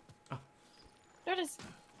 it's up here. Oh. There it is.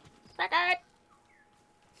 Record!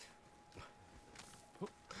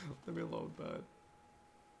 Leave me alone, bud.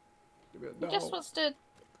 He just wants to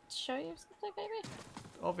show you something, maybe?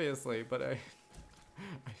 Obviously, but I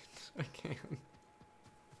can't.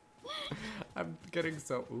 I'm getting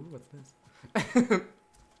so. Ooh, what's this? I'm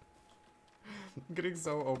getting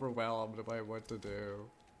so overwhelmed by what to do.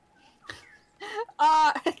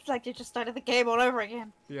 It's like you just started the game all over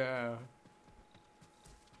again. Yeah.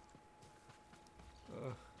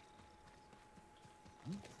 Ugh.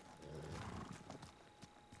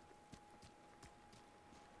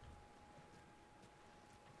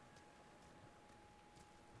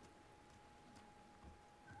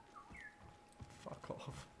 Fuck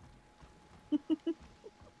off.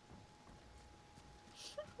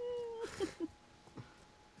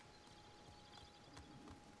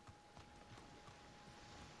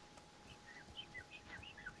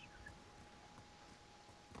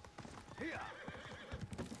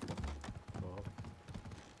 Oh.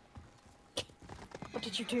 What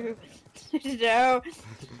did you do? No.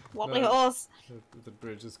 Wobbly No. horse. The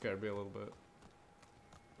bridge just scared me a little bit.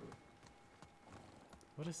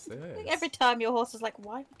 What is I this? think every time your horse is like,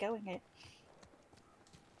 why are we going here?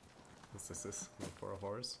 This is not for a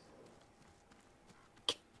horse.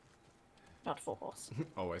 Not for horse.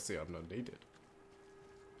 Oh, I see. I'm not needed.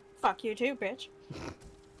 Fuck you too, bitch.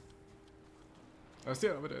 I see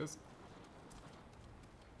how it is.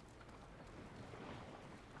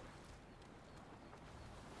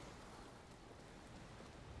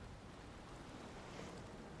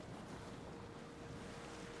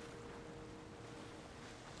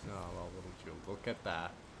 Oh, well, wouldn't you look at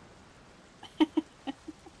that?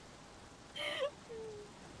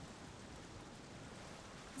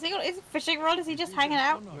 Has he got his fishing rod? Is he just hanging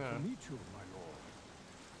out? Honor Yeah. to meet you, my lord.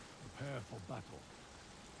 Prepare for battle.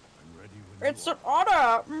 I'm ready when It's you an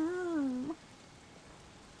honor! Mm.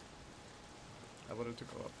 I wanted to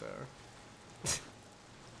go up there.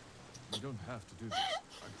 You don't have to do this.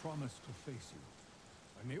 I promise to face you.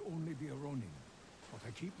 I may only be a Ronin, but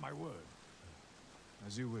I keep my word.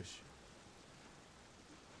 As you wish.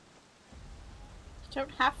 You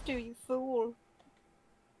don't have to, you fool.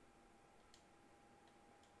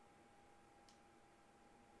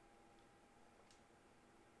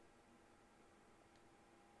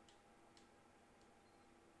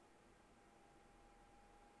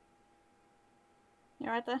 You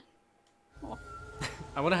right there? Oh.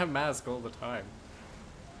 I want to have mask all the time.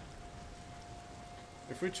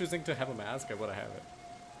 If we're choosing to have a mask, I want to have it.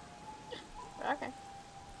 Okay.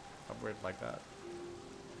 I'm weird like that.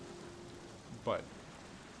 But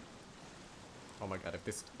oh my god, if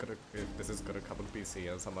this is gonna come on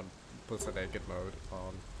PC and someone puts a naked mode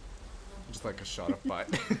on, just like a shot of butt.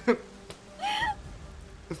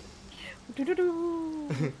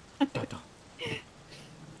 Do-do-do. Da-da.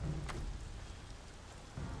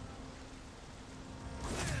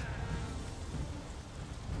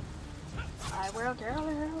 I will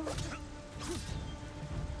girl you.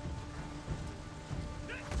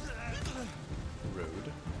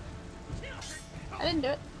 Rude. I didn't do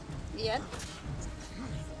it. Yet.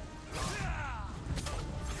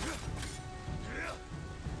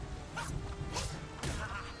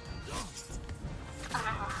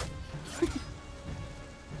 Ah.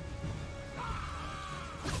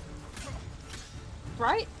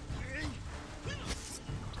 Right?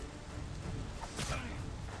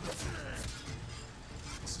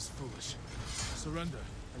 This is foolish. Surrender,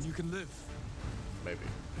 and you can live. Maybe.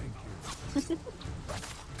 Thank you.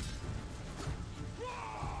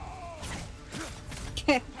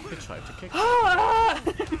 He tried to kick me, Ah!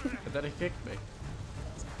 and then he kicked me.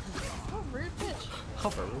 Oh, rude bitch. How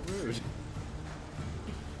very rude.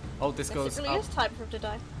 Oh, this Guess goes it really up, is time for him to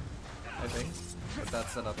die. I think. But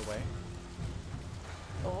that's another way.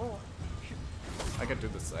 Oh. I can do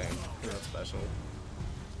the same. You're not special.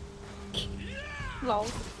 Lol.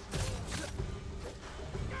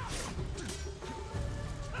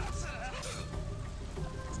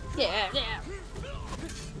 Yeah, yeah.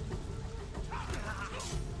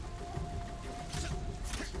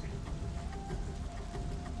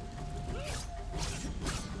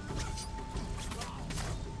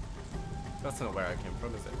 That's not where I came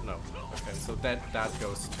from, is it? No. Okay, so that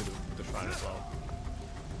goes to the shrine as well.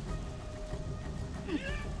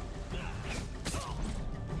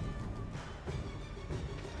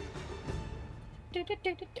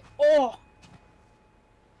 Oh!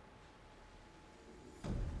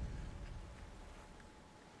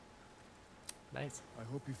 Nice. I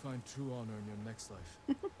hope you find true honor in your next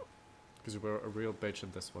life. Because you were a real bitch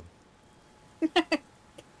in this one.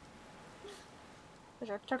 Because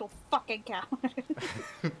you're a turtle fucking cow.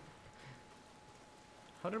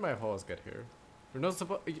 How did my horse get here? We're not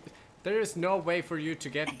supposed. There is no way for you to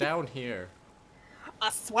get down here. I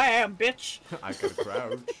swam, bitch. I can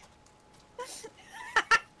crouch.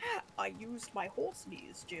 I used my horse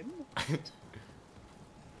knees, Jim.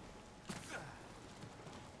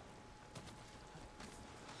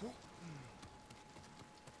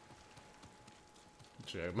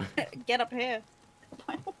 Jim. Get up here.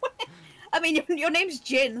 I mean, your name's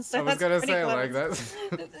Jin, so I was that's gonna pretty say, close. like, that's.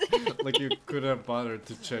 Like, you couldn't have bothered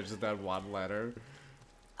to change that one letter.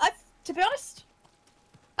 To be honest,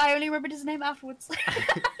 I only remembered his name afterwards.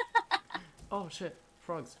 Oh shit,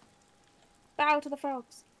 frogs. Bow to the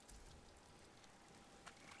frogs.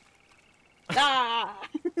 Ah!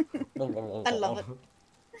 I love it.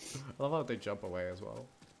 I love how they jump away as well.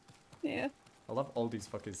 Yeah. I love all these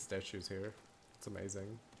fucking statues here. It's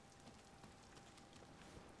amazing.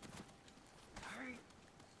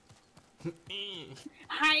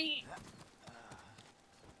 Hi.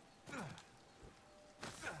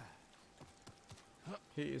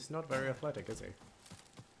 He is not very athletic, is he?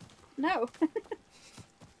 No.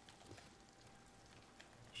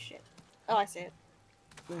 Shit. Oh, I see it.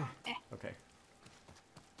 Okay.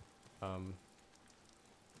 Up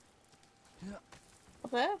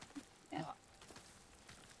there? Yeah.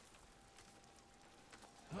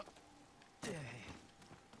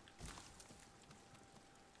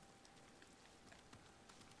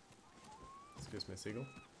 Excuse me, seagull.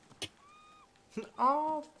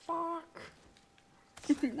 Oh, fuck!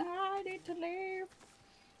 I need to leave.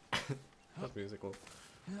 That's musical.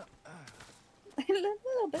 A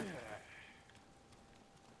little bit.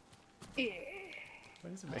 Yeah. Why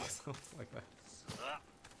does it make sounds like that?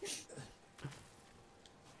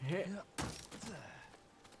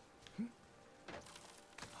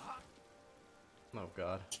 Oh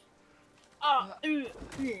god. Oh,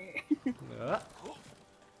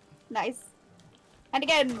 nice. And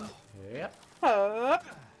again. Yep. Up.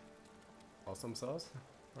 Awesome sauce.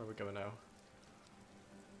 Where are we going now?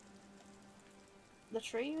 The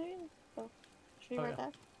tree, maybe? The tree Oh, right yeah.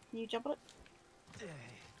 there. Can you jump on it?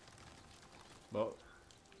 Well,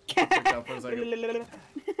 check out for a second.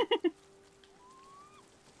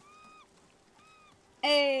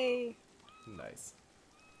 Hey. Nice.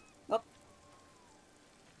 Oh.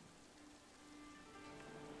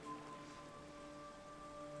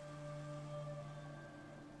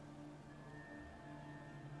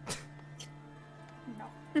 No.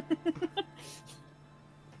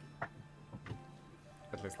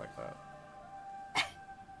 At least like that.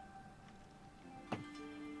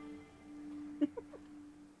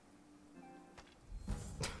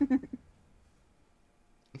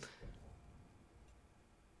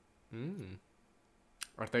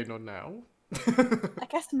 Are they not now? I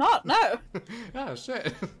guess not, no. Ah,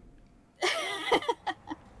 shit.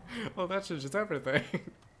 Well, that changes everything.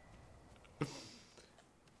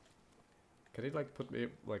 Can you, like, put me,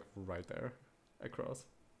 like, right there? Across?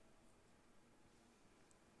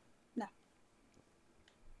 No.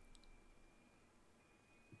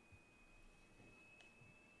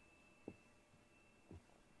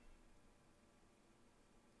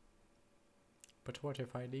 But what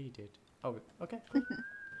if I need it? Oh, okay.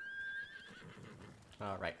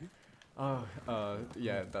 Alright. Oh,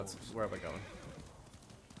 yeah, that's where am I going?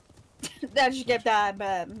 That just kept that,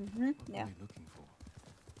 but yeah. What are you looking for?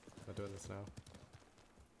 I'm doing this now.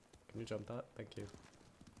 Can you jump that? Thank you.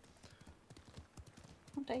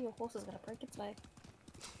 One day your horse is gonna break its leg.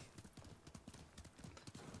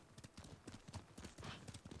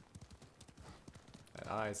 And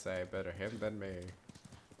I say better him than me.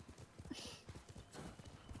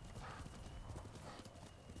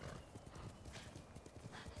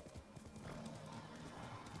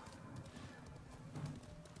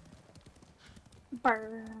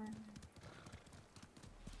 Burn.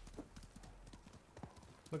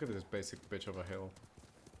 Look at this basic bitch of a hill.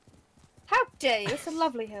 How dare you? It's a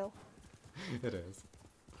lovely hill. It is.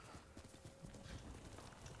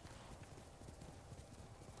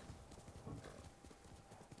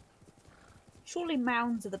 Surely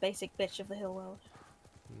mounds are the basic bitch of the hill world.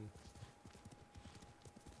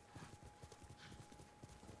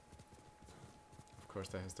 Of course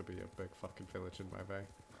there has to be a big fucking village in my way.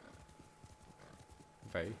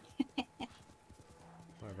 Vey?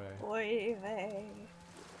 My way. Oy vey.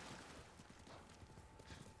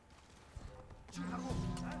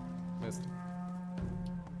 Missed.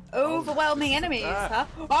 Overwhelming Jesus. enemies, Ah.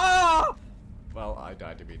 huh? Oh! Well, I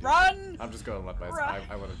died immediately. Run! I'm just gonna let myself. Run!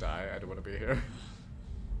 I wanna die. I don't wanna be here.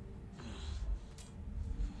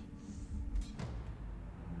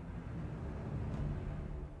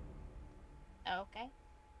 Okay.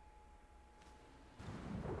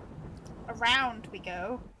 Around we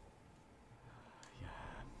go.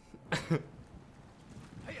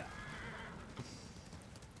 Yeah.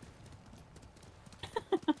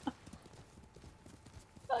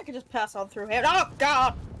 I could just pass on through here. Oh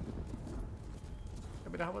god! I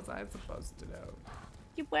mean, how was I supposed to know?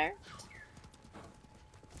 You were?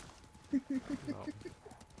 No.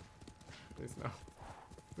 Please no.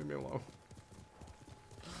 Leave me alone.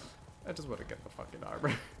 I just want to get the fucking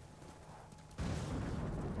armor.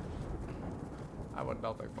 I want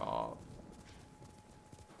nothing more.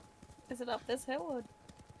 Is it up this hill or?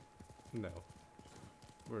 No.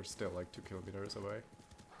 We're still like 2 kilometers away.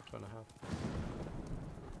 2.5.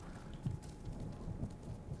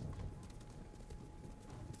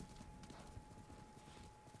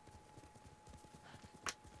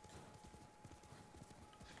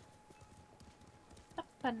 Up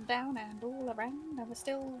and down and all around, and we're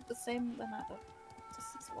still the same amount of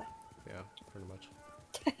distance away. Yeah, pretty much.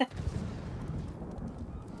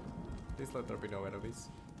 Please let there be no enemies.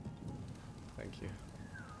 Thank you.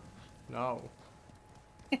 No.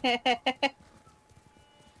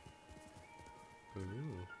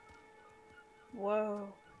 Ooh. Whoa.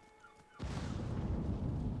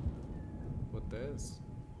 What this?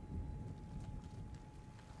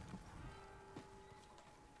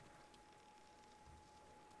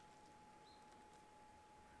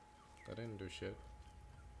 That didn't do shit.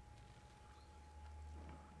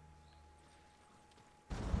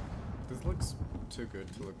 This looks too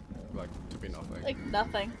good to look like to be nothing. Like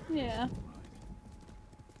nothing. Yeah.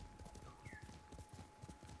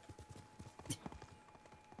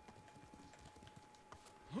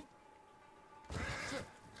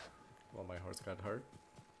 Well, my horse got hurt.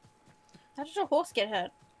 How did your horse get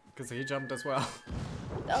hurt? Because he jumped as well.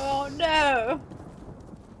 Oh no!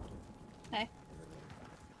 Hey.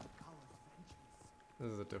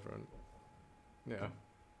 This is a different... Yeah.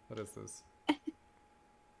 What is this?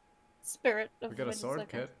 Spirit of We got a sword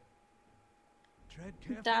kit. Tread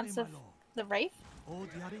carefully, Dance my of lord. the Wraith? Old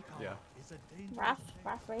Yarikawa Yeah. is a dangerous Wrath?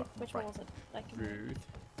 place. Wraith? Which one was it? Like Ruth.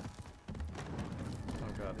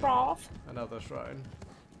 Oh god. Wrath? Another shrine.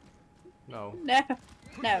 No. No.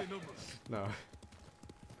 No. No.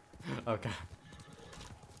 Okay.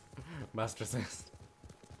 Master says.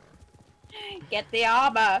 Get the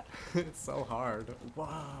armor! It's so hard.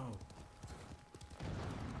 Wow.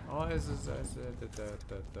 Oh, this is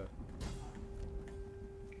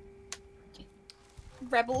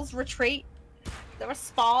Rebels retreat. Is there a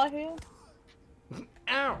spa here?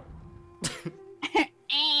 Ow!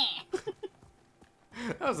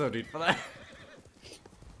 That was no need for that.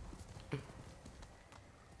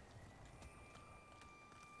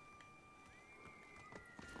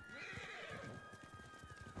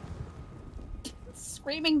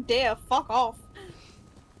 Screaming deer, fuck off.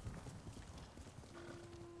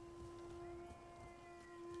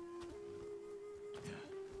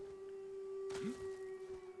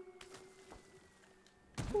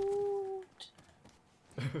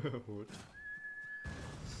 Wood.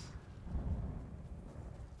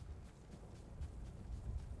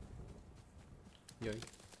 Yay.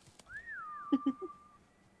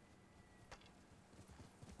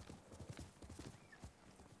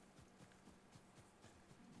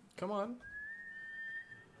 Come on.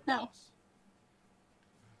 No.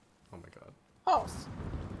 Oh my god. Horse.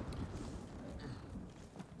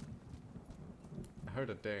 I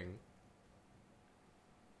heard a ding.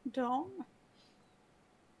 Dong.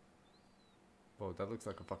 Whoa, that looks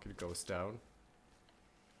like a fucking ghost town.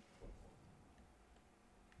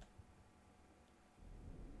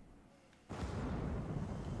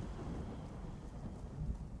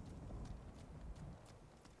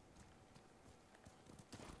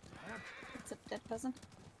 It's a dead person.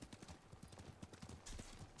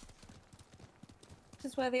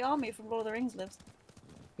 This is where the army from Lord of the Rings lives.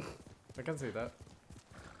 I can see that.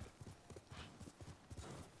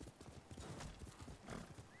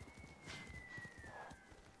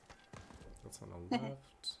 That's on the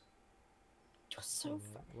left. You're so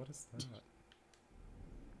far. What is that?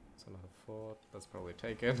 It's another fort. That's probably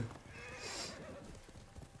taken.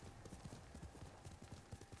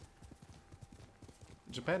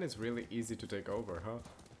 Japan is really easy to take over, huh?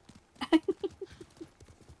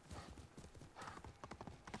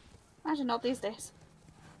 Imagine not these days.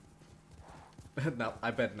 Now,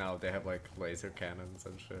 I bet now they have like laser cannons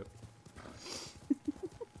and shit.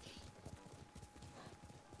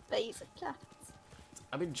 Basic cats.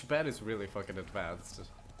 I mean, Japan is really fucking advanced.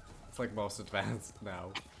 It's like most advanced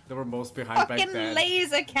now. They were most behind back Fucking then.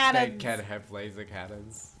 laser cannons! They can have laser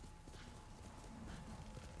cannons.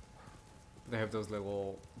 They have those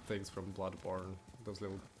little things from Bloodborne, those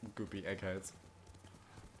little goopy eggheads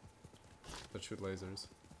that shoot lasers.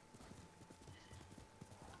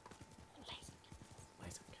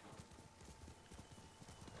 Laser.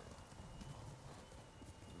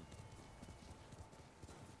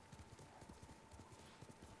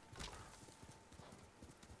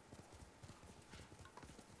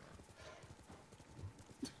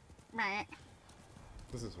 Meh.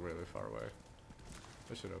 This is really far away.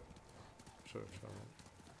 I should have shown it.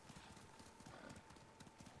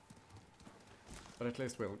 But at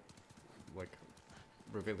least we'll, like,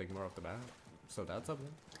 revealing more of the map. So that's something.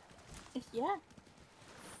 Yeah.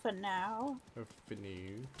 For now. For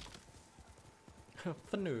new.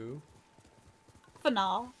 For new. For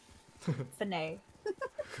now. For now.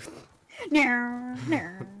 No,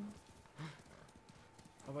 no.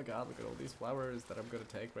 Oh my god, look at all these flowers that I'm gonna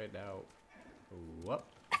take right now. What?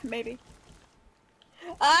 Maybe.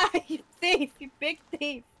 Ah, you thief! You big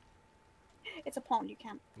thief! It's a pond, you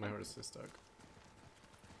can't. My horse is stuck.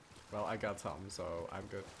 Well, I got some, so I'm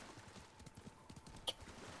good.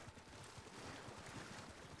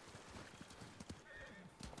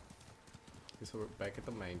 So we're back at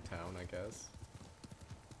the main town, I guess.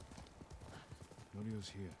 Norio's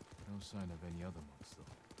here. No sign of any other monks,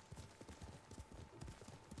 though.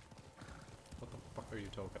 What the fuck are you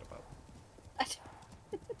talking about?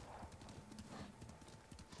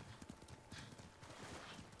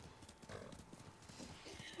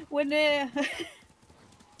 When Yeah.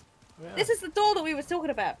 This is the door that we were talking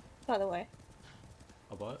about, by the way.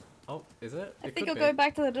 A what? Oh, is it? I It think could I'll be. go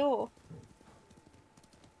back to the door.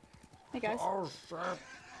 Hey guys. Oh shit!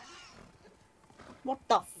 What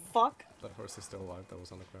the fuck? That horse is still alive. That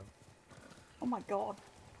was on the ground. Oh my god.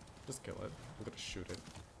 Just kill it. I'm gonna shoot it.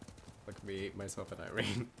 Like me, myself, and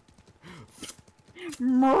Irene.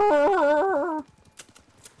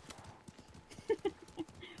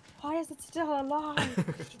 Why is it still alive?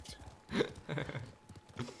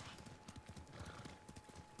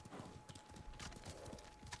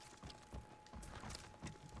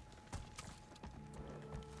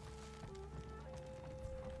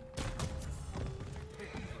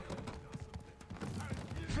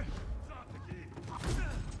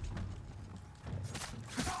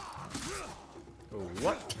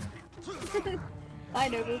 What? I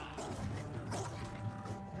know this.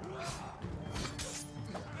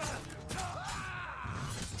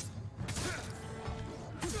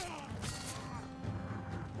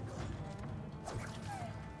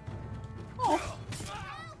 Oh.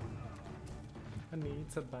 I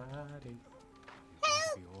need somebody.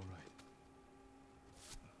 Be all right.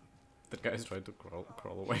 That guy's trying to crawl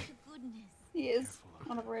away. Goodness, He is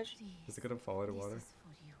on a bridge. please. Is he gonna fall into This water? is for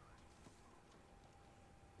you.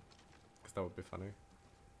 Because that would be funny.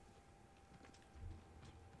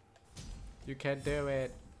 You can do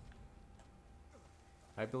it.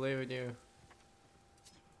 I believe in you.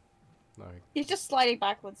 No. He's just sliding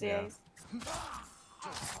backwards, Yeah. yeah.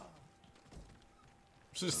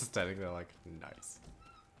 She's just standing there like, nice.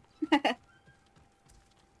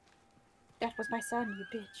 That was my son, you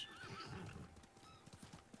bitch.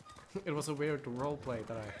 It was a weird roleplay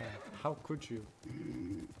that I had. How could you?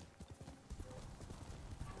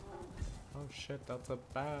 Oh shit, that's a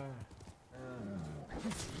bear.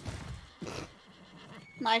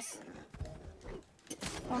 Nice.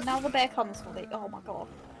 Oh, now the bear comes for me. Oh my god.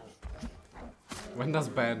 When does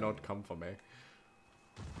bear not come for me?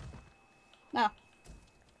 No.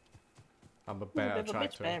 I'm a It was bear a bit of a bitch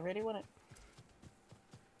attractor. bear, really, wasn't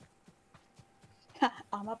it?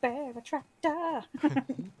 I'm a bear attractor.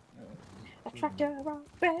 Attractor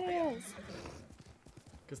of bears.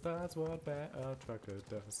 Cause that's what bear attractor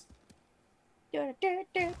does. Do, do,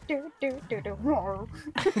 do, do, do, do, do. Roar.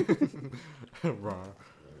 Rawr.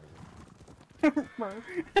 Roar.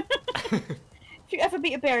 If you ever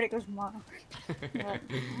meet a bear and it goes roar.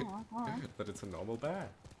 But it's a normal bear.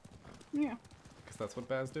 Yeah. Cause that's what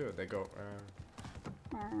bears do. They go,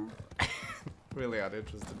 really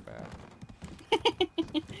uninterested bear.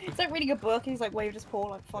 It's like reading a book and he's like waving his paw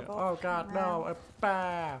like fuck Yeah. off. Oh god, no, a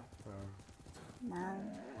bear!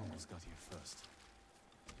 Almost got here first.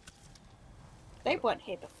 They weren't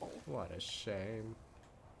here before. What a shame.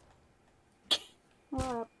 What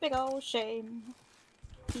a big old shame.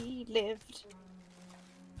 He lived.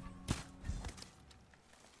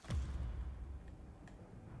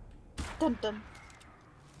 Dun dun.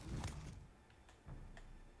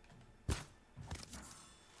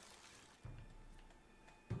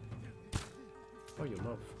 Oh, you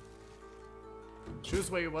love.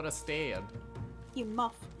 Choose where you want to stand. You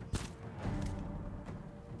muff.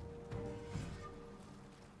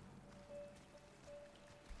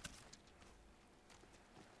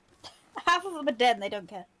 half of them are dead and they don't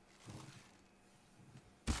care.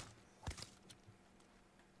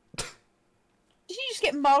 Did you just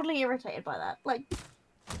get mildly irritated by that? Like...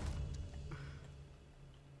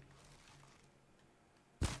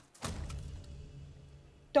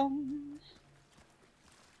 Dong.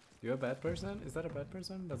 You a bad person? Is that a bad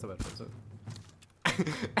person? That's a bad person.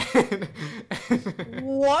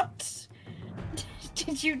 What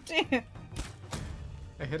did you do?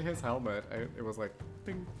 I hit his helmet. It was like,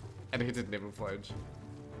 ding, and he didn't even flinch.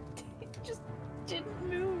 It just didn't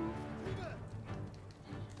move.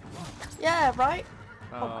 Yeah, right?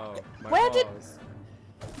 Oh, my Where did- horse.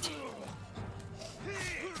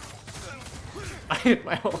 I hit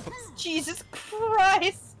my horse. Jesus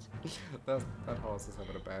Christ! that horse is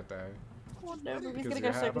having a bad day. Oh no, he's Because gonna you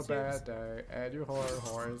go have a super bad day, and you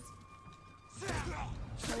horse.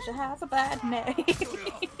 Because you have a bad day.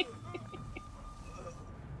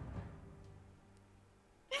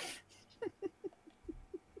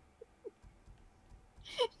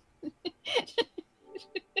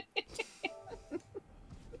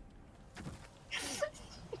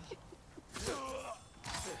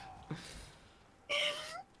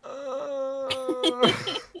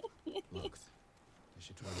 Look, I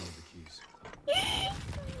should try one of the keys.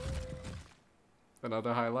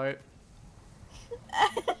 Another highlight?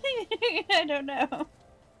 I don't know.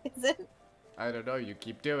 Is it? I don't know, you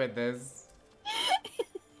keep doing this.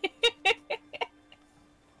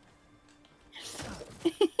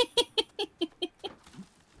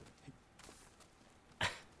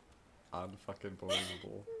 Unfucking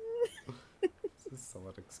believable. This is so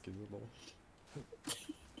inexcusable.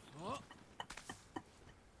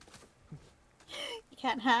 You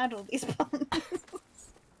can't handle these buttons.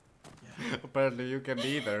 Apparently you can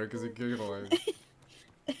either, because you're giggling.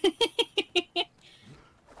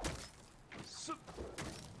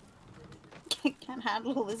 Can't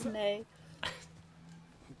handle this nay.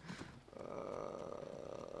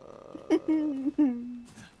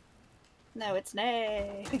 No, it's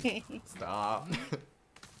nay. Stop.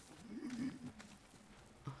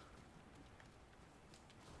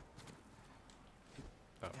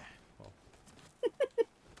 Oh, well.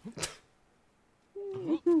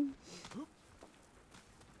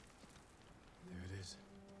 There it is.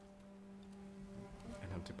 An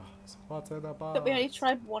empty box. What's in the box? But we only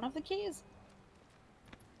tried one of the keys.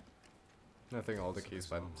 I think all the keys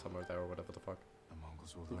went somewhere there or whatever the fuck. The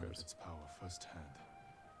Mongols will Who learn of cares? its power firsthand.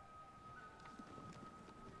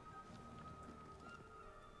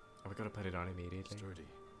 Are we gonna put it on immediately? Sturdy.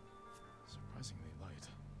 Surprisingly light.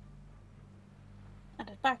 And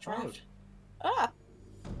a backdraft. Ah!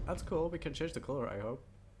 That's cool. We can change the color, I hope.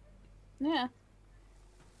 Yeah.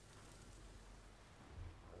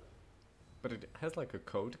 But it has like a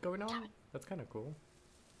coat going on. That's kind of cool.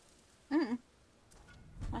 Mm.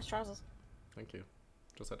 Nice trousers. Thank you.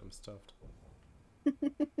 Just had them stuffed.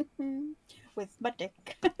 With my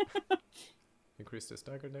dick. Increase the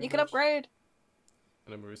stagger damage. You can upgrade.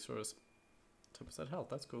 Enemy restores 10% health.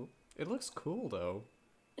 That's cool. It looks cool though.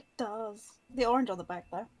 It does. The orange on the back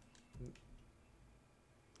though.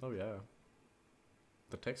 Oh yeah.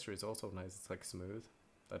 The texture is also nice. It's like smooth.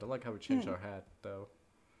 I don't like how we changed our hat though.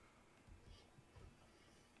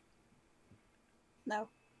 No.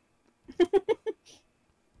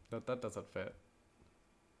 That doesn't fit.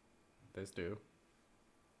 These do.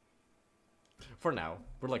 For now,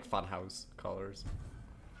 we're like funhouse colors.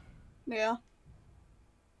 Yeah.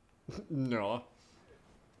 No.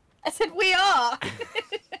 I said we are!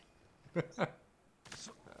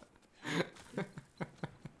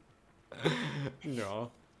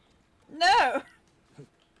 No. No!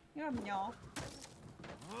 You're a myaw.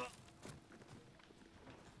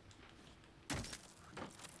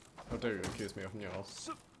 How dare you accuse me of no?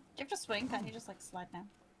 Do you have to swing? Can't you just like slide down?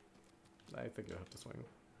 I think you have to swing.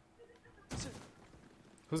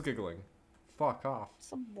 Who's giggling? Fuck off.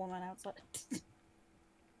 Some woman outside.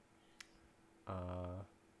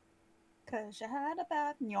 Cause you had a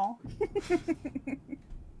bad myaw.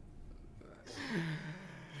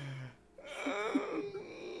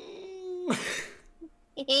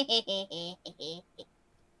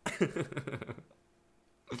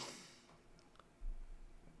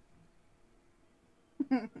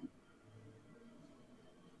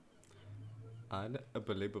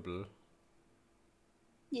 Unbelievable.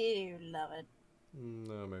 You love it.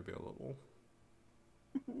 No, maybe a little.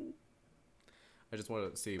 I just want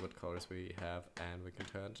to see what colors we have and we can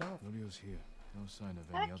turn it off. Rodio's here. No sign of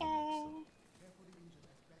any other Okay. monster.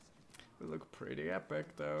 We look pretty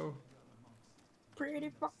epic though. Pretty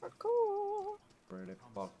fucking cool. Pretty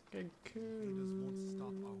fucking cool. Won't stop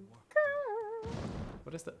our work. Cool.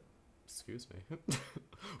 What is that? Excuse me.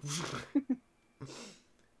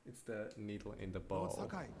 It's the needle in the Lord ball.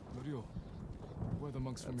 Sakai, Norio, where are the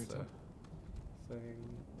monks from your That's a temple? thing.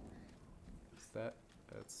 Is that?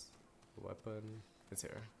 It's a weapon. It's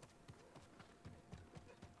here.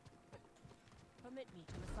 Permit me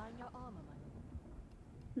to assign your armor,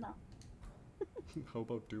 my lord. No. How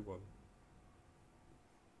about do one?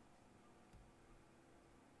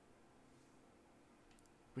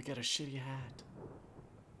 We get a shitty hat.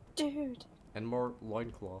 Dude. And more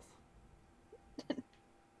loincloth.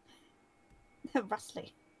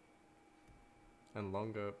 Rustly. And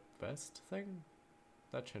longer vest thing?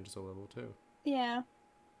 That changes a little too. Yeah.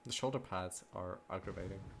 The shoulder pads are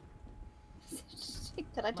aggravating. Did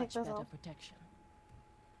I take Much those better off? protection.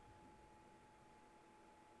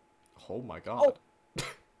 Oh my god.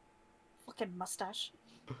 Fucking mustache.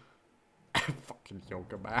 Fucking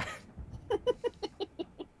yoga man.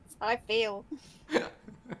 That's how I feel.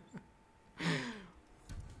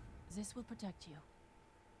 This will protect you.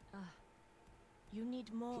 You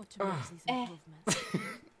need more to make these improvements.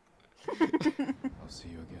 I'll see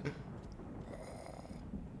you again.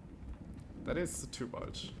 That is too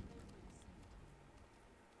much.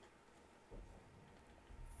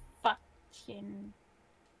 Fucking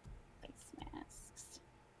face masks.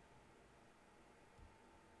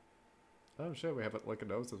 Oh shit, we have it like a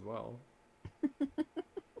nose as well.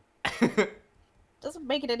 Doesn't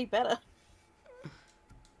make it any better.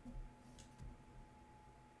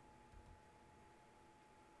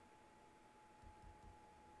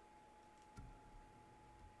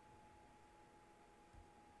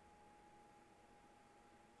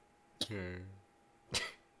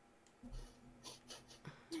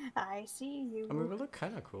 I see you. I mean, we look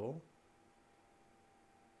kind of cool.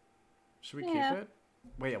 Should we Yeah. keep it?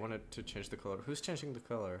 Wait, I wanted to change the color. Who's changing the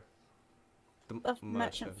color? The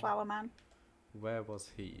Merchant Flower Man. Where was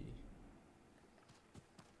he?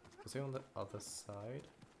 Was he on the other side?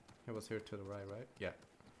 He was here to the right, right? Yeah.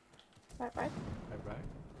 Right. Right, right.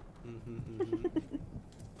 Mm-hmm.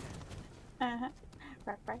 Uh-huh.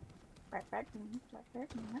 Right.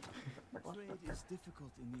 Trade is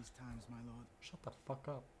difficult in these times, my lord. Shut the fuck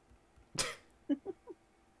up.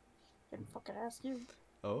 Didn't fucking ask you.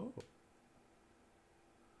 Oh.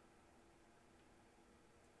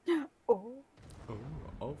 Oh.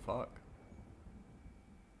 Oh, fuck.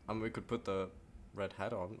 We could put the red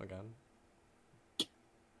hat on again.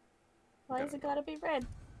 Why has it gotta be red?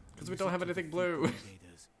 Because we don't have anything blue.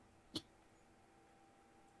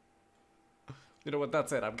 You know what?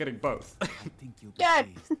 That's it. I'm getting both. I think you'll be God.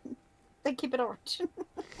 pleased. Then keep it orange.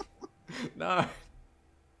 No.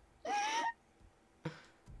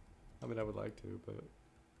 I mean, I would like to, but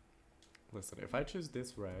listen. If I choose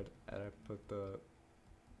this red and I put the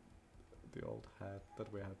old hat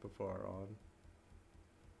that we had before on,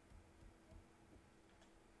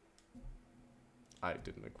 I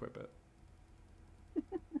didn't equip it.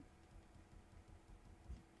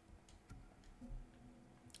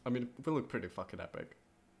 I mean, we look pretty fucking epic.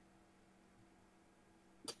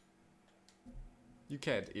 You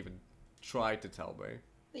can't even try to tell me.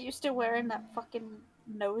 Are you still wearing that fucking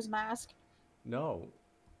nose mask? No.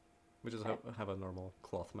 We just have a normal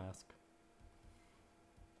cloth mask.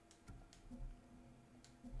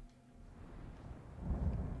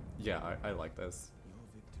 Yeah, I like this. Your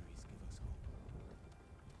victories give us hope.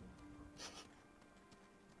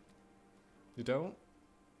 You don't?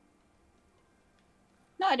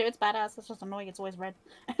 No, I do. It's badass. It's just annoying. It's always red.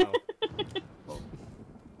 Oh. Well,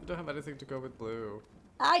 you don't have anything to go with blue.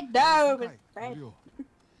 I know, but Sakai, it's red. Norio,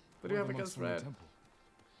 What do you where are have the monks against from your red? temple?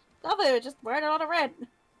 Nothing. Just wearing a lot of red.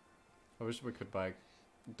 I wish we could buy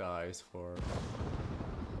dyes for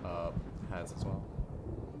hats as well.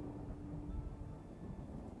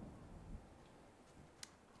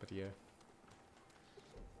 But yeah.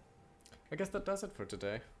 I guess that does it for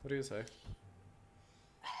today. What do you say?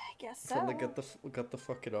 I guess so. Finally got the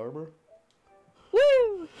fucking armor.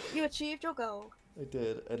 Woo! You achieved your goal. I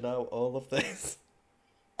did, and now all of this.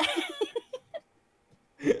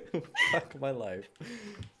 Fuck my life.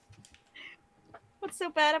 What's so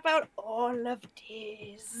bad about all of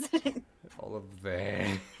this? All of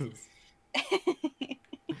this.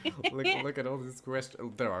 look at all these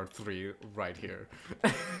questions. There are 3 right here.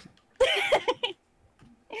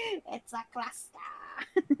 It's a cluster.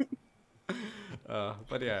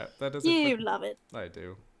 But yeah, that is You it. love it. I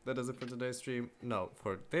do. That is it for today's stream. No,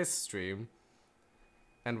 for this stream.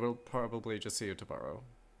 And we'll probably just see you tomorrow.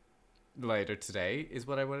 Later today is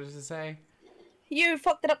what I wanted to say. You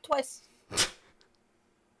fucked it up twice.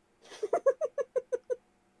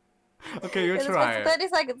 Okay, you It was try for it. 30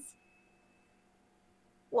 seconds.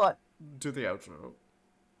 What? Do the outro.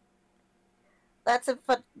 That's it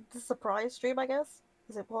for the surprise stream, I guess,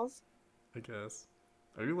 as it was. I guess.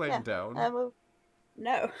 Are you laying down?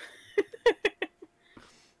 No.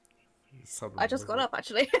 Suddenly I just got up,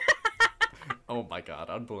 actually. Oh my god,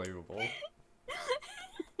 unbelievable.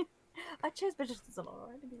 I chose Bridgerton's a lot,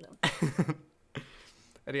 right?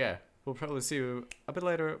 And yeah, we'll probably see you a bit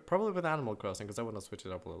later, probably with Animal Crossing, because I want to switch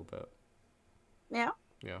it up a little bit. Yeah?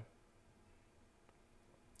 Yeah.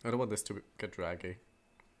 I don't want this to get draggy.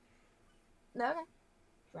 No, okay.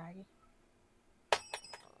 Draggy.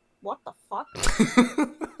 What the fuck?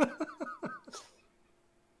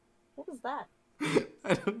 What was that?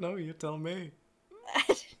 I don't know, you tell me.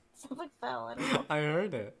 Something fell, I don't know. I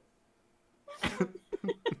heard it.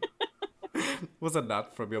 Was a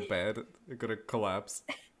nut from your bed gonna collapse?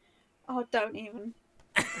 Oh, don't even.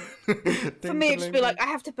 For me, it'd just be like, I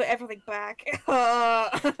have to put everything back.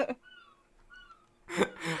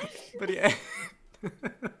 But yeah.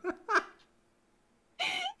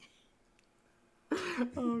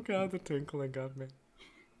 Oh god, the tinkling got me.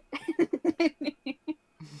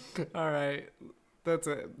 Alright, that's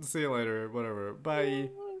it. See you later, whatever. Bye.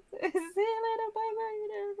 See you later, bye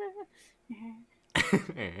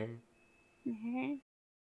bye.